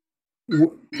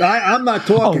 I'm not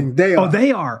talking. They are. Oh,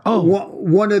 they are. Oh.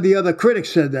 One of the other critics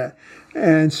said that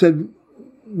and said,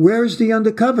 where is the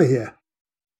undercover here?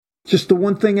 Just the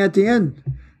one thing at the end.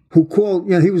 Who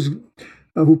called, he was,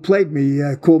 who played me,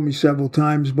 called me several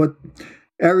times, but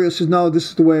Ariel says, no, this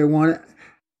is the way I want it.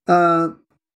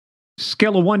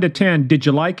 Scale of 1 to 10, did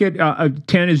you like it?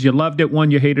 10 is you loved it, 1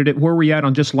 you hated it. Where were you at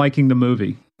on just liking the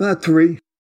movie? 3.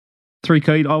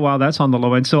 3 Oh wow, that's on the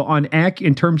low end. So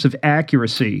in terms of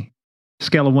accuracy,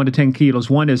 scale of 1 to 10 kilos,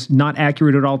 1 is not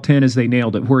accurate at all, 10 is they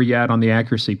nailed it. Where are you at on the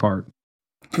accuracy part?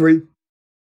 3.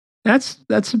 That's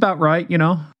about right, you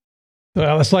know.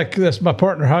 Well, that's my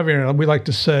partner Javier. We like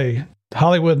to say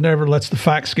Hollywood never lets the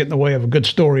facts get in the way of a good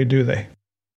story, do they?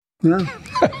 Yeah,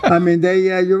 I mean,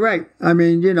 you're right. I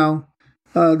mean, you know,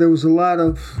 there was a lot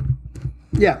of,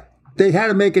 they had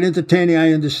to make it entertaining.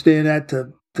 I understand that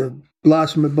to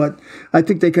blossom it, but I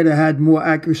think they could have had more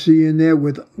accuracy in there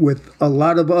with a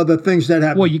lot of other things that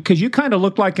happened. Well, because you kind of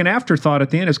looked like an afterthought at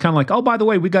the end. It's kind of like, oh, by the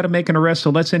way, we got to make an arrest, so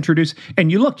let's introduce.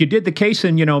 And you did the case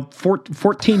in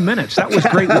 14 minutes. That was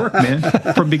great work, man.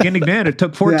 From beginning to end, it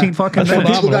took 14 fucking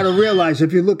minutes. People got to realize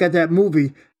if you look at that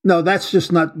movie. No, that's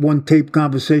just not one tape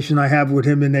conversation I have with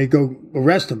him and they go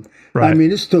arrest him. Right. I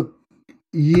mean, this took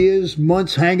years,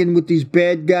 months hanging with these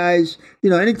bad guys.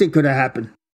 You know, anything could have happened.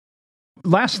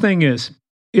 Last thing is,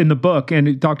 in the book, and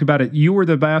it talked about it, you were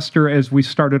the master, as we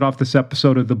started off this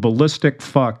episode, of the ballistic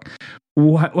fuck.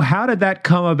 How did that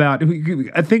come about?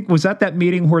 I think, was that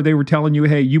meeting where they were telling you,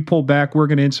 hey, you pull back, we're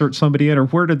going to insert somebody in? Or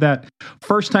where did that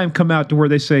first time come out to where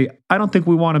they say, I don't think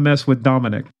we want to mess with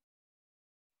Dominick?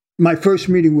 My first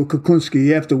meeting with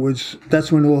Kuklinski afterwards,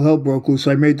 that's when all hell broke loose.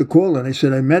 I made the call and I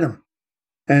said, I met him.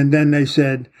 And then they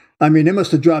said, I mean, they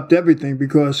must have dropped everything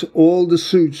because all the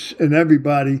suits and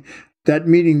everybody, that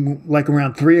meeting, like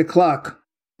around 3:00,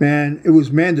 man, it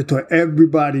was mandatory.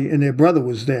 Everybody and their brother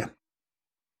was there.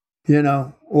 You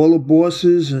know, all the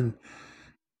bosses and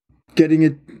getting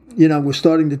it, you know, we're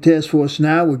starting the task force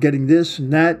now. We're getting this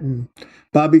and that. And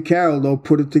Bobby Carroll, though,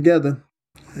 put it together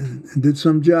and did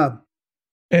some job.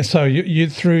 And so you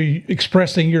through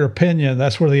expressing your opinion,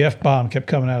 that's where the F-bomb kept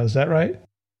coming out. Is that right?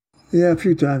 Yeah, a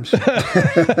few times.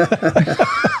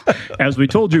 As we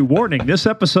told you, warning, this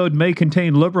episode may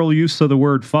contain liberal use of the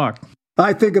word fuck.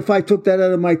 I think if I took that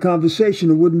out of my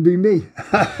conversation, it wouldn't be me.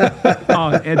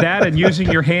 And that and using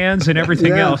your hands and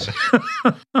everything else.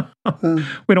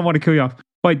 We don't want to kill you off.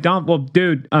 Wait, Dom, well,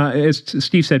 dude, as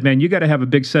Steve said, man, you got to have a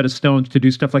big set of stones to do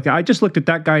stuff like that. I just looked at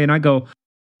that guy and I go,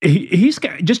 he's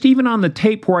got, just even on the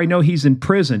tape where I know he's in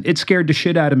prison, it scared the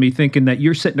shit out of me thinking that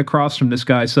you're sitting across from this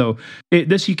guy. So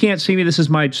this, you can't see me. This is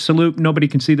my salute. Nobody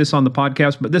can see this on the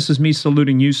podcast, but this is me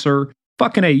saluting you, sir.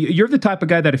 Fucking A, you're the type of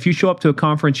guy that if you show up to a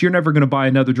conference, you're never going to buy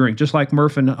another drink. Just like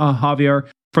Murph and Javier,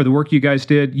 for the work you guys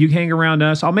did. You hang around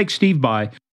us. I'll make Steve buy,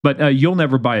 but you'll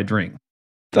never buy a drink.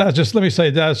 Let me say,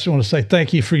 I just want to say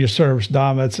thank you for your service,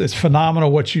 Dom. It's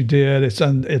phenomenal what you did. It's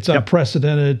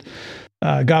unprecedented.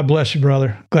 God bless you,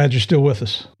 brother. Glad you're still with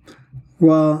us.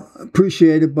 Well,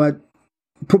 appreciate it, but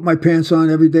put my pants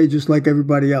on every day just like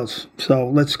everybody else. So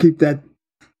let's keep that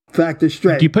factor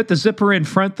straight. Do you put the zipper in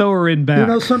front, though, or in back? You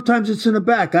know, sometimes it's in the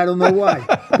back. I don't know why.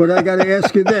 But I got to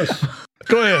ask you this.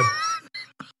 Go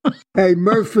ahead. Hey,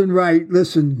 Murph and Wright,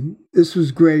 listen, this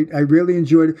was great. I really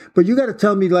enjoyed it. But you got to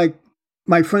tell me, like,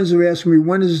 my friends are asking me,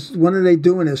 when are they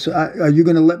doing this? Are you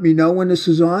going to let me know when this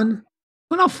is on?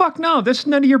 Well, no, fuck no. This is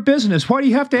none of your business. Why do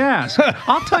you have to ask?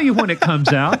 I'll tell you when it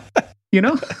comes out. You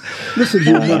know? Listen,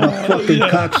 you motherfucking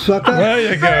cocksucker.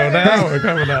 There you go. Now we're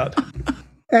coming out.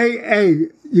 Hey,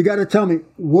 you got to tell me,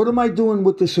 what am I doing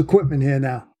with this equipment here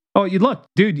now? Oh, you look,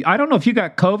 dude. I don't know if you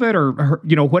got COVID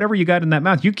or whatever you got in that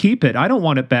mouth. You keep it. I don't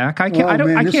want it back. I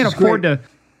can't afford to.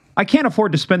 I can't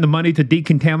afford to spend the money to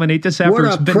decontaminate this after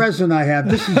what a present I have.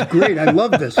 This is great. I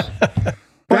love this.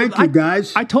 Thank you,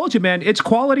 guys. I told you, man, it's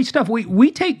quality stuff.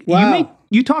 We take,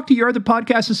 you talk to your other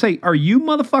podcasts and say, are you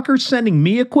motherfuckers sending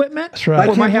me equipment? That's right.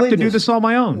 Or am I have to do this on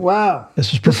my own? Wow.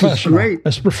 This is professional. This is great.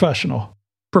 It's professional.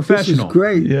 This is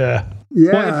great. Yeah.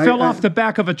 Yeah. Well, it fell off the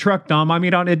back of a truck, Dom. I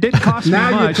mean, it didn't cost me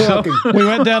much. So we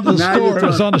went down to the store. It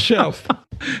was on the shelf.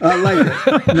 I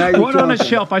like it. Now one on a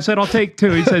shelf. I said, I'll take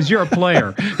 2. He says, you're a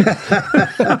player.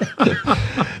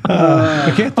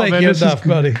 I can't thank you enough,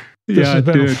 buddy.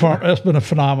 It's been a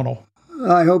phenomenal.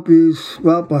 I hope you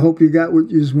got what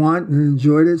you want and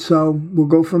enjoyed it. So we'll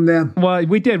go from there. Well,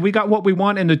 we did. We got what we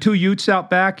want, and the 2 Utes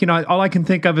out back. You know, all I can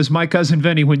think of is my cousin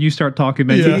Vinny when you start talking,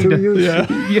 man. Yeah. 2 Utes.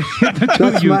 Yeah.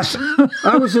 The 2 Utes.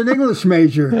 I was an English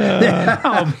major.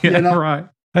 Oh, yeah, right.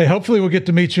 Hey, hopefully we'll get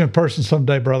to meet you in person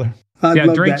someday, brother.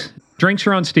 Drinks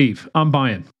are on Steve. I'm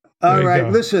buying. All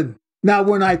right, listen. Now,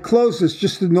 when I close this,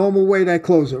 just the normal way that I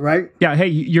close it, right? Yeah. Hey,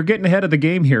 you're getting ahead of the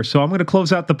game here, so I'm going to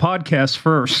close out the podcast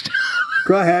first.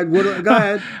 Go ahead. Go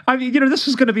ahed. I mean, this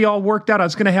is going to be all worked out.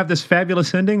 It's going to have this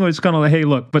fabulous ending. It's going to, hey,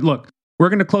 look, we're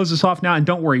going to close this off now, and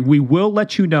don't worry, we will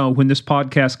let you know when this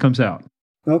podcast comes out.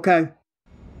 Okay.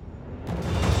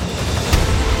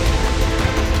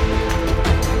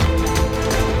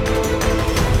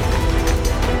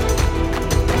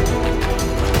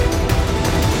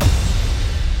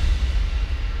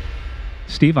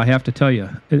 Steve, I have to tell you,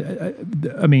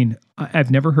 I mean, I've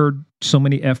never heard so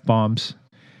many F-bombs,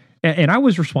 and I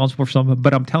was responsible for some of them,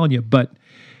 but I'm telling you, but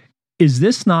is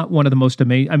this not one of the most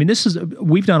amazing? I mean,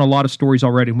 we've done a lot of stories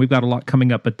already, and we've got a lot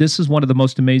coming up, but this is one of the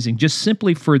most amazing, just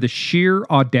simply for the sheer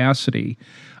audacity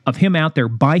of him out there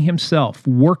by himself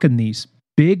working these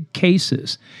big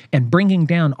cases and bringing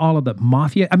down all of the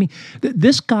mafia. I mean,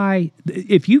 this guy,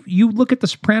 if you look at The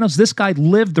Sopranos, this guy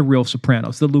lived the real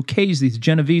Sopranos, the Lucchese's, the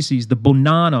Genovese's, the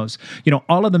Bonanos,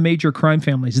 all of the major crime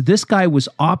families. This guy was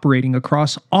operating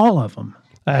across all of them.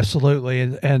 Absolutely.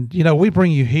 And we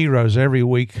bring you heroes every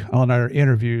week on our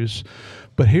interviews,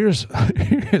 but here's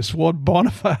one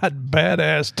bona fide,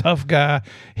 badass, tough guy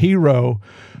hero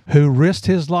who risked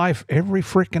his life every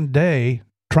freaking day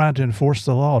trying to enforce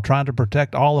the law, trying to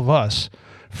protect all of us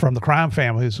from the crime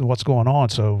families and what's going on.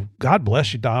 So God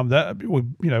bless you, Dom. That we,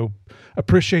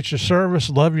 appreciate your service,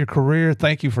 love your career.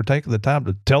 Thank you for taking the time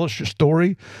to tell us your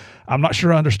story. I'm not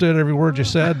sure I understood every word you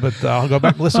said, but I'll go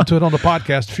back and listen to it on the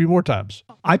podcast a few more times.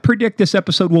 I predict this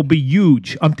episode will be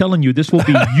huge. I'm telling you, this will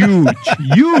be huge,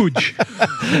 huge.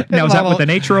 Now, is that with an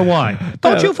H or a Y?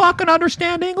 Don't you fucking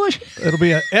understand English? It'll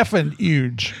be an effing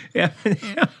huge. Yeah.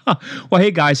 Well,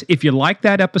 hey, guys, if you like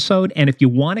that episode and if you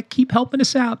want to keep helping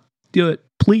us out, do it.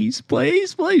 Please,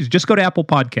 please, please. Just go to Apple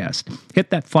Podcast. Hit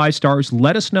that 5 stars.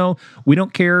 Let us know. We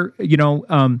don't care,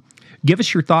 give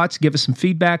us your thoughts. Give us some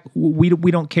feedback. We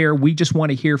don't care. We just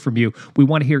want to hear from you. We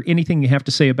want to hear anything you have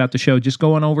to say about the show. Just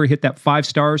go on over, hit that 5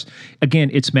 stars. Again,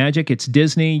 it's magic. It's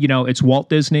Disney. It's Walt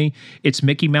Disney. It's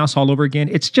Mickey Mouse all over again.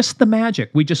 It's just the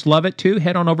magic. We just love it too.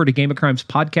 Head on over to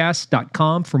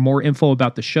GameOfCrimesPodcast.com for more info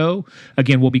about the show.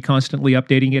 Again, we'll be constantly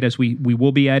updating it as we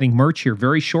will be adding merch here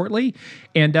very shortly.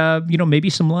 And, maybe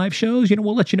some live shows.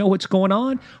 We'll let you know what's going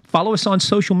on. Follow us on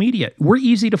social media. We're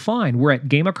easy to find. We're at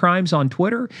Game of Crimes on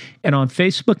Twitter and on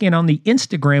Facebook, and on the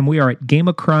Instagram, we are at Game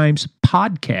of Crimes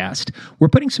Podcast. We're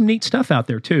putting some neat stuff out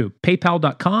there too.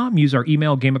 PayPal.com, use our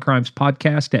email,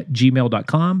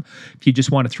 gameofcrimespodcast@gmail.com. If you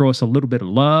just want to throw us a little bit of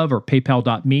love, or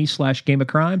paypal.me/Game of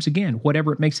Crimes. Again,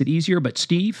 whatever it makes it easier. But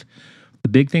Steve, the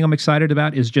big thing I'm excited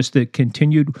about is just the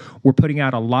continued, we're putting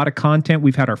out a lot of content.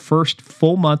 We've had our first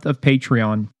full month of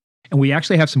Patreon. And we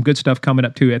actually have some good stuff coming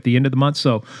up too at the end of the month.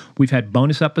 So we've had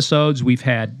bonus episodes. We've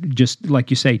had, just like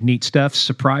you say, neat stuff,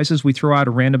 surprises. We throw out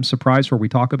a random surprise where we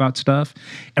talk about stuff.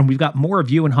 And we've got more of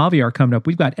you and Javier coming up.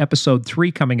 We've got episode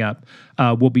 3 coming up.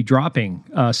 We'll be dropping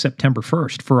September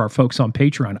 1st for our folks on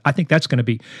Patreon. I think that's going to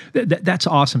be, that's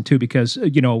awesome too, because,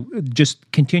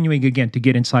 just continuing again to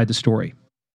get inside the story.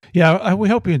 Yeah, we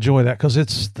hope you enjoy that, because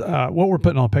it's what we're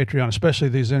putting on Patreon, especially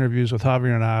these interviews with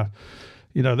Javier and I.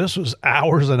 This was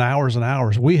hours and hours and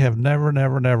hours. We have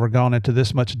never gone into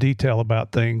this much detail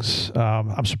about things.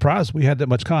 I'm surprised we had that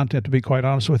much content, to be quite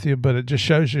honest with you, but it just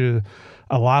shows you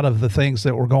a lot of the things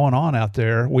that were going on out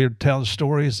there. We're telling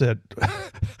stories that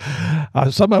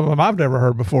some of them I've never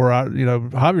heard before.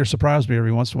 Javier surprised me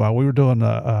every once in a while. We were doing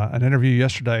an interview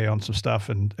yesterday on some stuff,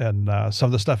 and some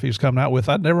of the stuff he was coming out with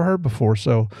I'd never heard before.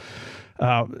 So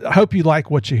I hope you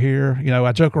like what you hear.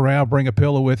 I joke around, bring a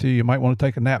pillow with you. You might want to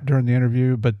take a nap during the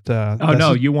interview, but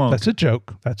you won't. That's a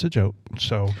joke.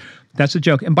 So that's a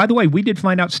joke. And by the way, we did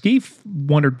find out, Steve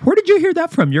wondered, where did you hear that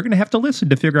from? You're going to have to listen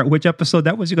to figure out which episode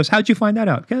that was. He goes, how'd you find that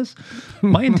out? Because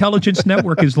my intelligence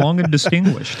network is long and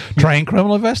distinguished. Trained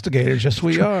criminal investigators. Yes,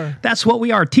 we are. That's what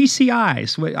we are.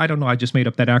 TCIs. I don't know. I just made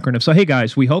up that acronym. So, hey,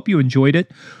 guys, we hope you enjoyed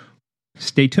it.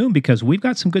 Stay tuned, because we've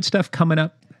got some good stuff coming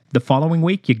up the following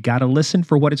week. You got to listen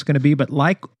for what it's going to be. But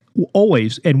like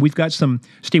always, and we've got some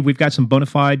bona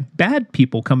fide bad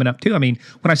people coming up too. I mean,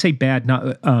 when I say bad,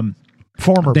 not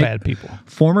former bad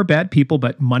people,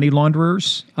 but money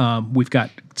launderers. We've got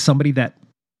somebody that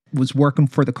was working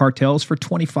for the cartels for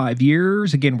 25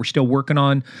 years. Again, we're still working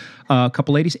on a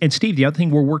couple ladies. And Steve, the other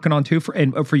thing we're working on too,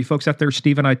 for you folks out there,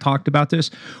 Steve and I talked about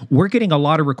this, we're getting a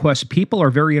lot of requests. People are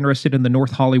very interested in the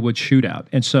North Hollywood shootout.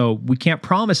 And so we can't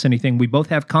promise anything. We both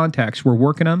have contacts. We're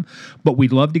working them, but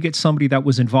we'd love to get somebody that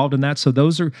was involved in that. So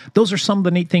those are some of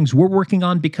the neat things we're working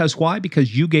on. Because why?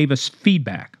 Because you gave us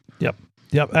feedback.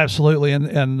 Yep, absolutely.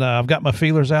 And I've got my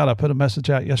feelers out. I put a message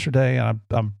out yesterday, and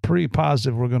I'm pretty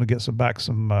positive we're going to get some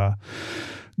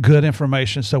good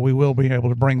information. So we will be able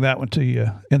to bring that one to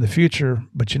you in the future.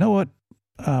 But you know what,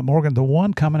 Morgan, the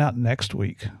one coming out next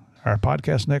week, our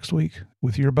podcast next week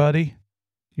with your buddy,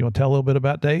 you want to tell a little bit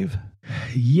about Dave?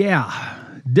 Yeah,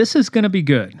 this is going to be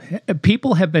good.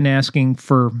 People have been asking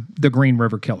for the Green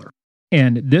River Killer.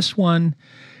 And this one,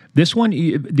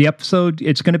 the episode,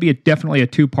 it's going to be definitely a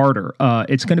two-parter.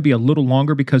 It's going to be a little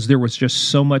longer because there was just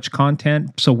so much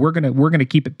content. So we're gonna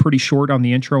keep it pretty short on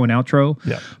the intro and outro.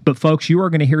 Yeah. But folks, you are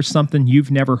going to hear something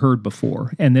you've never heard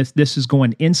before, and this is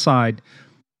going inside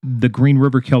the Green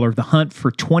River Killer, the hunt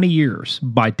for 20 years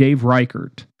by Dave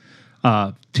Reichert.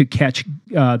 To catch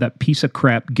that piece of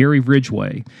crap, Gary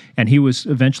Ridgway. And he was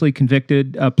eventually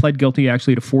convicted, pled guilty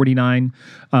actually to 49,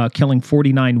 killing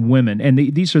 49 women. And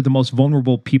these are the most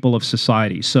vulnerable people of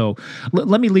society. So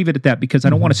let me leave it at that because I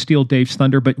don't want to steal Dave's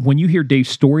thunder. But when you hear Dave's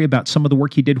story about some of the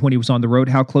work he did when he was on the road,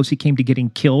 how close he came to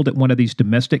getting killed at one of these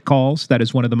domestic calls, that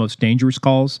is one of the most dangerous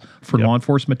calls for law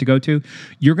enforcement to go to,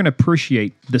 you're going to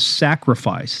appreciate the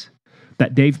sacrifice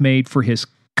that Dave made for his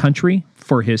country,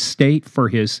 for his state, for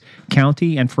his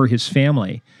county, and for his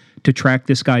family to track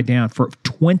this guy down for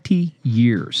 20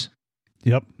 years.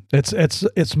 Yep.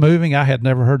 It's moving. I had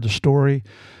never heard the story.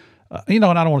 And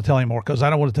I don't want to tell anymore because I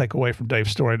don't want to take away from Dave's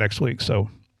story next week. So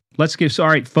all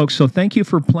right, folks. So thank you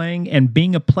for playing and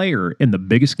being a player in the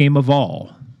biggest game of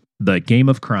all, the game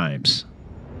of crimes.